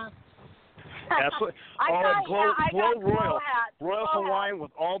fast. Absolutely. Royal Hawaiian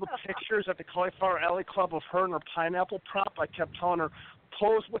with all the pictures at the Cauliflower Alley Club of her and her pineapple prop. I kept telling her,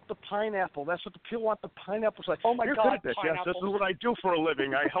 pose with the pineapple. That's what the people want, the pineapple. It's like, oh my God, good at this. Yes, this is what I do for a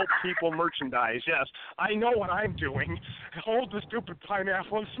living. I help people merchandise. Yes, I know what I'm doing. Hold the stupid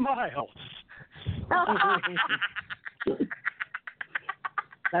pineapple and smile.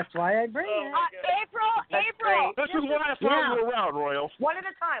 That's why I bring it. April. This is why I found you around, Royal. One at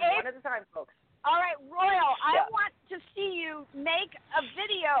a time, folks. All right, Royal, I want to see you make a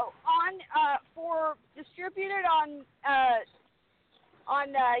video for distributed on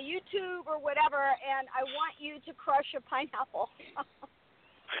YouTube or whatever, and I want you to crush a pineapple.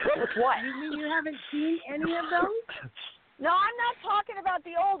 What? You mean you haven't seen any of those? No, I'm not talking about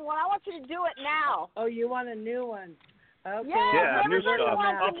the old one. I want you to do it now. Oh, you want a new one? Okay. Yeah, new stuff,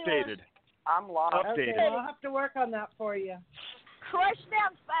 updated. I'm lost. Updated. Okay, I'll have to work on that for you. Crush that.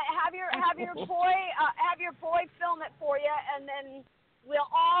 Have your boy film it for you, and then we'll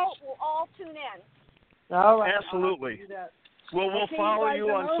all tune in. All right. Absolutely. We'll follow you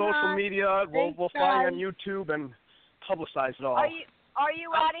on social media. We'll follow you on YouTube and publicize it all. Are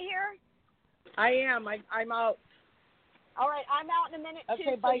you out of here? I am. I'm out. All right, I'm out in a minute,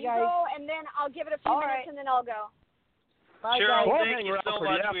 Okay, too. bye, so you guys. go, and then I'll give it a few minutes, and then I'll go. Bye, Cheryl, guys. thank you so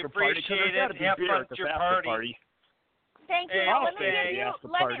much. We appreciate it. Have fun at your party. Thank you. Hey, Now, let me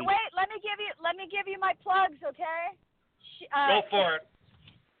give you my plugs, okay? Go for it.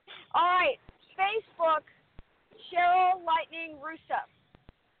 All right, Facebook, Cheryl Lightning Russo.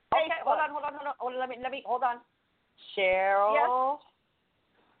 Okay, hold on. Let me hold on. Cheryl,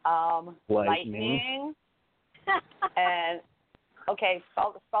 Lightning, and okay,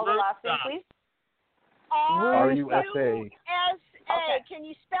 spell the last name, please. R-U-S-A. S-A. Can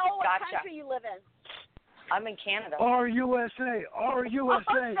you spell what Gotcha. country you live in? I'm in Canada. R-U-S-A.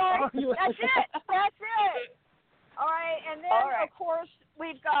 R-U-S-A. That's it. All right, and then of course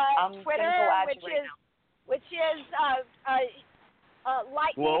we've got Twitter, which is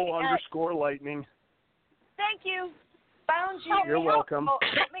Lightning. Glow_lightning. Thank you. Found you. You're welcome. Help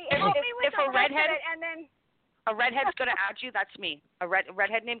me with if the a rest redhead of it, and then a redhead's gonna add you, that's me. A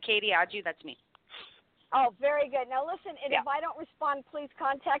redhead named Katie adds you, that's me. Oh, very good. Now listen, and if I don't respond, please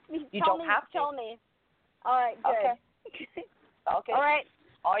contact me. Tell me. All right, good. Okay. All right.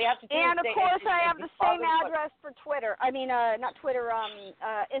 All you have to do and is of course, I have the same address for Twitter. I mean, not Twitter,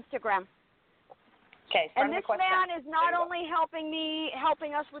 Instagram. Okay. And this man is not only helping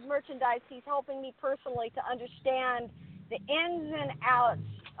us with merchandise, he's helping me personally to understand the ins and outs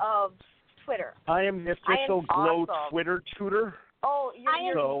of Twitter. I am the official Glow Twitter tutor. Oh,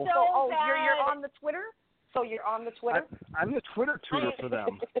 you're on the Twitter? So you're on the Twitter? I'm the Twitter tutor for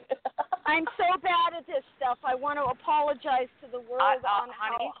them. I'm so bad at this stuff. I want to apologize to the world on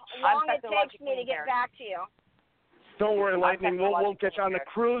how long it takes me to get back to you. Don't worry, Lightning. We'll get you on the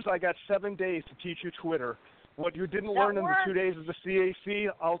cruise. I got 7 days to teach you Twitter. What you didn't learn in the 2 days of the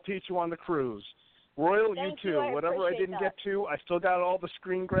CAC, I'll teach you on the cruise. Royal, you too. Whatever I didn't get to, I still got all the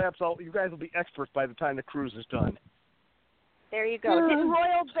screen grabs. You guys will be experts by the time the cruise is done. There you go. Did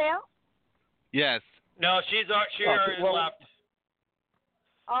Royal bail? Yes. No, she already left.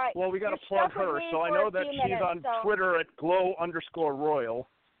 All right. Well, we got to plug her. So I know that she's on Twitter at glow_royal,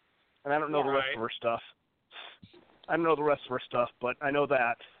 and I don't know the rest of her stuff. I don't know the rest of her stuff, but I know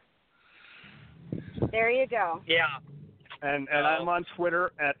that. There you go. Yeah. And I'm on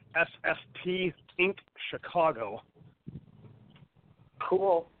Twitter at SFP Inc. Chicago.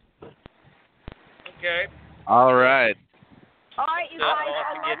 Cool. Okay. All right. All right, you guys.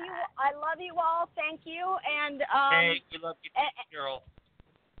 I love you all. Thank you. And hey, we love you, Cheryl.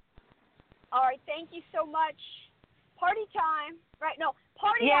 All right. Thank you so much. Party time. Right? No.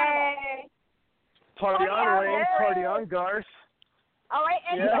 Party Yay. animal. Party on, Wayne. Party on, Garth. All right,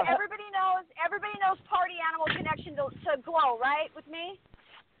 and everybody knows Party Animal connection to Glow, right? With me.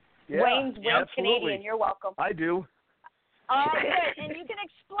 Yeah, Wayne's Canadian. You're welcome. I do. All right, good. And you can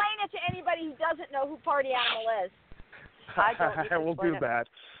explain it to anybody who doesn't know who Party Animal is. I will do that.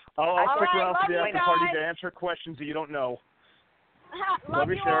 I'll stick around for the after party to answer questions that you don't know. Love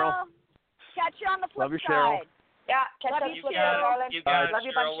you, Cheryl. All. Catch you on the flip side. Cheryl. Yeah, catch up you, darling. You got it,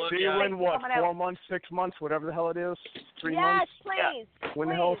 Cheryl. See you in what? 4 months, 6 months, whatever the hell it is. 3 months. Yes, please. Yeah. When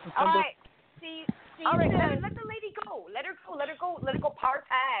the hell is December? All right. See all right, soon. let the lady go. Let her go party.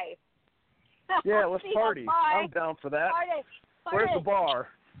 Yeah, let's party. I'm down for that. Party. Where's the bar?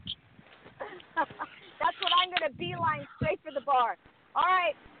 That's what I'm going to beeline straight for the bar. All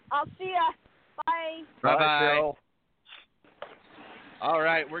right. I'll see ya. Bye. Bye-bye. All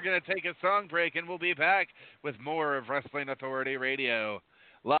right, we're going to take a song break, and we'll be back with more of Wrestling Authority Radio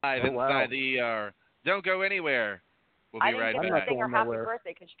live inside the ER. Don't go anywhere. We'll be right back. I didn't get to sing her happy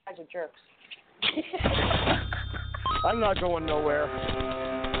birthday because you guys are jerks. I'm not going nowhere.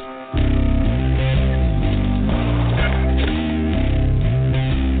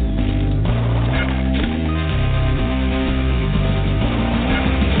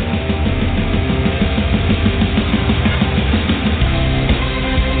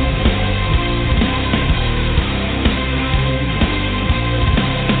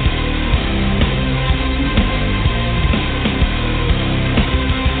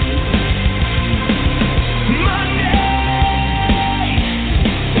 Monday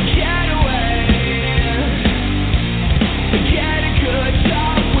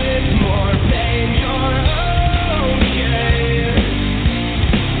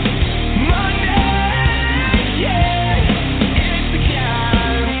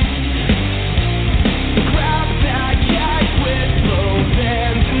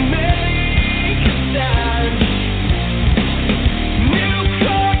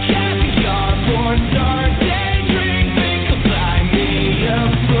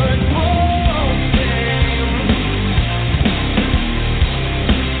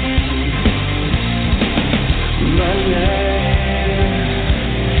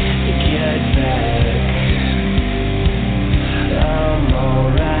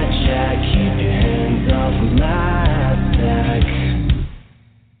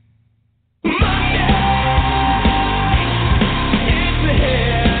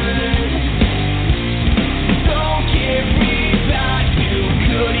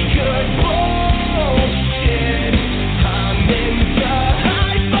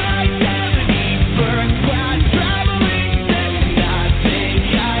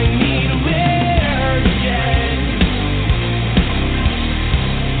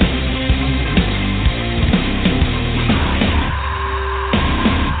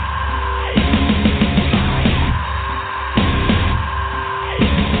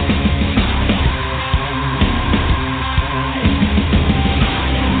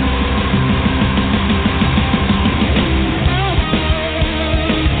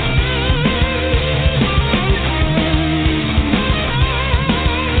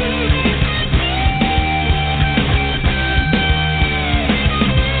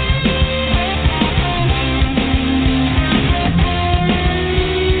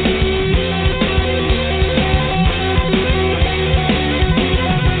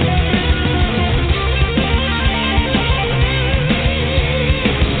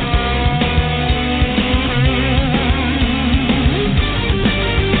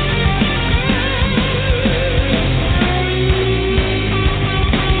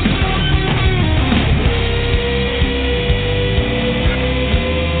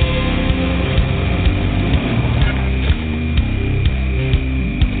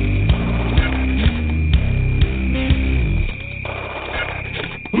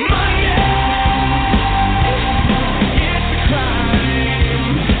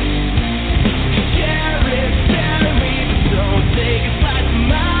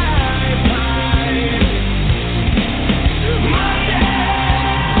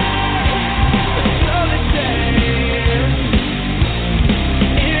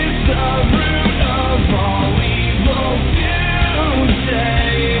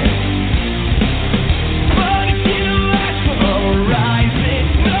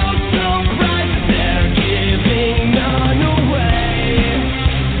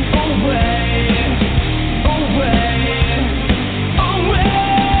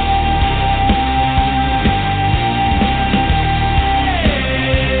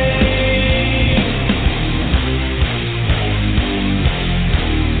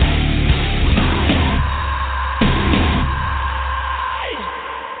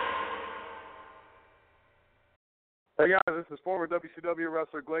Hey guys, this is former WCW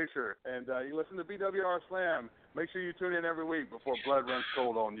wrestler Glacier, and you listen to BWR Slam. Make sure you tune in every week before blood runs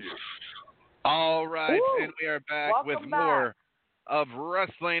cold on you. All right, Woo! and we are back Welcome with more of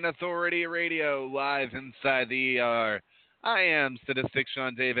Wrestling Authority Radio live inside the ER. I am Sadistic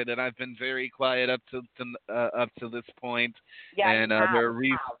Sean David, and I've been very quiet up to this point. Yeah, and there are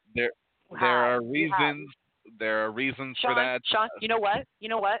reasons Sean, for that. Sean, you know what?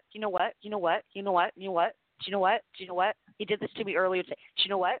 He did this to me earlier today. Do you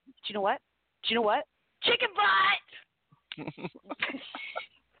know what? Chicken butt! Do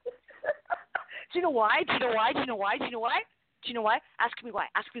you know why? Ask me why.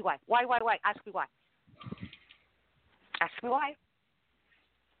 Why? Ask me why.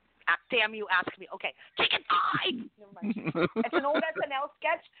 Damn you, ask me. Okay. Chicken pie! Never mind. It's an old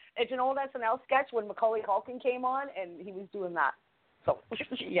SNL sketch when Macaulay Culkin came on, and he was doing that. So,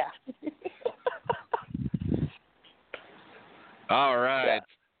 yeah. All right.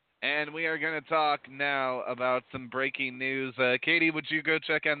 And we are going to talk now about some breaking news. Katie, would you go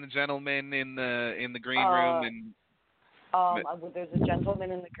check on the gentleman in the green room? And there's a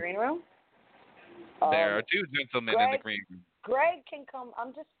gentleman in the green room? There are two gentlemen in the green room. Greg can come.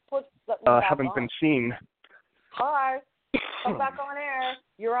 I'm just haven't been seen. Hi. Come back on air.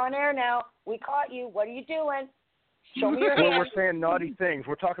 You're on air now. We caught you. What are you doing? Show me your hands. We're saying naughty things.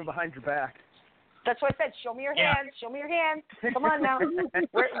 We're talking behind your back. That's what I said. Show me your hands. Come on now.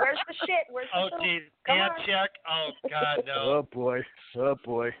 Where's the shit? Geez. Hand check. Oh, God, no. Oh, boy.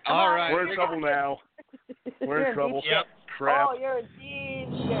 All right. We're in trouble now. We're in trouble. Yep. Crap. Oh, you're a deep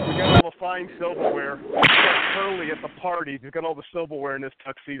shit. We got all the fine silverware. We got Curly at the party. He's got all the silverware in his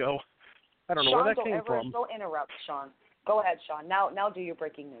tuxedo. I don't know where that came from. Don't interrupt, Sean. Go ahead, Sean. Now do your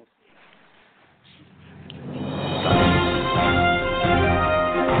breaking news.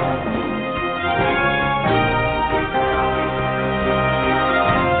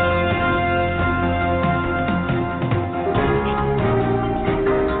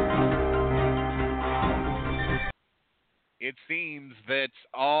 It seems that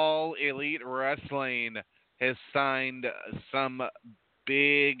All Elite Wrestling has signed some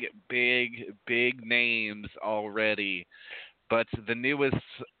big names already. But the newest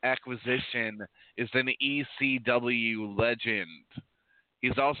acquisition is an ECW legend.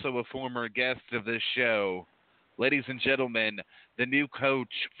 He's also a former guest of this show. Ladies and gentlemen, the new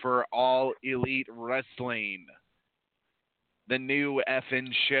coach for All Elite Wrestling. The new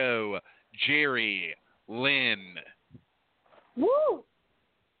effing show, Jerry Lynn. Woo!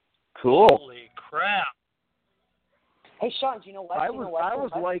 Cool. Holy crap. Hey, Sean, do you know what? I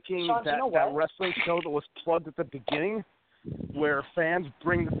was liking Sean, that wrestling show that was plugged at the beginning where fans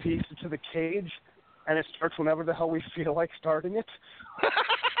bring the piece into the cage and it starts whenever the hell we feel like starting it.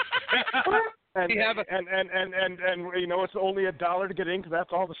 And you know, it's only $1 to get in because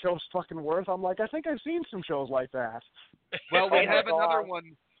that's all the show's fucking worth. I'm like, I think I've seen some shows like that. Well, we have another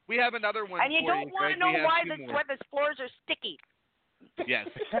one. We have another one. And you don't want to know why the floors are sticky. Yes,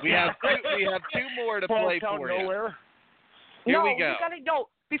 we have two more to play for you. Here we go. You gotta know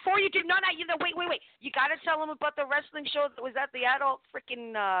before you do. No, wait. You gotta tell them about the wrestling show that was at the adult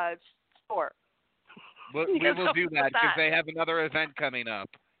freaking store. We will do that because they have another event coming up.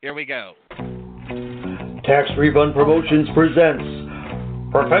 Here we go. Tax Refund Promotions presents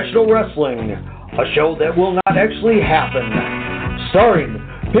Professional Wrestling, a show that will not actually happen. Starring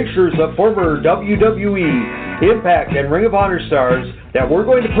pictures of former WWE, Impact, and Ring of Honor stars that we're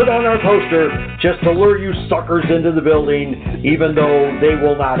going to put on our poster just to lure you suckers into the building, even though they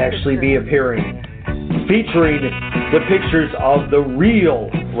will not actually be appearing. Featuring the pictures of the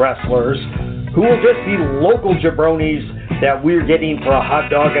real wrestlers who will just be local jabronis that we're getting for a hot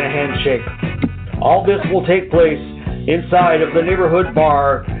dog and a handshake. All this will take place inside of the neighborhood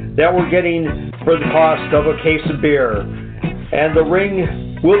bar that we're getting for the cost of a case of beer. And the ring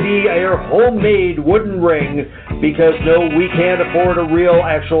will be a homemade wooden ring because, no, we can't afford a real,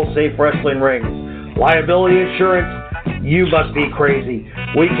 actual, safe wrestling ring. Liability insurance, you must be crazy.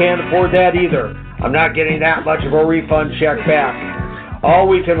 We can't afford that either. I'm not getting that much of a refund check back. All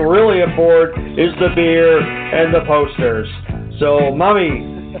we can really afford is the beer and the posters. So, Mommy,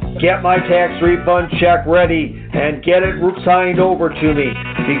 get my tax refund check ready and get it signed over to me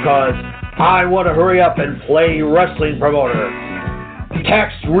because I want to hurry up and play wrestling promoter.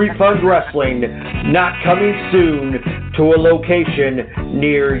 Tax Refund Wrestling, not coming soon to a location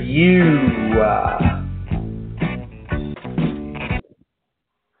near you.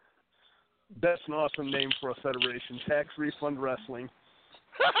 That's an awesome name for a federation, Tax Refund Wrestling.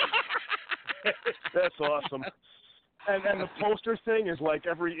 That's awesome. And the poster thing is like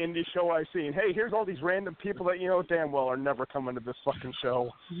every indie show I've seen. Hey, here's all these random people that you know damn well are never coming to this fucking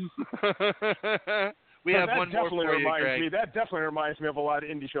show. We have one more for you, Greg. That definitely reminds me of a lot of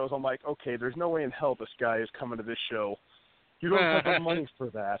indie shows. I'm like, okay, there's no way in hell this guy is coming to this show. You don't have the money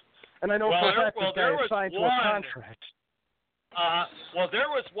for that. And I know for a fact this guy is signed to a contract. Well, there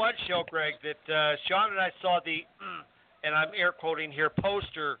was one show, Greg, that Sean and I saw and I'm air quoting here,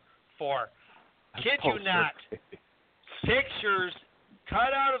 poster for. Kid you not. Pictures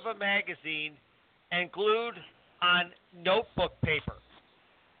cut out of a magazine and glued on notebook paper.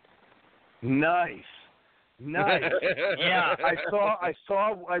 Nice. Yeah. I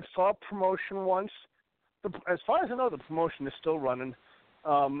saw a promotion once. As far as I know, the promotion is still running,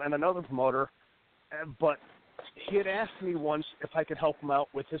 and another promoter. But he had asked me once if I could help him out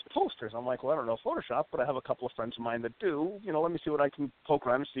with his posters. I'm like, well, I don't know Photoshop, but I have a couple of friends of mine that do. Let me see what I can poke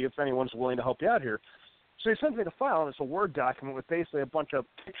around and see if anyone's willing to help you out here. So he sends me the file, and it's a Word document with basically a bunch of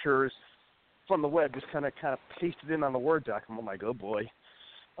pictures from the web, just kind of pasted in on the Word document. I'm like, oh boy.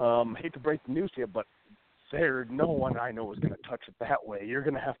 Hate to break the news to you, but there's no one I know is going to touch it that way. You're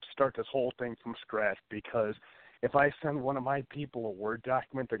going to have to start this whole thing from scratch, because if I send one of my people a Word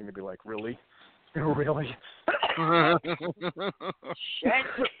document, they're going to be like, really? Really? Shit.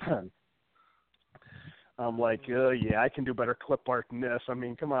 I'm like, yeah, I can do better clip art than this. I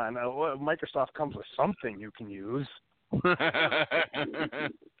mean, come on. Microsoft comes with something you can use.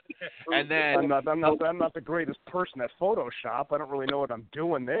 And then I'm not the greatest person at Photoshop. I don't really know what I'm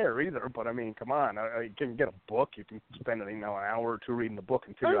doing there either. But I mean, come on. You can get a book. You can spend an hour or two reading the book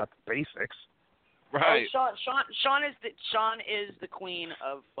and figure out the basics. Right. Sean is the queen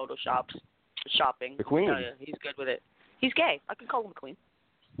of Photoshop's shopping. The queen. He's good with it. He's gay. I can call him the queen.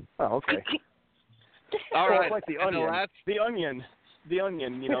 Oh, okay. All right. It's like the onion. The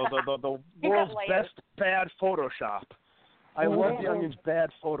onion. The world's best bad Photoshop. I love the Onion's bad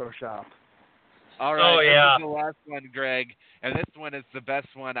Photoshop. All right. Oh, yeah. This is the last one, Greg, and this one is the best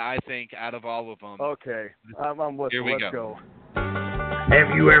one, I think, out of all of them. Okay. I'm listening. Here we Let's go.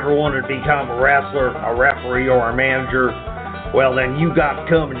 Have you ever wanted to become a wrestler, a referee, or a manager? Well, then you got to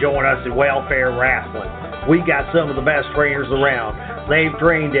come and join us at Welfare Wrestling. We got some of the best trainers around. They've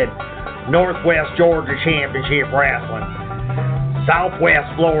trained at Northwest Georgia Championship Wrestling,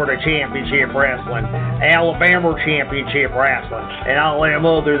 Southwest Florida Championship Wrestling, Alabama Championship Wrestling, and all them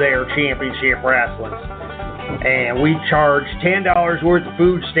other there championship wrestlings. And we charge $10 worth of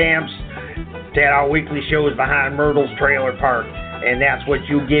food stamps at our weekly shows behind Myrtle's Trailer Park, and that's what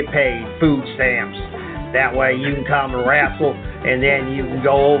you get paid, food stamps. That way you can come and wrestle, and then you can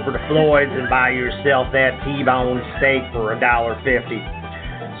go over to Floyd's and buy yourself that T-bone steak for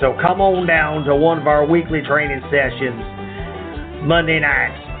 $1.50. So come on down to one of our weekly training sessions, Monday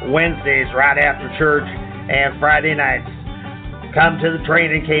nights, Wednesdays right after church, and Friday nights. Come to the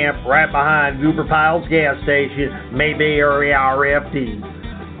training camp right behind Goober Piles gas station, Maybe area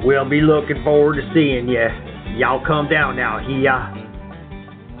RFD. We'll be looking forward to seeing you. Y'all come down now,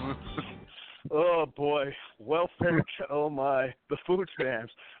 Oh boy, welfare. Oh my, the food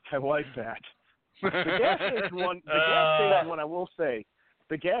stamps. I like that. The gas station one. I will say.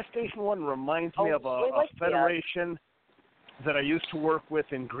 The gas station one reminds me of a federation that I used to work with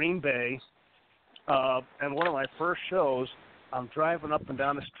in Green Bay. And one of my first shows, I'm driving up and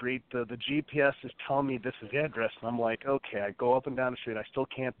down the street. The GPS is telling me this is the address. And I'm like, okay, I go up and down the street. I still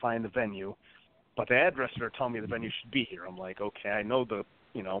can't find the venue. But the address are telling me the venue should be here. I'm like, okay, I know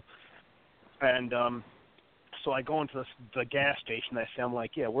And so I go into the gas station. I'm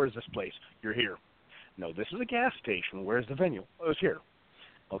like, yeah, where's this place? You're here. No, this is a gas station. Where's the venue? Oh, it's here.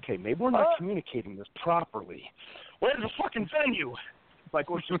 Okay, maybe we're not communicating this properly. Where's the fucking venue? Like,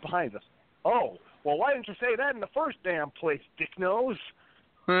 it's just behind us. Oh, well, why didn't you say that in the first damn place, dick nose?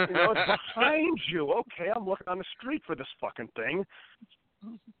 It's behind you. Okay, I'm looking on the street for this fucking thing.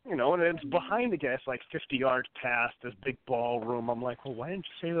 And it's behind the gas, like 50 yards past this big ballroom. I'm like, well, why didn't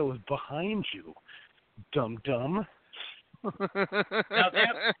you say that was behind you, dum-dum?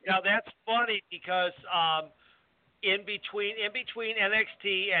 Now that's funny because in between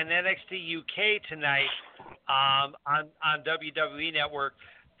NXT and NXT UK tonight on WWE Network,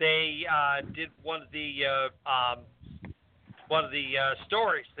 they did one of the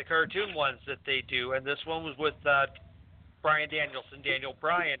stories, the cartoon ones that they do, and this one was with Bryan Danielson, Daniel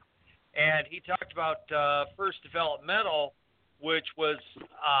Bryan, and he talked about First Developmental, which was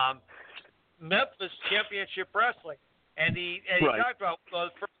Memphis Championship Wrestling, and he talked about the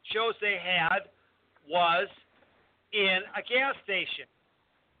first shows they had was in a gas station.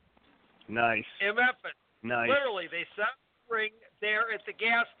 Nice. In Memphis. Nice. Literally, they set up the ring there at the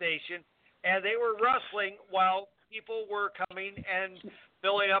gas station, and they were wrestling while people were coming and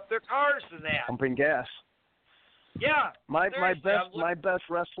filling up their cars and that. Pumping gas. Yeah. My best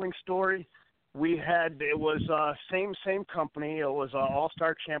wrestling story. It was same company. It was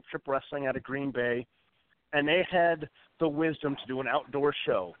All-Star Championship Wrestling out of Green Bay, and they had the wisdom to do an outdoor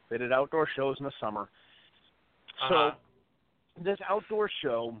show. They did outdoor shows in the summer. So this outdoor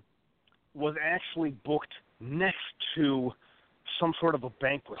show was actually booked next to some sort of a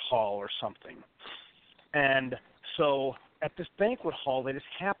banquet hall or something. And so at this banquet hall, they just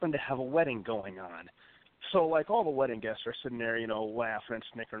happened to have a wedding going on. So, like, all the wedding guests are sitting there, laughing and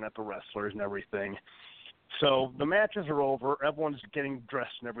snickering at the wrestlers and everything. So the matches are over. Everyone's getting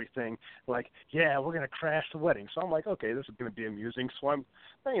dressed and everything. Like, yeah, we're going to crash the wedding. So I'm like, okay, this is going to be amusing. So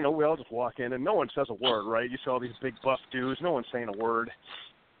we all just walk in, and no one says a word, right? You see all these big buff dudes. No one's saying a word.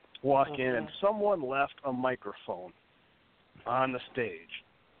 Walk in, and someone left a microphone on the stage.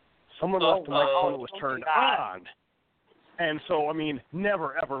 Someone left the microphone that was turned on. And so,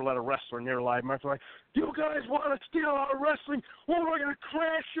 never, ever let a wrestler near a live mic. Like, you guys want to steal our wrestling? Well, we're going to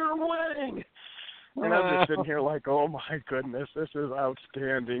crash your wedding. And I'm just sitting here like, oh, my goodness, this is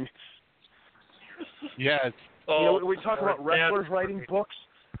outstanding. Yes. We talk about wrestlers writing books.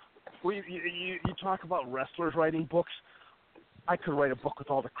 You talk about wrestlers writing books. I could write a book with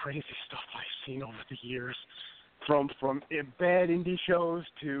all the crazy stuff I've seen over the years, from bad indie shows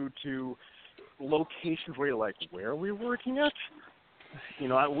to locations where you're like, where are we working at?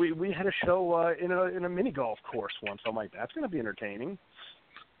 We had a show in a mini golf course once. I'm like, that's going to be entertaining.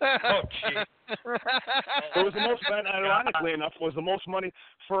 Oh, gee. It was the most, ironically enough, was the most money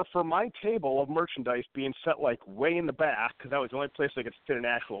for my table of merchandise being set like way in the back, because that was the only place I could fit an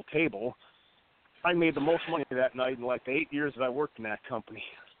actual table. I made the most money that night in like the 8 years that I worked in that company.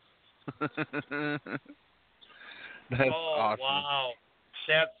 That's awesome. Wow.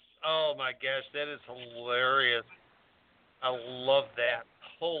 Oh my gosh, that is hilarious. I love that.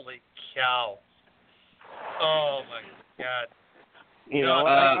 Holy cow. Oh my God.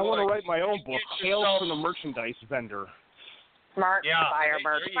 I want to write my own book, Tales from the Merchandise Vendor. Merch, Yeah. buy our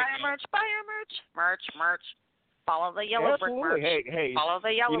merch, buy our merch, buy our merch. Merch. Follow the yellow brick merch. Hey. Follow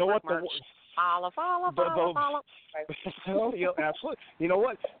the yellow brick merch. Follow. Absolutely. You know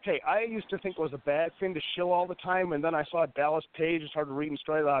what? Hey, I used to think it was a bad thing to shill all the time, and then I saw Dallas Page and started reading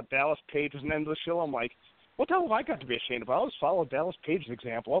stories about Dallas Page was an endless shill. I'm like, what the hell have I got to be ashamed of? I'll just follow Dallas Page's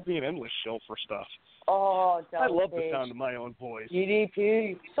example. I'll be an endless shill for stuff. Oh, Dallas I love Page. the sound of my own voice.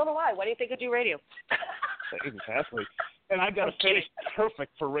 EDP. So do I. Why do you think I do radio? Exactly. And I got a face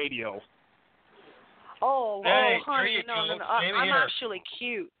perfect for radio. Hey, honey, no. I'm actually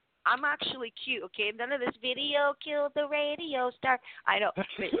cute. Okay? None of this video killed the radio star. I know.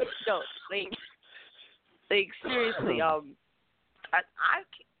 No, seriously.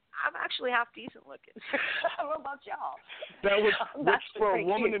 I'm actually half decent looking. I don't know about y'all. Which for a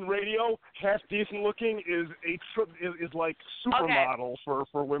woman in radio, half decent looking is like supermodel for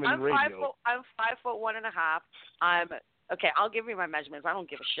women in radio. I'm 5'1.5". Okay, I'll give you my measurements. I don't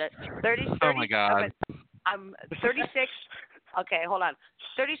give a shit. 30. Oh my God. I'm 36. Okay, hold on.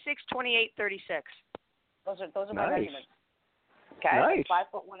 36, 28, 36. Those are my measurements. Okay, nice.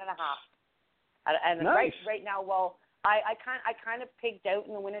 5'1.5". And nice. right now, well, I kind of pigged out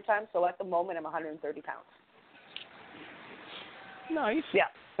in the wintertime, so at the moment I'm 130 pounds. Nice. Yeah.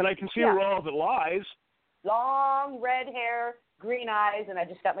 And I can see where all of it lies. Long red hair, green eyes, and I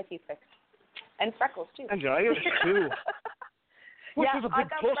just got my teeth fixed. And freckles, too. And I have too. Which is a big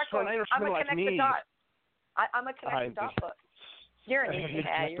push for an I'm Irishman a like connect me. the dot. I'm a connect the dot book. You're an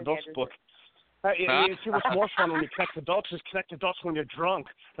Connect the dots book. You see what's more fun when you connect the dots is connect the dots when you're drunk.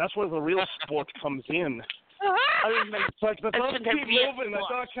 That's where the real sport comes in. It's like the dots keep moving.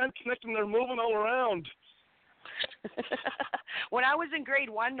 I can't connect them. They're moving all around. When I was in grade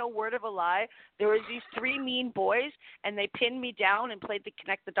 1, no word of a lie, there was these 3 mean boys, and they pinned me down and played the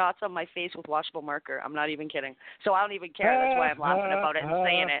connect the dots on my face with washable marker. I'm not even kidding. So I don't even care. That's why I'm laughing about it and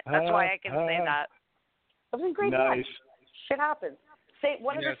saying it. That's why I can say that. I was in grade 1. Shit happens.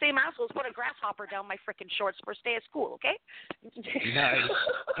 One of the same assholes put a grasshopper down my freaking shorts for stay at school, okay? Nice.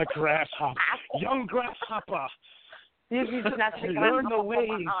 A grasshopper. Young grasshopper. Learn the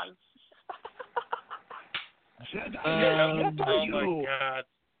ways. Oh my God.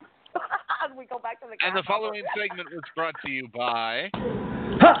 We go back to the And the following segment was brought to you by...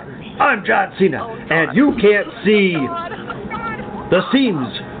 Hi, I'm John Cena, and you can't see the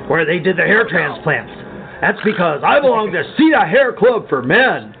seams where they did the hair transplants. That's because I belong to Cena Hair Club for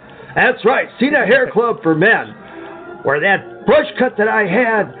Men. That's right, Cena Hair Club for Men, where that brush cut that I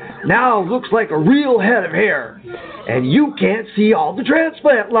had now looks like a real head of hair. And you can't see all the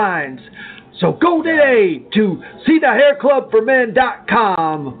transplant lines. So go today to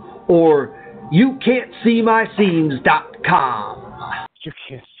seethehairclubformen.com or youcan'tseemyseams.com.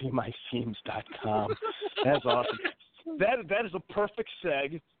 YouCan'tSeeMySeams.com. That's awesome. That is a perfect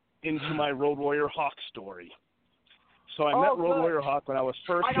seg into my Road Warrior Hawk story. So I met Road Warrior Hawk when I was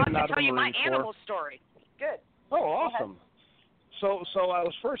first getting out of the Marine Corps. I got to tell you my animal story. Good. Oh, awesome. So I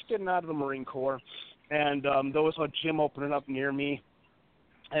was first getting out of the Marine Corps, and there was a gym opening up near me.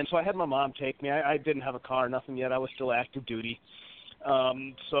 And so I had my mom take me. I didn't have a car, nothing yet. I was still active duty.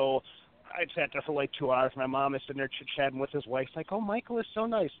 So I sat there for like 2 hours. My mom is sitting there chit-chatting with his wife. Like, oh, Michael is so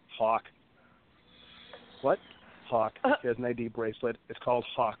nice. Hawk. What? Hawk. He has an ID bracelet. It's called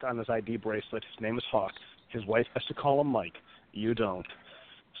Hawk on his ID bracelet. His name is Hawk. His wife has to call him Mike. You don't.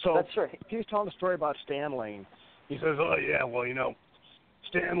 So that's right. He's telling a story about Stan Lane. He says, oh, yeah, well,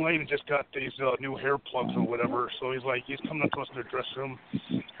 Stan Lane just got these new hair plugs or whatever. So he's coming up to us in the dressing room,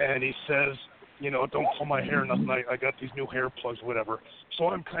 and he says, don't pull my hair, nothing. I got these new hair plugs, whatever. So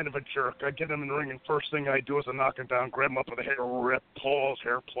I'm kind of a jerk. I get him in the ring, and first thing I do is I knock him down, grab him up with a hair rip, pull his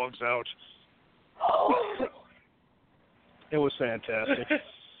hair plugs out. It was fantastic.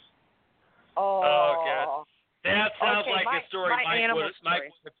 Oh, God. That sounds like a story Mike would have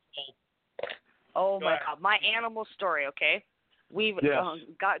told. Oh, my God. My animal story, okay? God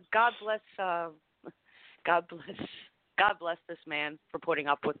bless this man for putting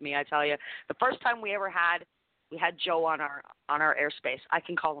up with me, I tell you. The first time we had Joe on our airspace. I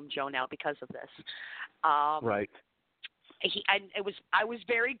can call him Joe now because of this. Right. I was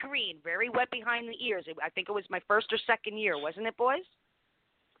very green, very wet behind the ears. I think it was my first or second year, wasn't it, boys?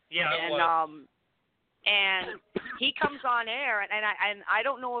 Yeah, and, it was. And he comes on air, and I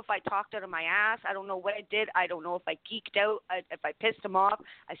don't know if I talked out of my ass. I don't know what I did. I don't know if I geeked out, if I pissed him off.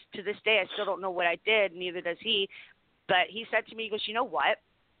 To this day, I still don't know what I did. Neither does he. But he said to me, he goes, you know what?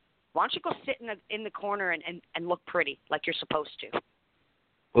 Why don't you go sit in the corner and look pretty like you're supposed to?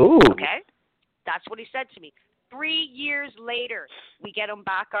 Ooh. Okay? That's what he said to me. 3 years later, we get him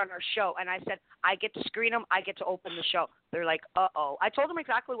back on our show, and I said, I get to screen him, I get to open the show. They're like, uh-oh. I told them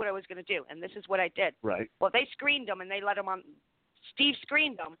exactly what I was going to do, and this is what I did. Right. Well, they screened him, and they let him on. Steve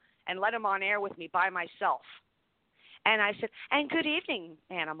screened him and let him on air with me by myself. And I said, and good evening,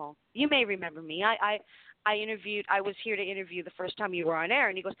 Animal. You may remember me. I was here to interview the first time you were on air.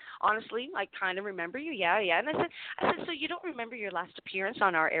 And he goes, honestly, I kind of remember you. Yeah. And I said, so you don't remember your last appearance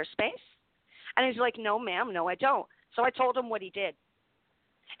on our airspace? And he's like, no, ma'am, no, I don't. So I told him what he did.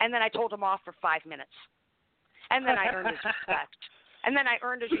 And then I told him off for 5 minutes. And then I earned his respect. And and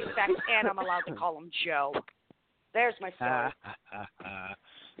I'm allowed to call him Joe. There's my story.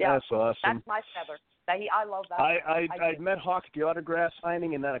 Yeah, that's awesome. That's my feather. I love that. I met Hawk at the autograph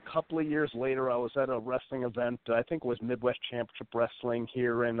signing, and then a couple of years later, I was at a wrestling event. I think it was Midwest Championship Wrestling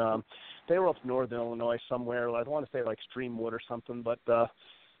here in. They were up northern Illinois somewhere. I want to say like Streamwood or something, but.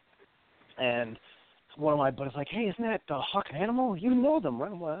 And one of my buddies like, hey, isn't that Hawk and Animal? You know them,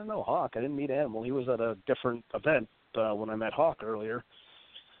 right? Well, I don't know Hawk. I didn't meet Animal. He was at a different event when I met Hawk earlier.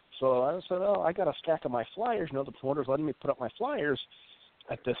 So I said, oh, I got a stack of my flyers. The promoter's letting me put up my flyers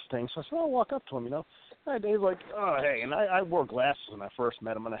at this thing. So I said, I'll walk up to him, And he's like, oh, hey. And I wore glasses when I first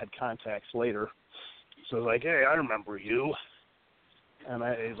met him, and I had contacts later. So I was like, hey, I remember you. And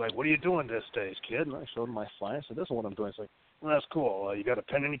he's like, what are you doing these days, kid? And I showed him my flyer. I said, this is what I'm doing. He's like, well, that's cool. You got a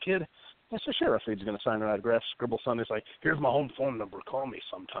pen in your kid? I said, sure. If he's going to sign an autograph, scribble something. He's like, here's my home phone number. Call me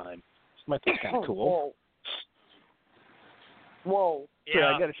sometime. So that's kind of cool. Whoa.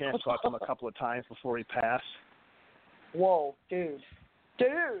 Yeah, I got a chance to talk to him a couple of times before he passed. Whoa, dude.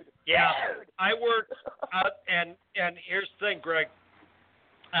 Yeah, I worked, and here's the thing, Greg.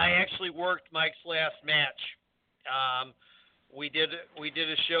 I actually worked Mike's last match. We did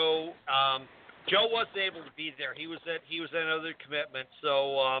a show. Joe wasn't able to be there. He was at another commitment.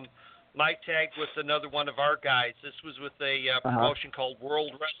 So Mike tagged with another one of our guys. This was with a promotion called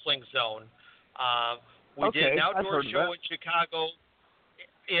World Wrestling Zone. We did an outdoor show in Chicago.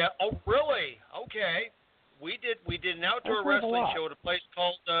 Yeah. Oh, really? Okay. We did an outdoor wrestling show at a place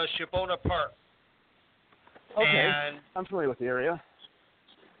called Shibona Park. Okay. And I'm familiar with the area.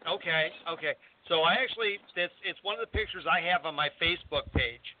 Okay. So I actually, it's one of the pictures I have on my Facebook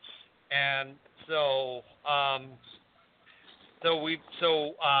page, and so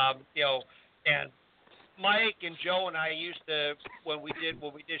and Mike and Joe and I used to when we did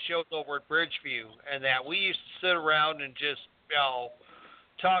shows over at Bridgeview, and that we used to sit around and just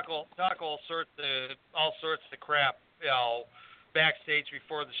talk all sorts of crap backstage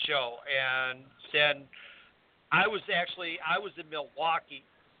before the show, and then I was in Milwaukee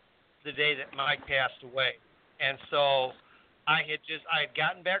the day that Mike passed away, and so I had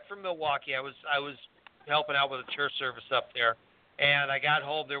gotten back from Milwaukee. I was helping out with a church service up there, and I got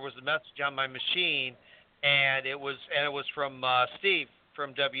home. There was a message on my machine, and it was from Steve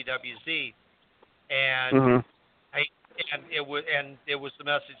from WWZ, and it was the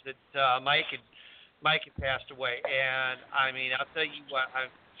message that Mike had passed away. And I mean, I'll tell you what,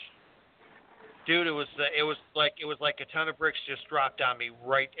 dude, it was like a ton of bricks just dropped on me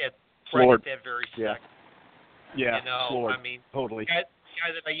right at that very second. Yeah, you know, floored. I mean, totally. Guy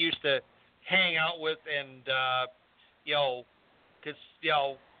that I used to hang out with, and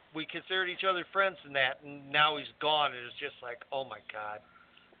we considered each other friends and that, and now he's gone, and it's just like, oh my God,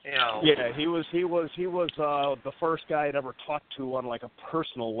 you know. Yeah, he was the first guy I'd ever talked to on like a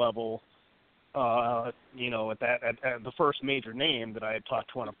personal level. At the first major name that I had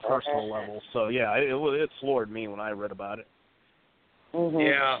talked to on a personal level. So yeah, it floored me when I read about it. Mm-hmm.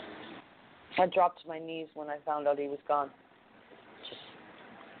 Yeah. I dropped to my knees when I found out he was gone.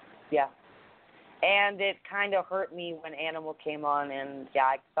 Yeah. And it kind of hurt me when Animal came on, and yeah,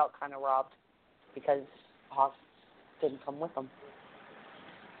 I felt kind of robbed because Hoss didn't come with him.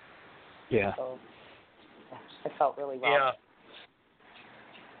 Yeah. So I felt really robbed.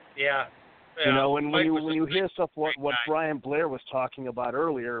 Yeah. You know, when you hear stuff what Brian Blair was talking about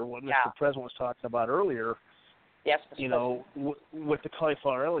earlier, what Mr. President was talking about earlier, yes, you know, with the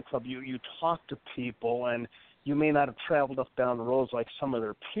Cauliflower Alley Club, you talk to people, and you may not have traveled up down the roads like some of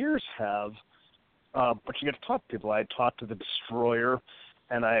their peers have, but you get to talk to people. I had talked to the Destroyer,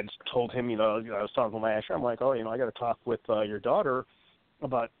 and I had told him, I was talking to my Asher, I'm like, I got to talk with your daughter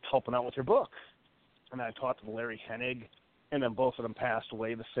about helping out with your book. And I talked to Larry Hennig, and then both of them passed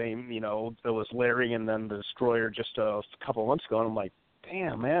away the same, there was Larry and then the Destroyer just a couple of months ago, and I'm like,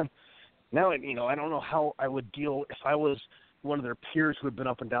 damn, man. Now, I don't know how I would deal if I was one of their peers who had been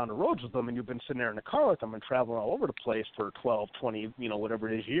up and down the roads with them, and you've been sitting there in the car with them and traveling all over the place for 12, 20, whatever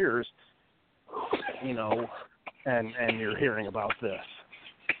it is years, and you're hearing about this.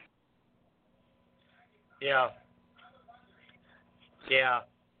 Yeah.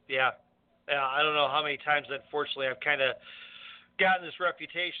 I don't know how many times, unfortunately, I've kind of gotten this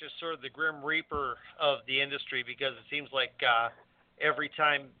reputation as sort of the Grim Reaper of the industry, because it seems like every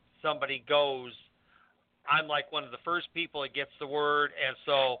time somebody goes, I'm like one of the first people that gets the word, and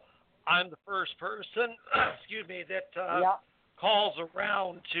so I'm the first person, that calls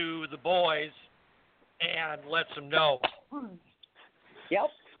around to the boys and lets them know.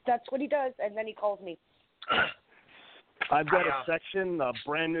 Yep, that's what he does, and then he calls me. I've got a section, a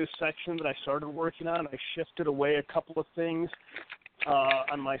brand new section that I started working on. I shifted away a couple of things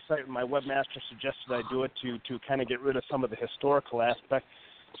on my site. My webmaster suggested I do it to kind of get rid of some of the historical aspect.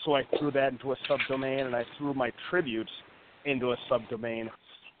 So I threw that into a subdomain, and I threw my tributes into a subdomain.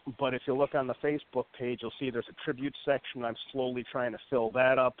 But if you look on the Facebook page, you'll see there's a tribute section. I'm slowly trying to fill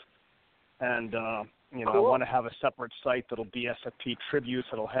that up. And, cool. I want to have a separate site that'll be SFP Tributes.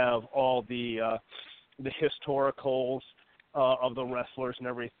 It'll have all the historicals of the wrestlers and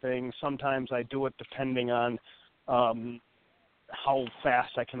everything. Sometimes I do it depending on how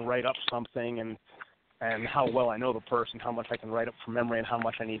fast I can write up something and how well I know the person, how much I can write up from memory, and how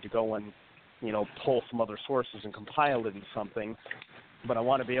much I need to go and, pull from other sources and compile it in something. But I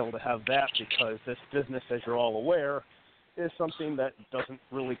want to be able to have that because this business, as you're all aware, is something that doesn't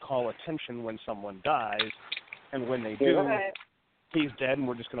really call attention when someone dies. And when they do, he's dead, and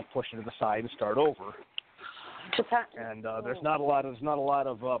we're just going to push it to the side and start over. And there's not a lot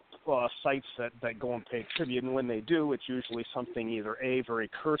of sites that go and pay tribute, and when they do, it's usually something either A, very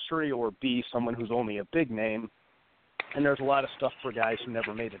cursory, or B, someone who's only a big name. And there's a lot of stuff for guys who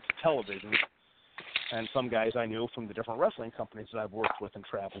never made it to television, and some guys I knew from the different wrestling companies that I've worked with and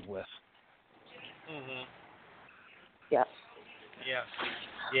traveled with. Mm-hmm. Yeah.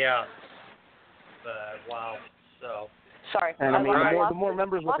 Wow. So. Sorry. And I mean, the more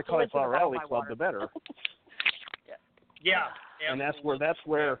members with the Cauliflower Alley Club, the better. Yeah. And that's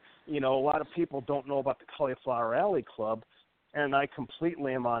where a lot of people don't know about the Cauliflower Alley Club, and I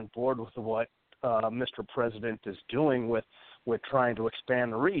completely am on board with what Mr. President is doing with trying to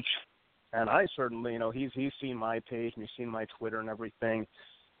expand the reach. And I certainly, he's seen my page and he's seen my Twitter and everything,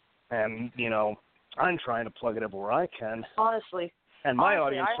 and I'm trying to plug it everywhere I can. Honestly. And my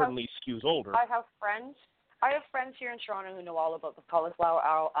audience certainly skews older. I have friends here in Toronto who know all about the Cauliflower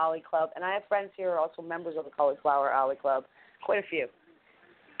Alley Club, and I have friends here who are also members of the Cauliflower Alley Club. Quite a few.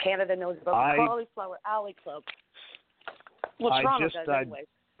 Canada knows about the Cauliflower Alley Club. Well, Toronto does anyway.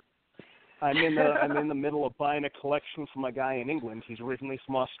 I'm in the middle of buying a collection from a guy in England. He's originally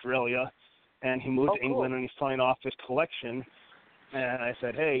from Australia, and he moved to England, and he's selling off his collection. And I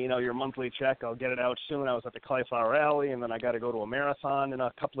said, hey, your monthly check, I'll get it out soon. I was at the Cauliflower Alley, and then I got to go to a marathon in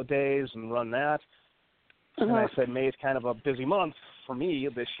a couple of days and run that. And I said, May is kind of a busy month for me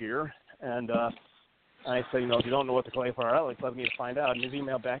this year. And I said, if you don't know what the Cauliflower Alley Club, you need to find out. And his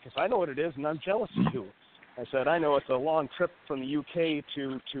email back is, I know what it is, and I'm jealous of you. I said, I know it's a long trip from the UK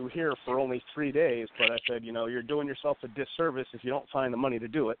to here for only 3 days, but I said, you're doing yourself a disservice if you don't find the money to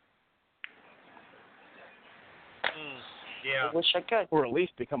do it. Yeah. I wish I could. Or at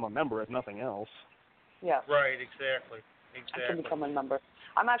least become a member, if nothing else. Yeah. Right, exactly. I can become a member.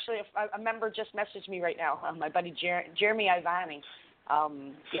 I'm actually a member. Just messaged me right now. My buddy Jeremy Ivani.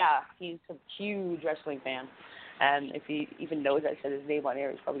 He's a huge wrestling fan, and if he even knows I said his name on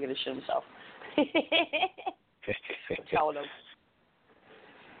air, he's probably going to shit himself. Telling him.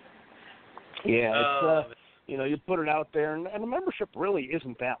 Yeah, it's you put it out there, and the membership really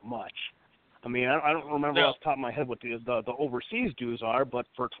isn't that much. I mean, I don't remember off the top of my head what the overseas dues are, but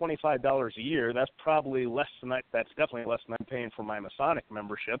for $25 a year, that's probably less than that. That's definitely less than I'm paying for my Masonic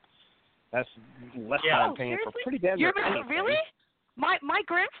membership. That's less than I'm paying for pretty damn near anything. Really? My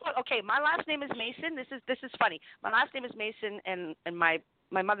grandfather. Okay, my last name is Mason. This is funny. My last name is Mason, and my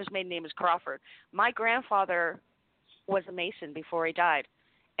mother's maiden name is Crawford. My grandfather was a Mason before he died.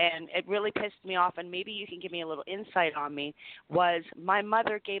 And it really pissed me off, and maybe you can give me a little insight on me, was my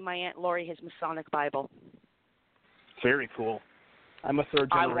mother gave my Aunt Lori his Masonic Bible. Very cool. I'm a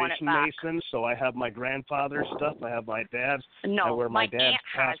third-generation Mason, so I have my grandfather's stuff. I have my dad's. No, I wear my dad's aunt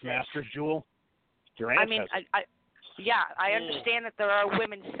past has master's jewel. Your aunt has it. I understand that there are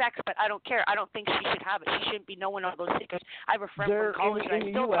women's sex, but I don't care. I don't think she should have it. She shouldn't be knowing all those secrets. I have a friend from college, and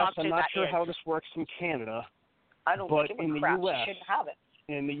I still talk to I'm not sure how this works in Canada, but in the U.S., she shouldn't have it.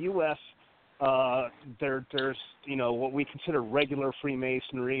 In the U.S., there's what we consider regular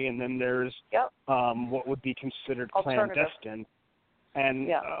Freemasonry, and then there's what would be considered clandestine.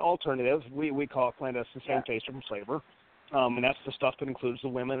 And alternatives, we call it clandestine, same-facer from slaver. And that's the stuff that includes the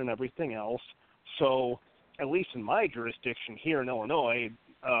women and everything else. So at least in my jurisdiction here in Illinois,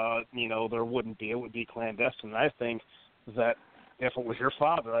 there wouldn't be. It would be clandestine. And I think that if it was your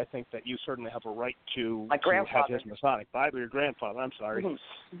father, I think that you certainly have a right to have his Masonic Bible. Your grandfather, I'm sorry.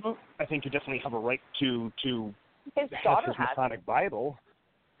 Mm-hmm. I think you definitely have a right to have his Masonic Bible.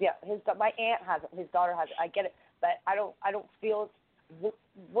 Yeah, my aunt has it. His daughter has it. I get it, but I don't feel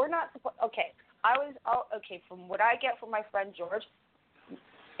we're not supposed. Okay, from what I get from my friend George,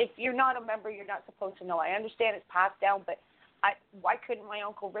 if you're not a member, you're not supposed to know. I understand it's passed down, but why couldn't my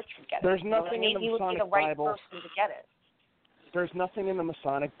Uncle Richard get it? There's nothing in the Masonic Bible. He would be the right person to get it. There's nothing in the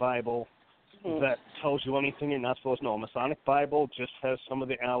Masonic Bible that tells you anything you're not supposed to know. A Masonic Bible just has some of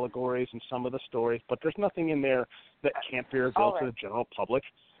the allegories and some of the stories, but there's nothing in there that can't be revealed to the general public.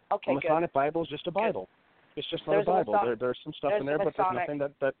 Okay, a Masonic Bible is just a Bible. It's just not a Bible. There's some stuff in there, but there's nothing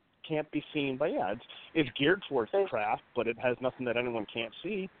that can't be seen. But it's geared towards the craft, but it has nothing that anyone can't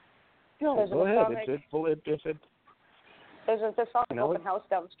see. Go ahead. There's a Masonic open house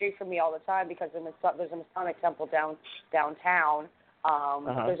down the street from me all the time because there's a Masonic temple downtown.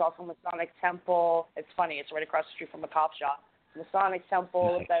 There's also a Masonic temple. It's funny. It's right across the street from a cop shop. Masonic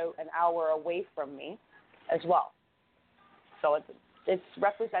temple about an hour away from me as well. So it's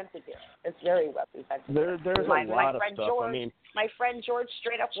represented here. It's very represented. There's a lot of stuff. George, my friend George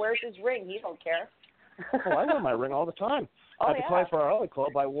straight up wears his ring. He don't care. I wear my ring all the time. At the Cauliflower Alley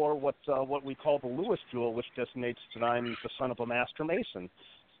Club, I wore what we call the Lewis Jewel, which designates that I'm the son of a master mason.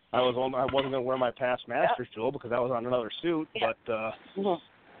 I wasn't going to wear my past master's jewel because I was on another suit, but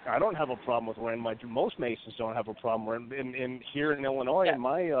I don't have a problem with wearing my. Most Masons don't have a problem wearing. Here in Illinois, in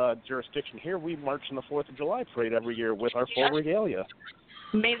my jurisdiction here, we march in the 4th of July parade every year with our full regalia.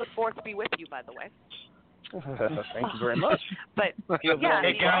 May the 4th be with you, by the way. Thank you very much. But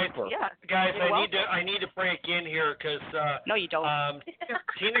hey guys, I need to break in here because no, you don't.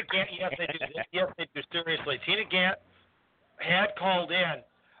 Tina Gant, yes, I do. Seriously, Tina Gant had called in,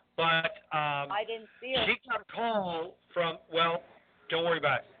 but I didn't see her. She got a call from. Well, don't worry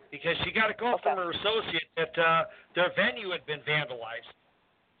about it because she got a call from her associate that their venue had been vandalized.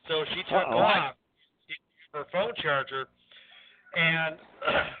 So she took off her phone charger, and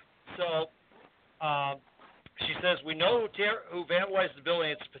so. She says, we know who vandalized the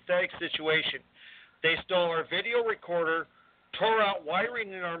building. It's a pathetic situation. They stole our video recorder, tore out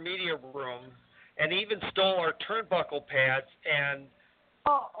wiring in our media room, and even stole our turnbuckle pads and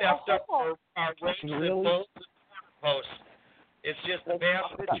theft up our ropes and bolts and posts. It's just a bad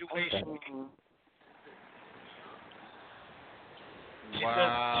situation.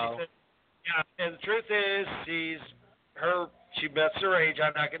 Wow. She says, yeah, and the truth is, she messed her age.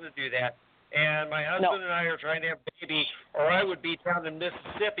 I'm not going to do that. and my husband and I are trying to have a baby, or I would be down in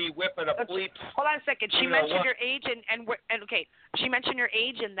Mississippi whipping a bleeps. Hold on a second. She You know mentioned what? your age and okay. She mentioned your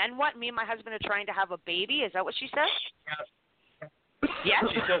age and then what? Me and my husband are trying to have a baby. Is that what she said? Yes.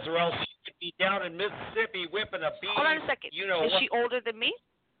 She says, or else she could be down in Mississippi whipping a bee. Hold on a second. You know Is what? she older than me?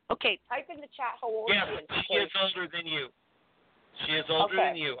 Okay. Type in the chat how old Yes, she is. she is older than you. She is older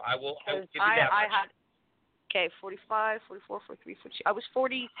than you. I will give you that much. Okay, 45, 44, 43, 42. I was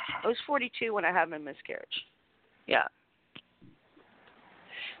 42 when I had my miscarriage. Yeah.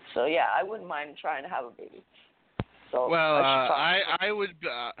 So yeah, I wouldn't mind trying to have a baby. So well, I would.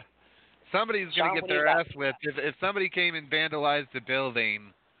 Somebody's Sean, going to what get do you their got? ass whipped if somebody came and vandalized the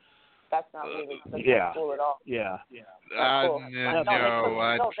building. That's not really Yeah. cool at all. Yeah. Not cool.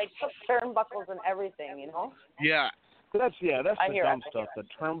 No, they took turnbuckles and everything, you know. Yeah. That's I the hear dumb it. stuff. The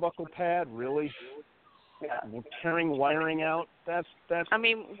turnbuckle pad, really? Yeah. Tearing wiring out. That's. I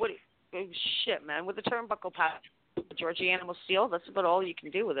mean, shit, man. With the turnbuckle pad, Georgie Animal Steel. That's about all you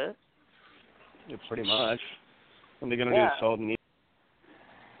can do with it. Yeah, pretty much. What are they gonna Yeah. do? Sell them?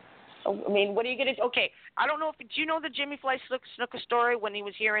 I mean, what are you going to do? Okay, I don't know if – do you know the Jimmy Fly Snuka story when he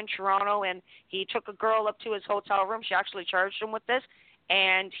was here in Toronto and he took a girl up to his hotel room? She actually charged him with this.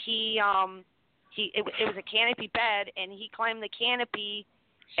 And it was a canopy bed, and he climbed the canopy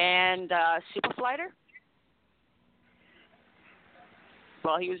and super flied her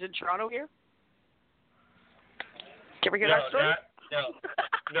while he was in Toronto here. Did you ever hear that story?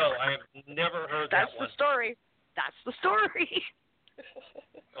 No, I have never heard That's that one. the story. That's the story.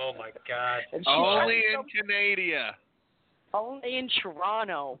 Oh, my God. Only in Canada. Only in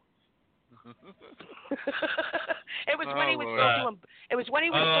Toronto. It was when he was Lord. still doing. It was when he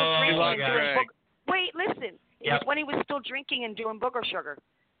was still drinking and doing. Greg. Wait, listen. It Yep. was when he was still drinking and doing booger sugar.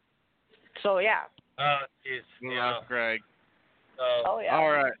 So yeah. Jeez. We Yeah. lost Greg. Oh yeah.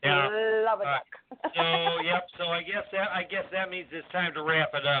 All right. Yeah. Love it. So I guess that means it's time to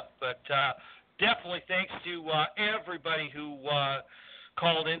wrap it up. But definitely thanks to everybody who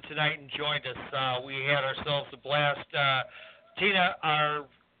called in tonight and joined us. We had ourselves a blast. Tina, our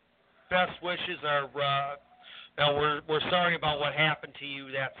best wishes are. We're sorry about what happened to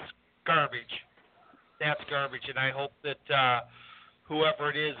you. That's garbage. That's garbage, and I hope that whoever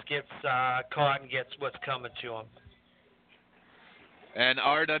it is gets caught and gets what's coming to them. And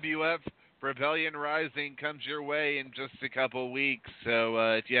RWF Rebellion Rising comes your way in just a couple weeks.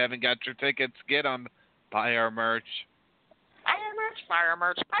 So if you haven't got your tickets, get them. Buy our merch. Buy our merch. Buy our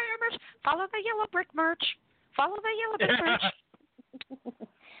merch. Buy our merch. Follow the yellow brick merch. Follow the yellow brick merch.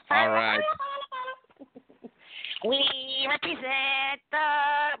 All right. We represent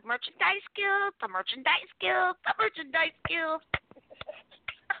the Merchandise Guild, the Merchandise Guild, the Merchandise Guild.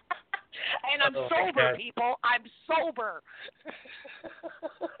 And I'm sober, people. I'm sober.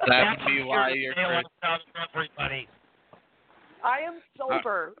 That would be why you're everybody. I am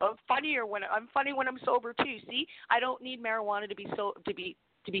sober. I'm funny when I'm sober too. See, I don't need marijuana to be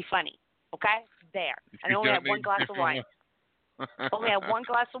to be funny. Okay, there. I only have one glass of wine. Only have one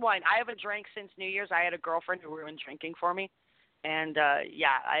glass of wine. I haven't drank since New Year's. I had a girlfriend who ruined drinking for me, and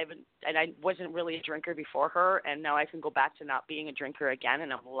I wasn't really a drinker before her, and now I can go back to not being a drinker again,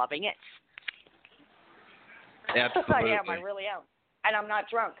 and I'm loving it. Absolutely. I am. I really am. And I'm not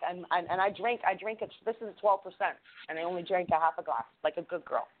drunk. And I drink. This is 12%, and I only drank a half a glass, like a good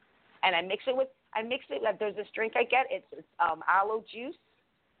girl. And I mix it. There's this drink I get. It's aloe juice,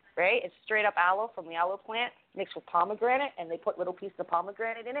 right? It's straight up aloe from the aloe plant, mixed with pomegranate, and they put little pieces of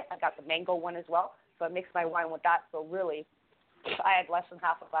pomegranate in it. I got the mango one as well, so I mix my wine with that. So really, I had less than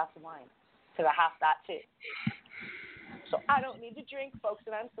half a glass of wine, because I half that too. So I don't need to drink, folks,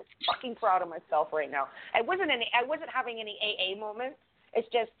 and I'm so fucking proud of myself right now. I wasn't having any AA moments. It's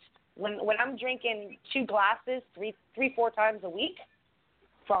just when I'm drinking 2 glasses 3-4 times a week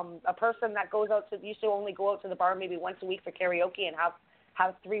from a person that used to only go out to the bar maybe once a week for karaoke and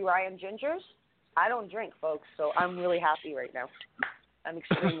have 3 Ryan Gingers. I don't drink, folks, so I'm really happy right now. I'm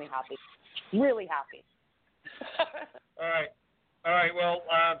extremely happy. Really happy. All right. Well,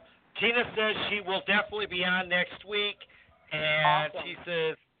 Tina says she will definitely be on next week. And awesome. She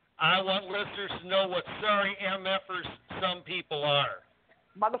says, I want listeners to know what sorry MFers some people are.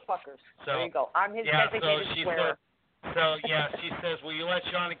 Motherfuckers. So, there you go. I'm his designated swearer. She says, will you let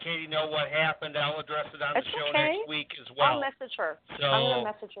Sean and Katie know what happened? I'll address it on the show next week as well. I'll message her. So, I'm going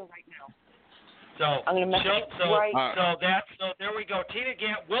to message her right now. So, I'm going to message her right now. So there we go. Tina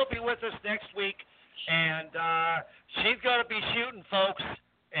Gant will be with us next week, and she's going to be shooting, folks.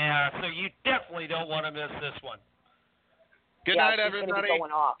 So you definitely don't want to miss this one. Good night, everybody.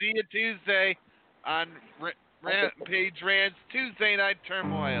 See you Tuesday on Rampage Rants Tuesday Night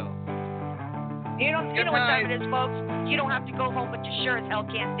Turmoil. You know what time it is, folks? You don't have to go home, but you sure as hell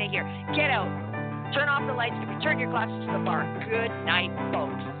can't stay here. Get out. Turn off the lights and return your glasses to the bar. Good night,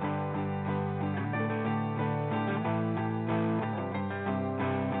 folks.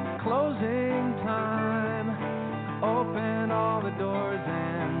 Closing time. Open all the doors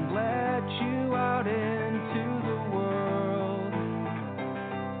and let you out into the world.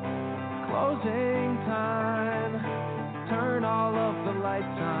 Closing time. Turn all of the lights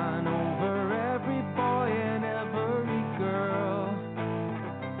on over every boy and every girl.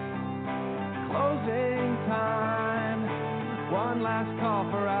 Closing time. One last call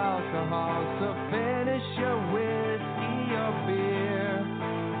for alcohol, so finish your whiskey or beer.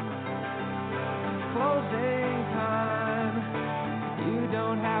 Closing time. You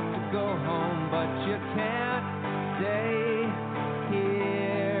don't have to go home, but you can't stay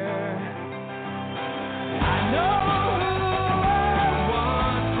here. I know who I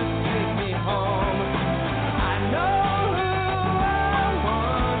want to take me home. I know who I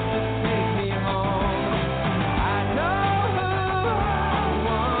want to take me home. I know who I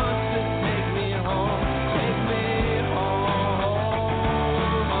want to take me home. Take me home.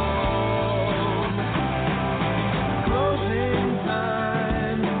 Closing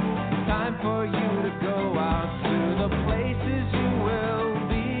time. Time for you to go out to the places you will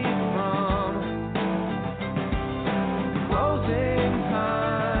be from. Closing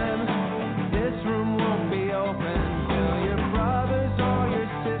time. This room won't be open till your brothers or your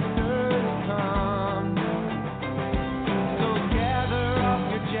sisters come. So gather up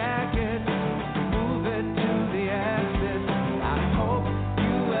your jacket, move it to the exit. I hope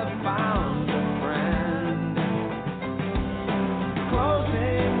you have found a friend.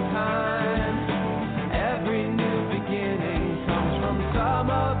 Closing time. Every new beginning comes from some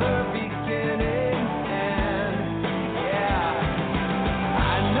other beginning. And yeah,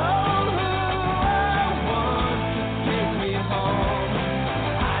 I know who I want to take me home.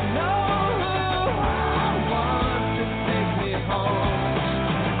 I know who I want to take me home.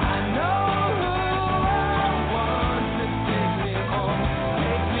 I know who I want to take me home.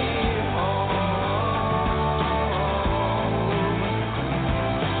 Take me home.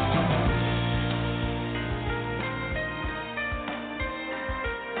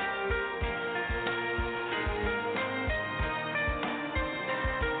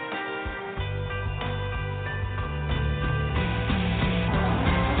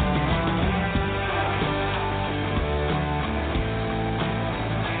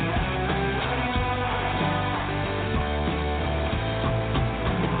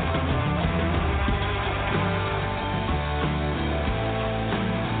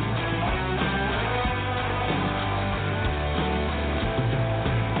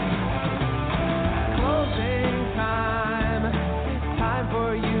 Closing time. Time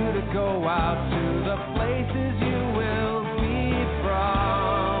for you to go out to the places you will be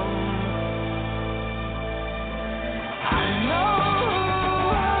from. I know who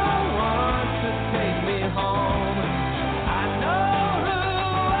I want to take me home. I know who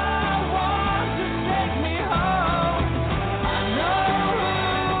I want to take me home. I know who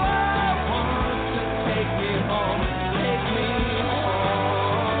I want to take me home. Take me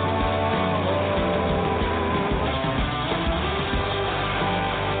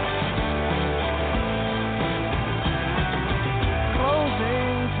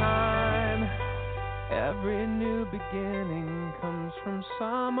Closing time. Every new beginning comes from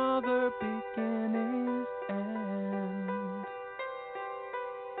some other beginning's end.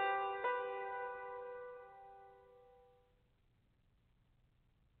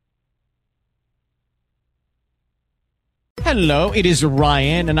 Hello, it is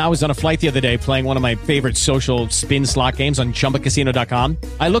Ryan, and I was on a flight the other day playing one of my favorite social spin slot games on ChumbaCasino.com.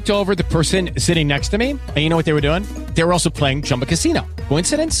 I looked over at the person sitting next to me, and you know what they were doing? They were also playing Chumba Casino.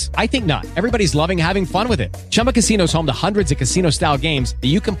 Coincidence? I think not. Everybody's loving having fun with it. Chumba Casino is home to hundreds of casino-style games that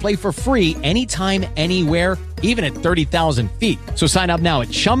you can play for free anytime, anywhere, even at 30,000 feet. So sign up now at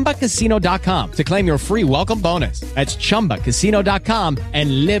ChumbaCasino.com to claim your free welcome bonus. That's ChumbaCasino.com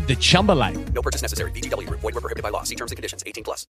and live the Chumba life. No purchase necessary. VGW. Void where prohibited by law. See terms and conditions. 18+.